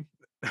on screen."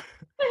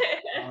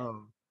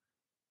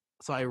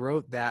 So I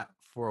wrote that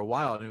for a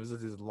while, and it was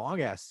this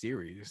long ass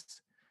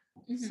series.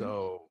 Mhm.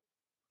 So,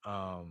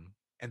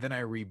 and then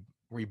I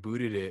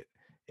rebooted it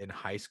in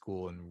high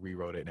school and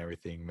rewrote it and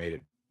everything, made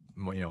it,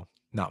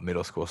 not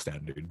middle school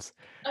standards.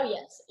 Oh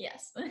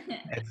yes.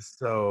 And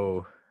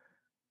so,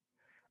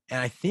 and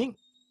I think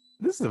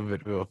this is a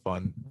bit of a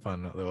fun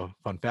little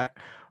fun fact,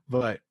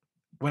 but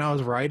when I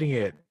was writing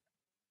it,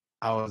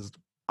 I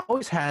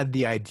always had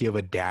the idea of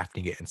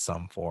adapting it in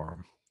some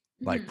form,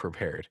 like Mhm.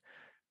 prepared.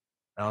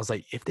 And I was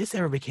like, if this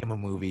ever became a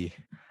movie,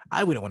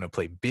 I wouldn't want to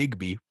play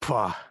Bigby.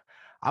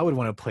 I would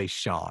want to play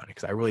Sean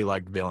because I really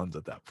liked villains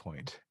at that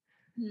point.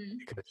 Mhm.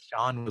 Because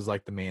Sean was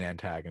like the main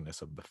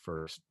antagonist of the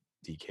first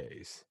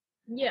DKs.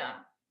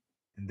 Yeah.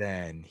 And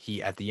then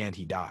at the end,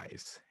 he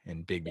dies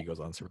and Bigby goes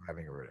on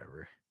surviving or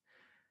whatever.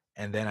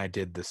 And then I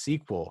did the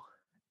sequel.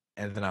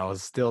 And then I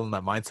was still in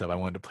that mindset of I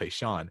wanted to play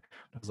Sean.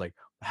 I was like,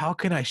 how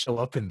can I show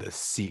up in this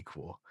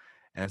sequel?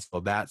 And so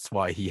that's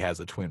why he has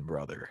a twin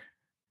brother.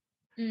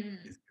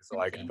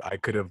 So Okay. I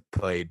could have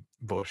played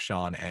both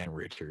Sean and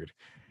Richard.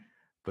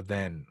 But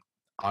then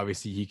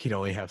obviously he can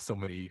only have so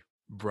many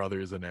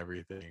brothers and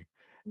everything.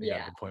 It got to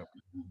Yeah. the point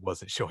where he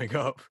wasn't showing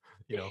up,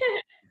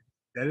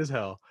 that is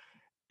hell.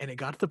 And it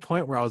got to the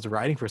point where I was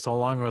writing for so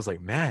long, where I was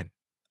like, man,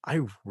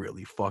 I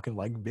really fucking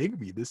like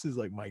Bigby. This is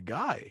like my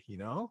guy,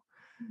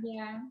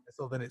 Yeah.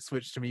 So then it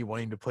switched to me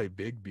wanting to play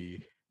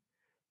Bigby.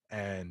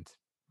 And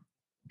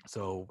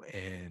so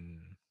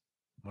in,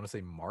 I want to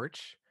say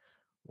March,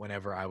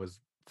 whenever I was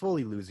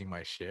fully losing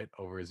my shit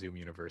over Zoom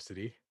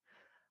University,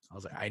 I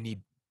was like, I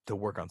need to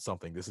work on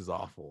something. This is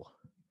awful.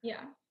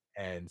 Yeah.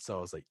 And so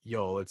I was like,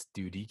 yo, let's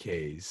do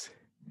DKs.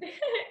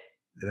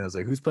 And I was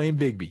like, who's playing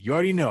Bigby? You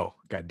already know.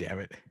 God damn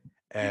it.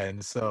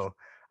 And so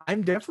I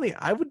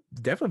would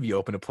definitely be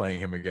open to playing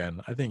him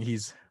again. I think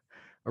he's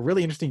a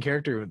really interesting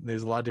character.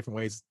 There's a lot of different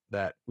ways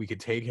that we could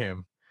take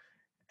him.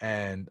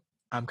 And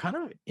I'm kind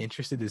of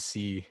interested to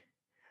see,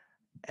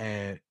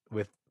 and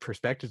with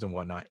perspectives and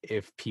whatnot,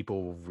 if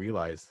people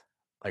realize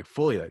like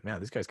fully like, man,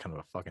 this guy's kind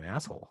of a fucking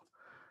asshole.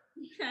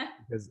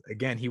 Because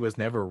again, he was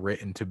never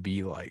written to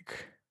be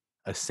like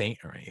a saint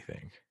or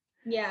anything.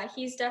 Yeah,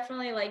 he's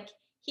definitely like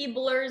he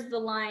blurs the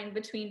line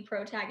between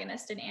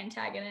protagonist and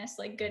antagonist,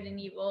 like good and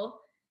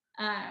evil.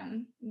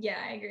 Yeah,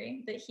 I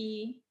agree that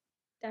he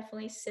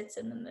definitely sits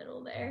in the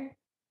middle there.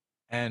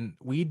 And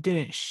we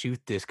didn't shoot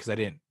this because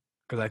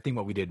I think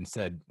what we did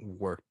instead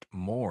worked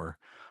more.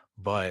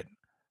 But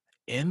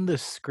in the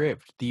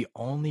script, the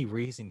only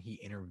reason he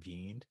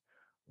intervened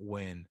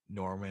when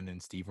Norman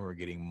and Steven were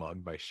getting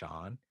mugged by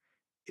Sean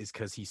is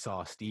because he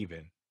saw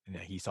Steven and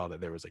he saw that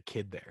there was a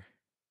kid there.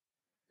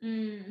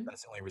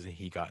 That's the only reason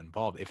he got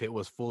involved. If it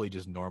was fully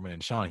just Norman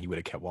and Sean, he would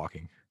have kept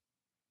walking.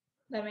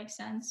 That makes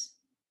sense.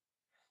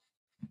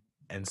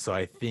 And so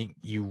I think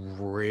you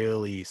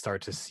really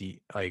start to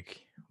see like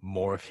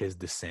more of his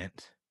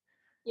descent.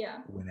 Yeah.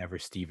 Whenever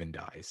Steven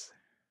dies.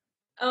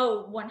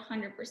 Oh,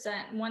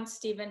 100%. Once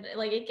Steven,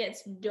 like it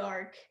gets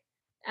dark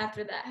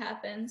after that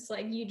happens.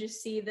 Like you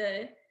just see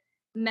the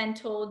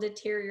mental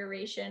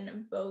deterioration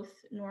of both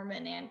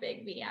Norman and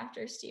Bigby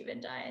after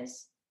Steven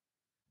dies.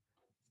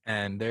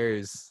 And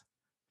there's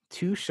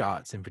 2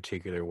 shots in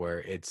particular where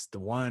it's the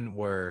one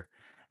where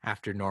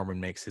after Norman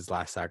makes his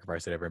last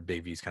sacrifice, whatever,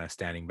 Bigby's kind of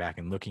standing back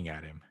and looking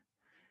at him.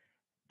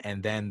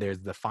 And then there's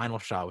the final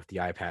shot with the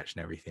eye patch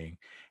and everything.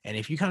 And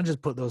if you kind of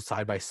just put those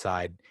side by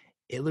side,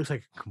 it looks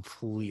like a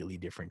completely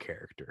different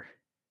character.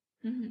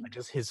 Mm-hmm. Like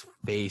just his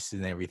face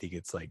and everything.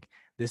 It's like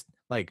this,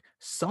 like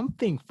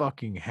something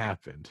fucking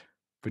happened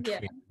Yeah.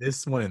 between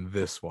this one and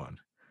this one.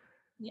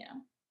 Yeah.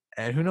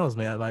 And who knows,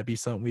 man, that might be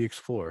something we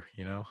explore,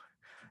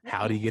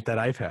 How do you get that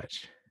eye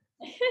patch?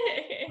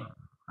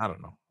 I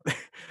don't know.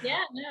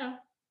 Yeah,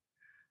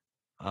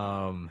 no.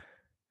 Um,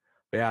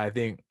 but yeah, I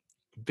think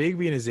Big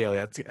B and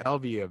Azalea, that'll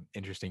be an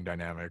interesting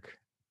dynamic.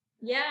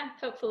 Yeah,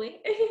 hopefully.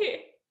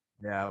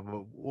 Yeah,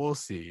 but we'll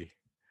see.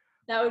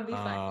 That would be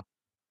fun.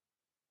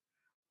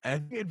 And I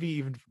think it'd be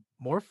even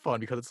more fun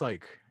because it's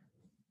like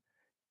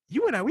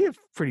you and I, we have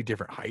pretty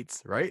different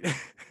heights, right?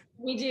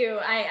 We do.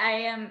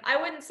 I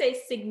wouldn't say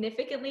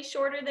significantly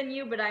shorter than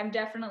you, but I'm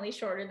definitely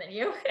shorter than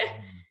you.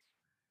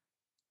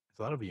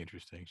 So that'll be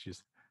interesting. She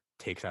just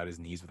takes out his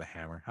knees with a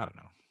hammer. I don't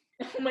know.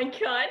 Oh my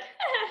god.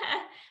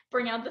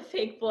 Bring out the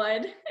fake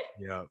blood.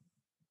 Yeah.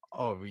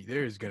 Oh,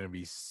 there's gonna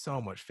be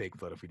so much fake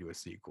blood if we do a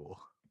sequel.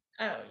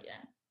 Oh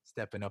yeah.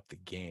 Stepping up the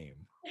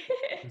game.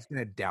 He's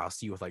gonna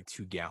douse you with like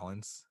 2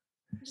 gallons.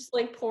 Just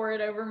like pour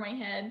it over my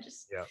head.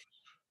 Just Yeah.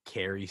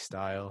 Carrie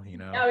style,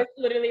 I was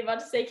literally about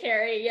to say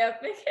Carrie.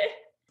 Yep.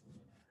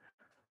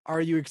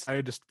 Are you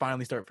excited to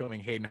finally start filming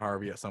Hayden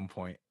Harvey at some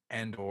point?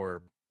 And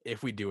or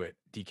if we do it,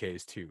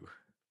 DKs too?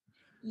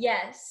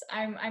 Yes,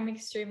 I'm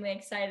extremely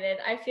excited.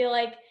 I feel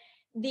like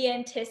the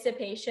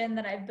anticipation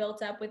that I've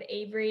built up with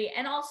Avery,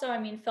 and also, I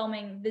mean,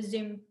 filming the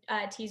Zoom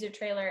teaser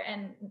trailer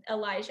and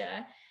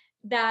Elijah,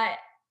 that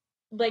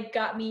like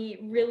got me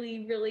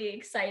really, really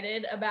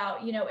excited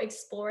about,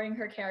 exploring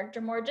her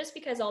character more, just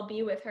because I'll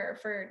be with her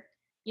for,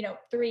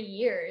 3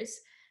 years.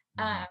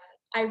 Mhm.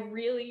 I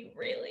really,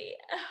 really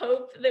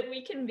hope that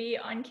we can be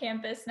on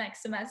campus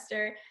next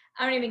semester.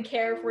 I don't even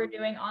care if we're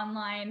doing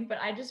online, but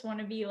I just want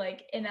to be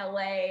like in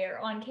LA or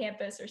on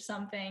campus or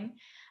something.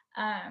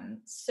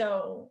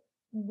 So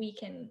we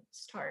can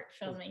start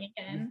filming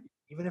again.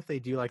 Even if they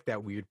do like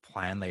that weird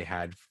plan they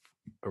had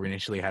or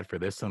initially had for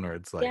this one, where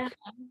it's Yeah. like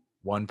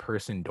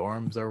 1-person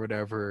dorms or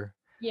whatever.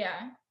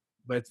 Yeah.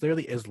 But it's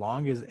literally as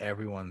long as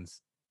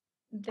everyone's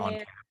on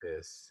There.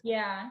 campus,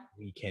 Yeah.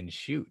 we can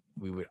shoot.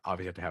 We would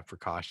obviously have to have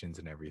precautions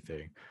and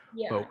everything,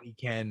 Yeah. but we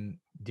can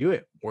do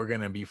it. We're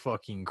gonna be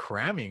fucking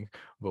cramming,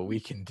 but we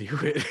can do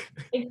it.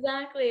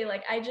 Exactly.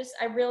 Like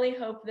I really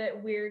hope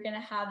that we're going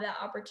to have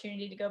that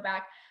opportunity to go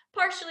back,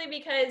 partially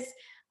because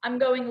I'm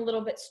going a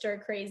little bit stir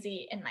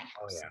crazy in my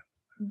Oh house. yeah.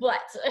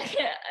 But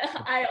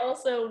I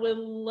also would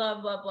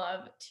love, love,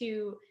 love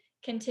to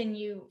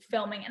continue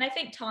filming. And I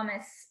think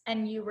Thomas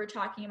and you were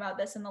talking about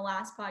this in the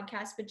last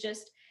podcast, but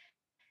just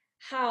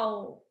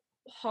how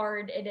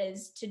hard it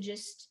is to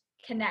just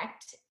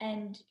connect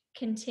and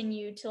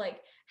continue to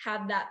like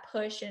have that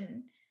push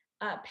and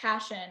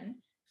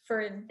passion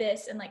for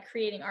this and like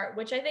creating art,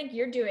 which I think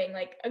you're doing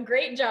like a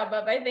great job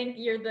of. I think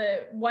you're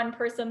the one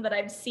person that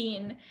I've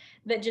seen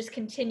that just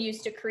continues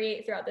to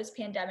create throughout this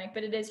pandemic,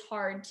 but it is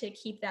hard to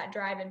keep that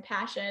drive and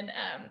passion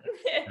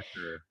For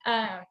sure.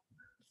 um,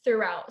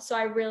 throughout. So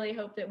I really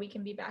hope that we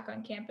can be back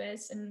on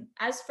campus. And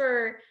as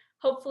for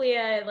hopefully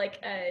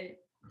a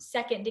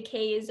second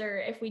decays, or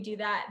if we do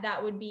that,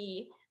 that would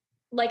be,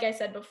 like I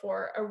said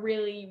before, a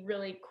really,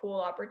 really cool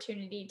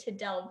opportunity to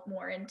delve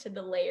more into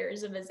the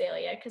layers of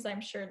Azalea, because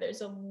I'm sure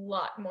there's a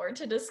lot more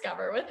to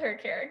discover with her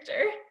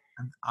character.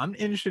 I'm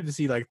interested to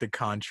see like the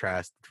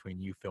contrast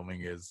between you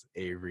filming as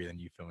Avery and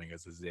you filming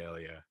as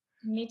Azalea.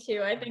 Me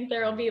too. I think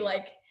there will be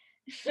like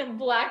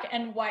black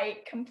and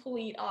white,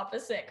 complete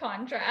opposite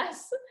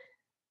contrasts.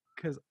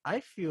 Because I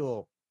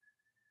feel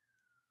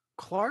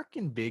Clark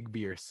and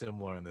Bigby are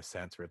similar in the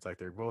sense where it's like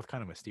they're both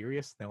kind of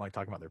mysterious. They don't like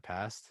talking about their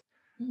past.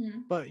 Mm-hmm.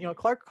 But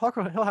Clark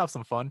he'll have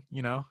some fun,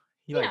 He like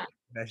Yeah.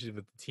 meshes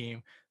with the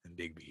team, and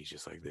Bigby's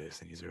just like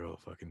this, and he's real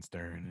fucking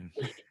stern.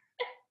 And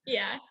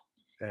Yeah.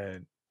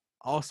 and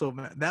also,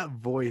 man, that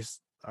voice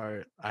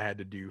I had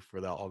to do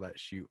for all that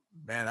shoot,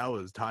 man, that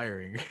was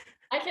tiring.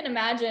 I can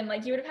imagine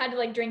like you would have had to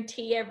like drink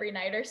tea every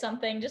night or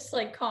something just to,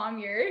 like calm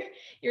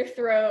your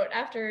throat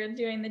after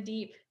doing the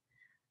deep.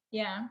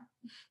 Yeah.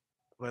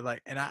 But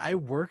like, and I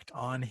worked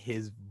on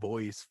his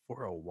voice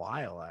for a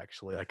while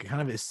actually. Like,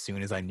 kind of as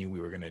soon as I knew we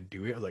were gonna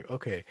do it, I was like,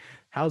 okay,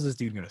 how's this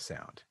dude gonna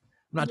sound?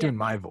 I'm not Yeah. doing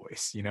my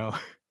voice,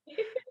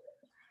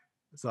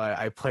 So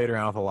I played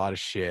around with a lot of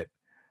shit.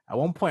 At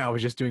one point, I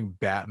was just doing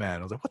Batman.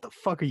 I was like, what the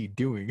fuck are you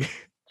doing?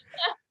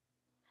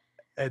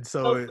 And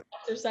so,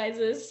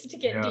 Exercises to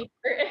get yeah,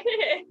 deeper.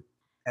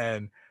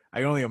 and I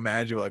can only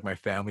imagine what like my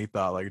family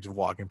thought, like just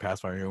walking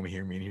past my room,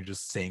 hearing me, and you're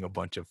just saying a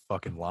bunch of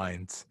fucking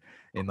lines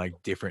in like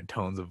different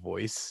tones of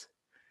voice.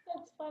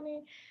 That's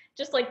funny.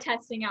 Just like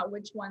testing out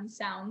which one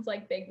sounds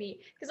like Bigby.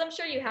 Because I'm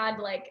sure you had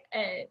like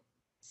a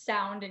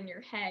sound in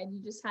your head. You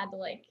just had to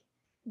like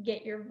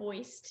get your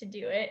voice to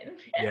do it.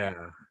 Yeah,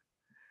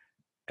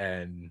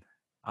 and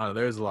I don't know,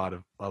 there's a lot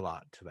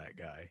to that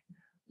guy.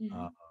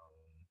 Mhm.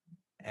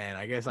 And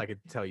I guess I could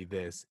tell you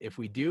this: if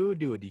we do a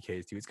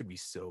DKs2, it's gonna be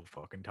so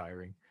fucking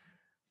tiring.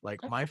 Like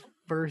my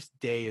first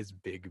day as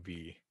Big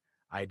B,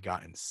 I'd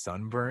gotten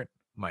sunburnt.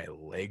 My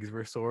legs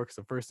were sore because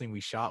the first thing we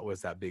shot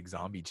was that big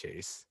zombie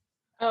chase.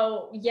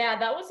 Oh, yeah,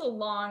 that was a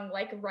long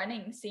like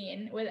running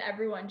scene with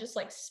everyone just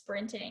like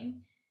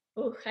sprinting.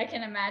 Ooh, I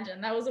can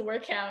imagine. That was a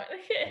workout.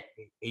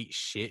 Ate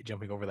shit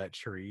jumping over that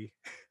tree.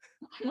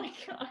 Oh my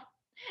god.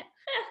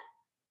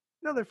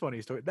 Another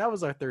funny story. That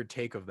was our third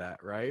take of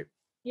that, right?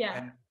 Yeah.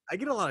 And I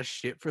get a lot of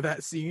shit for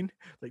that scene.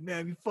 Like,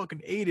 man, you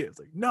fucking ate it. It's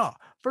like, nah,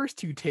 first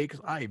 2 takes,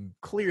 I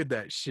cleared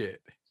that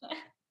shit.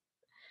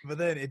 But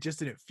then it just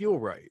didn't feel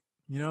right,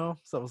 you know?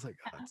 So I was like,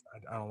 "Oh,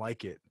 I don't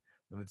like it.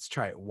 Let's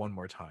try it one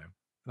more time."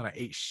 Then I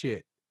ate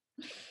shit.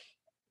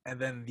 And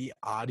then the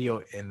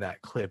audio in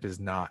that clip is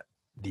not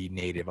the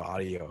native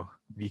audio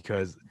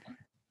because as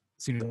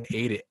soon as I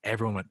ate it,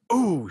 everyone went,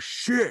 "Oh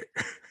shit."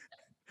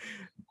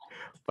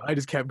 But I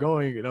just kept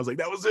going and I was like,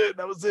 that was it.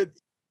 That was it.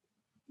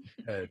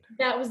 And,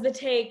 That was the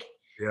take.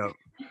 yeah.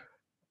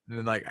 And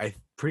then like I'm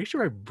pretty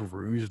sure I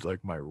bruised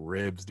like my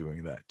ribs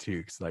doing that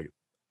too. Cause like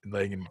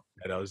laying in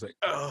bed, I was like,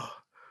 oh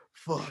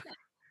fuck.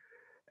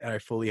 And I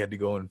fully had to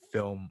go and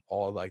film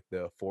all like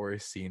the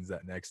forest scenes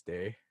that next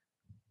day.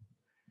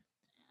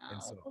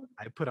 And so Oh.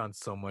 I put on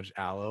so much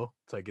aloe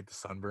to like get the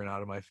sunburn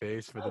out of my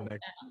face for the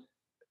next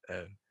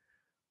and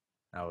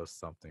that was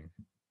something.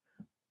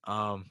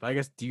 I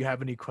guess do you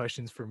have any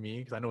questions for me?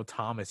 Because I know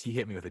Thomas, he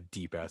hit me with a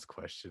deep ass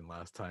question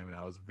last time, and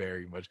I was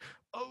very much,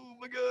 oh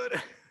my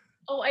god.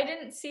 Oh, I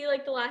didn't see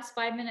like the last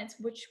 5 minutes.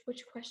 Which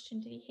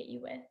question did he hit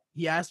you with?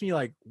 He asked me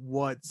like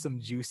what some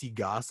juicy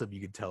gossip you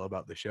could tell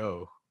about the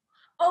show.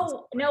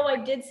 Oh no, I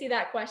did see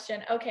that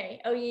question.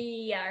 Okay. Oh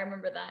yeah, I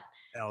remember that.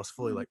 And I was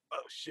fully like,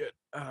 oh shit.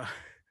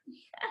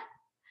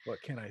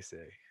 What can I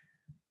say?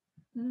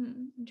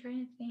 I'm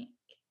trying to think.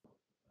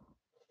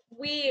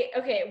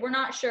 We're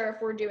not sure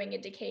if we're doing a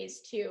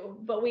Decays 2,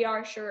 but we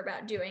are sure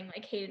about doing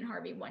like Hayden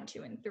Harvey 1,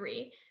 2, and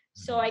 3.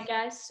 So I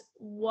guess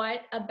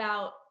what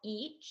about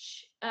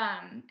each?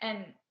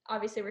 And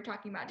obviously we're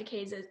talking about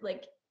Decays as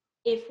like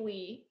if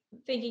we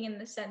thinking in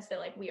the sense that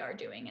like we are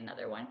doing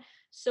another one.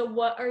 So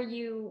what are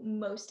you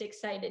most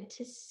excited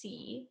to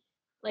see,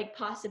 like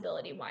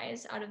possibility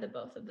wise, out of the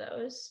both of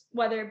those?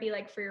 Whether it be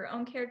like for your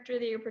own character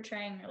that you're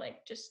portraying or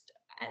like just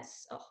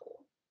as a whole.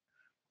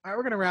 All right,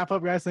 we're gonna wrap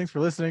up, guys. Thanks for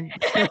listening.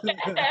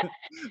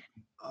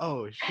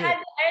 Oh shit. I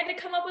had to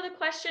come up with a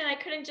question. I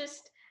couldn't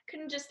just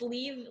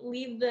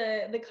leave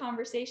the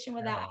conversation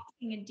without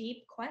asking a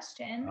deep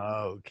question.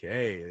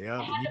 Okay. Yeah,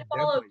 I you had to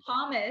follow definitely,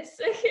 Thomas.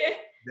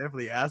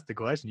 definitely asked the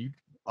question. You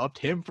upped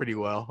him pretty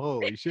well.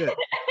 Holy shit.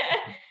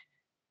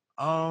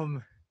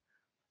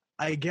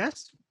 I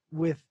guess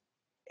with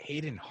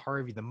Hayden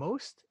Harvey, the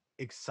most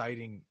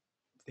exciting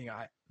thing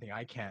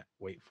I can't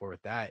wait for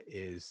with that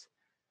is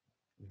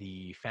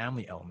the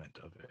family element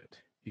of it,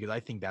 because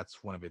I think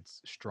that's one of its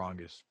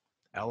strongest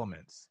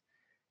elements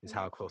is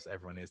how close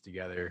everyone is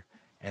together.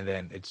 And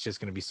then it's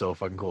just going to be so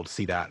fucking cool to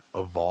see that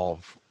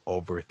evolve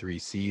over 3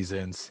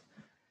 seasons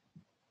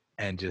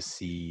and just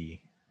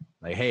see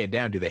like, hey,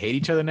 damn, do they hate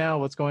each other now?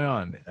 What's going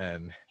on?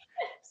 And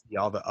see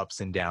all the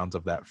ups and downs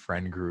of that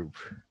friend group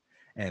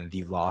and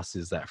the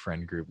losses that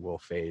friend group will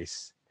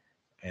face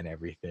and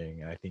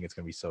everything. And I think it's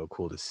going to be so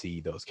cool to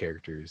see those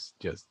characters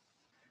just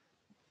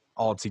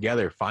all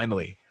together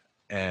finally.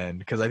 And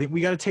because I think we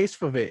got a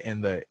taste of it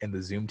in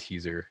the Zoom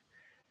teaser,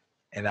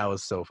 and that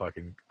was so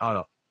fucking, I don't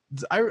know,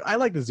 I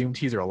like the Zoom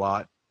teaser a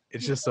lot.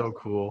 It's just so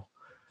cool.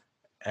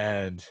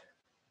 And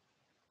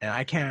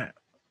I can't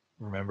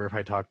remember if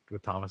I talked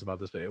with Thomas about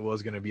this, but it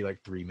was going to be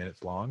like 3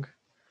 minutes long.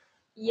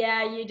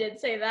 Yeah, you did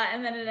say that,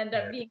 and then it ended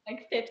up being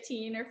like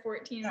 15 or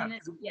 14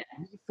 minutes. Yeah.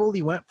 We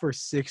fully went for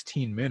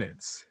 16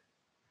 minutes.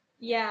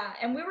 Yeah,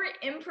 and we were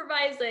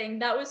improvising.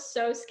 That was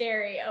so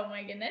scary. Oh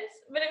my goodness.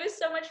 But it was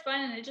so much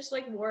fun and it just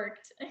like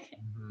worked.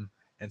 Mm-hmm.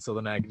 And so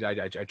then I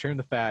trimmed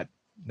the fat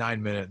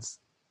 9 minutes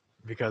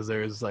because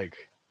there's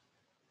like,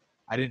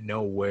 I didn't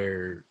know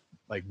where,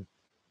 like,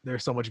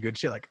 there's so much good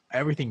shit. Like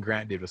everything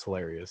Grant did was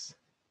hilarious.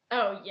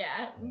 Oh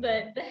yeah,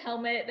 the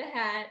helmet, the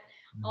hat.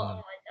 Mm-hmm. Oh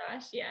my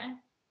gosh, yeah.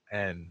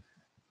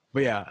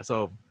 But yeah,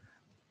 so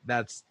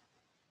that's,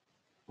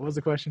 what was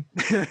the question?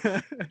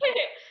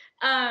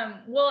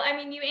 Well, I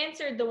mean, you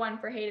answered the one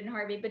for Hayden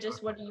Harvey, but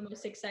just what are you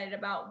most excited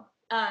about?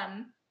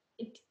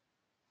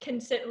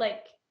 Consider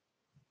like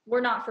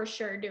we're not for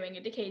sure doing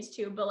a Decays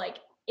 2, but like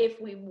if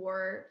we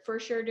were for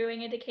sure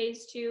doing a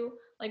Decays 2,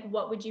 like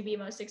what would you be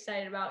most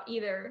excited about,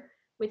 either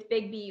with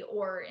Big B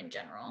or in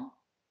general?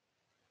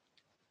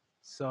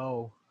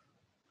 So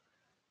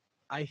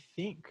I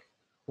think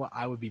what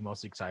I would be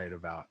most excited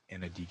about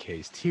in a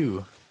Decays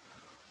 2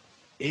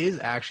 is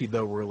actually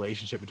the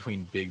relationship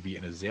between Big B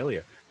and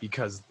Azalea,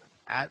 because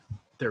at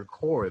their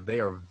core, they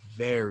are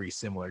very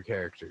similar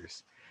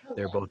characters.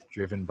 They're both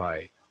driven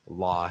by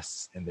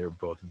loss, and they're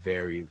both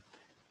very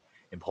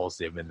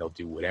impulsive, and they'll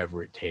do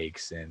whatever it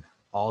takes and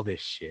all this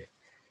shit.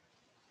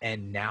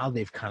 And now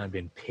they've kind of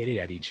been pitted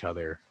at each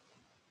other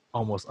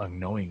almost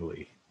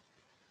unknowingly.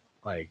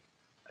 Like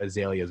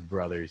Azalea's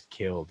brothers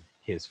killed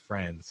his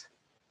friends,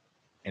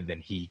 and then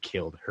he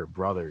killed her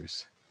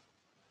brothers.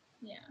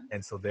 Yeah.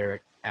 And so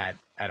they're at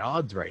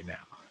odds right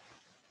now.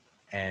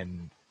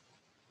 And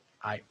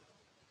I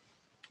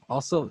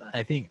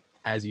think,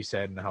 as you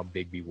said, and how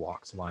Big B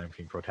walks the line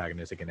between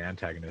protagonistic and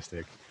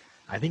antagonistic,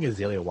 I think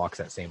Azalea walks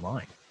that same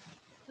line.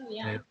 Oh,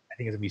 yeah. I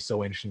think it's gonna be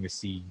so interesting to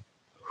see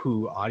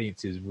who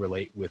audiences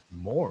relate with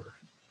more.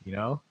 You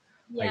know,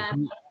 like Yeah, that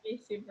who, would be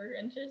super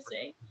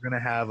interesting. we're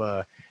gonna have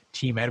a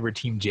Team Edward,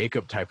 Team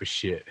Jacob type of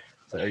shit.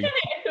 So are you,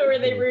 Who are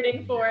they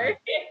rooting for?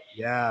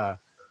 yeah,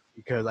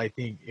 because I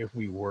think if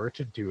we were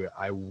to do it,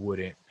 I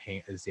wouldn't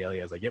paint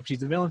Azalea as like, yep,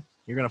 she's a villain.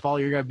 You're gonna follow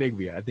your guy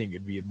Bigby. I think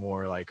it'd be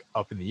more like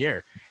up in the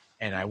air,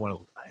 and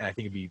I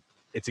think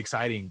it's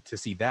exciting to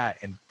see that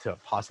and to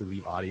possibly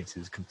leave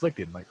audiences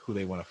conflicted, like who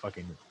they want to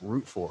fucking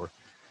root for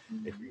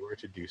if we were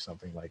to do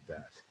something like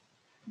that.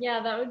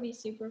 Yeah, that would be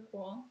super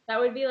cool. That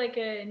would be like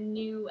a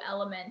new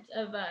element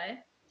of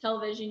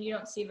television you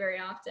don't see very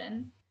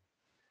often.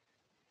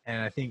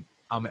 And I think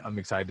I'm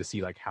excited to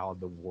see like how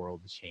the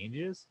world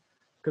changes,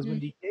 because when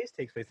DKs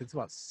takes place, it's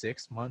about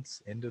 6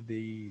 months into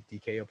the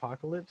DK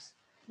apocalypse.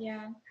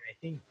 Yeah. And I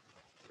think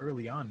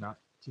early on, not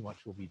too much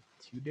will be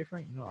too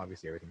different. You know,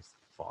 obviously everything's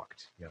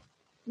fucked. You know,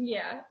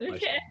 Yeah.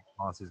 like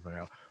monsters going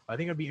out. I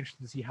think it'd be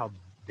interesting to see how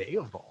they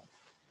evolve,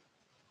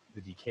 the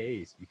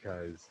DKs,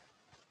 because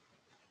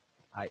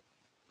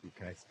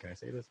can I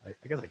say this?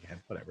 I guess I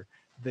can. Whatever.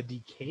 The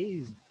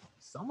DKs,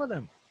 some of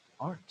them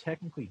aren't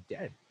technically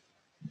dead.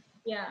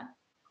 Yeah.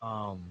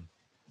 Some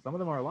of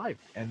them are alive,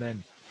 and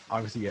then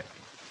obviously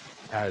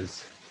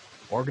as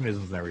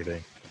organisms and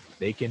everything,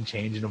 they can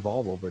change and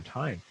evolve over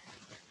time.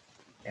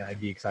 And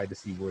I'd be excited to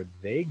see where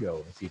they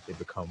go and see if they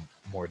become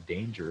more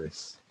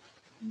dangerous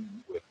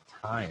with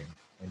time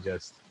and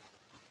just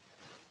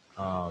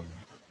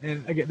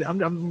and again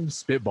I'm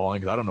spitballing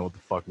because I don't know what the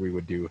fuck we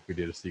would do if we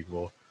did a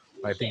sequel.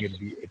 But I think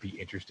it'd be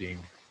interesting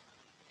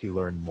to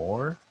learn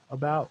more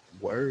about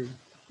where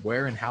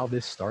and how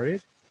this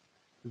started.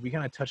 We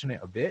kind of touched on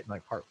it a bit in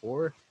like part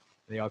 4, and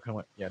they all kind of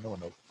went, yeah, no one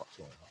knows what the fuck's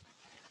going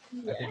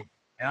on. Yeah. I think,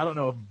 and I don't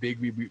know if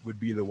Bigby would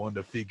be the one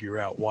to figure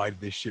out why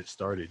this shit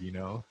started, you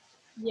know?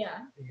 Yeah.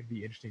 I think it'd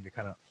be interesting to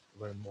kind of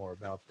learn more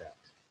about that,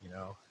 you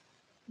know?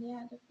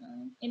 Yeah,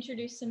 definitely.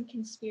 Introduce some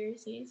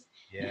conspiracies.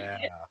 Yeah.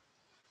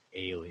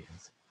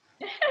 Aliens.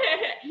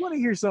 You want to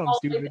hear something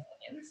stupid?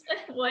 Aliens.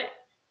 What?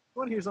 You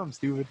want to hear something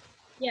stupid?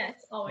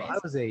 Yes, always. Well, I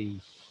was a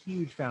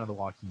huge fan of The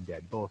Walking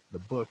Dead, both the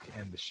book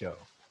and the show.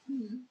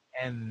 Mm-hmm.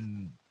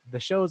 And the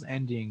show's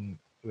ending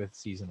with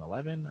season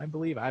 11, I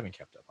believe. I haven't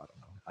kept up. I don't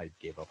know. I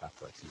gave up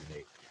after like season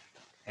 8.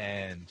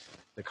 And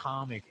the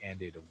comic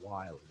ended a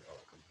while ago,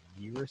 like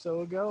a year or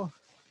so ago.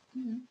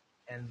 Mm-hmm.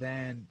 And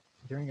then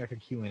during like a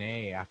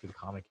Q&A after the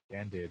comic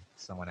ended,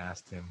 someone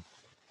asked him,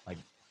 like,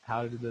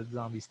 how did the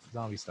zombies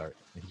start?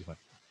 And he just went,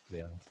 the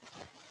aliens.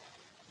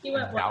 He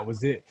went, that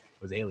was it.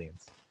 It was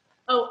aliens.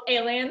 Oh,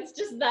 aliens?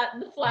 Just that,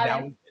 the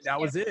flat. That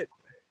was it.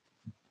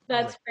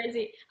 That's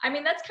crazy. I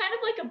mean, that's kind of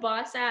like a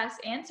boss ass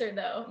answer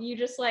though. You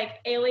just like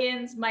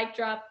aliens, mic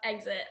drop,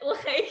 exit.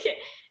 Like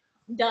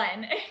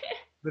done.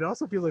 But it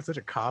also feels like such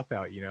a cop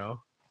out, you know?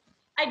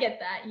 I get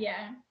that,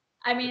 yeah.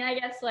 I mean, I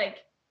guess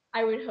like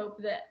I would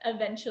hope that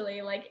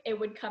eventually like it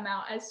would come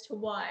out as to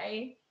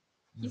why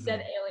he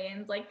said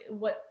aliens, like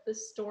what the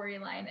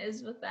storyline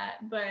is with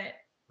that. But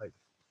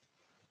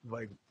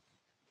like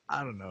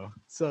I don't know.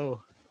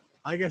 So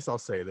I guess I'll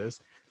say this.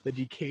 The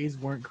DKs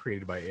weren't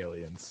created by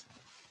aliens.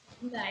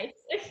 nice.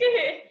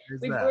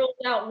 We that. ruled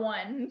out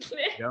one.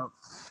 Yep.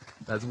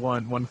 That's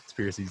one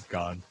conspiracy's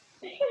gone.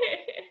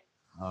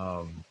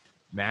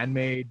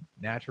 Man-made,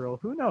 natural,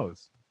 who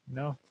knows? You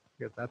know,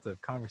 I guess that's a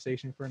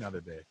conversation for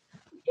another day.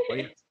 But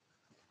yes,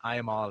 I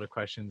am all out of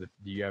questions.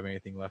 Do you have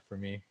anything left for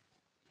me?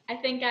 I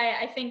think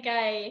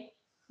I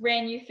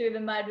ran you through the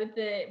mud with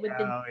the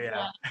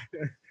yeah.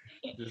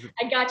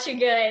 I got you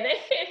good.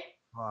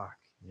 Fuck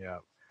yeah.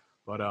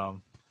 But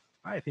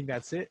I think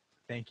that's it.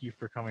 Thank you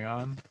for coming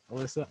on,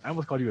 Alyssa. I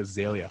almost called you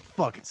Azalea.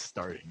 Fuck, it's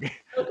starting.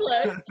 So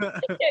close.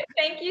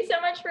 Thank you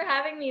so much for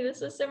having me. This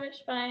was so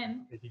much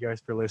fun. Thank you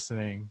guys for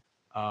listening.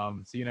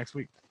 See you next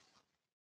week.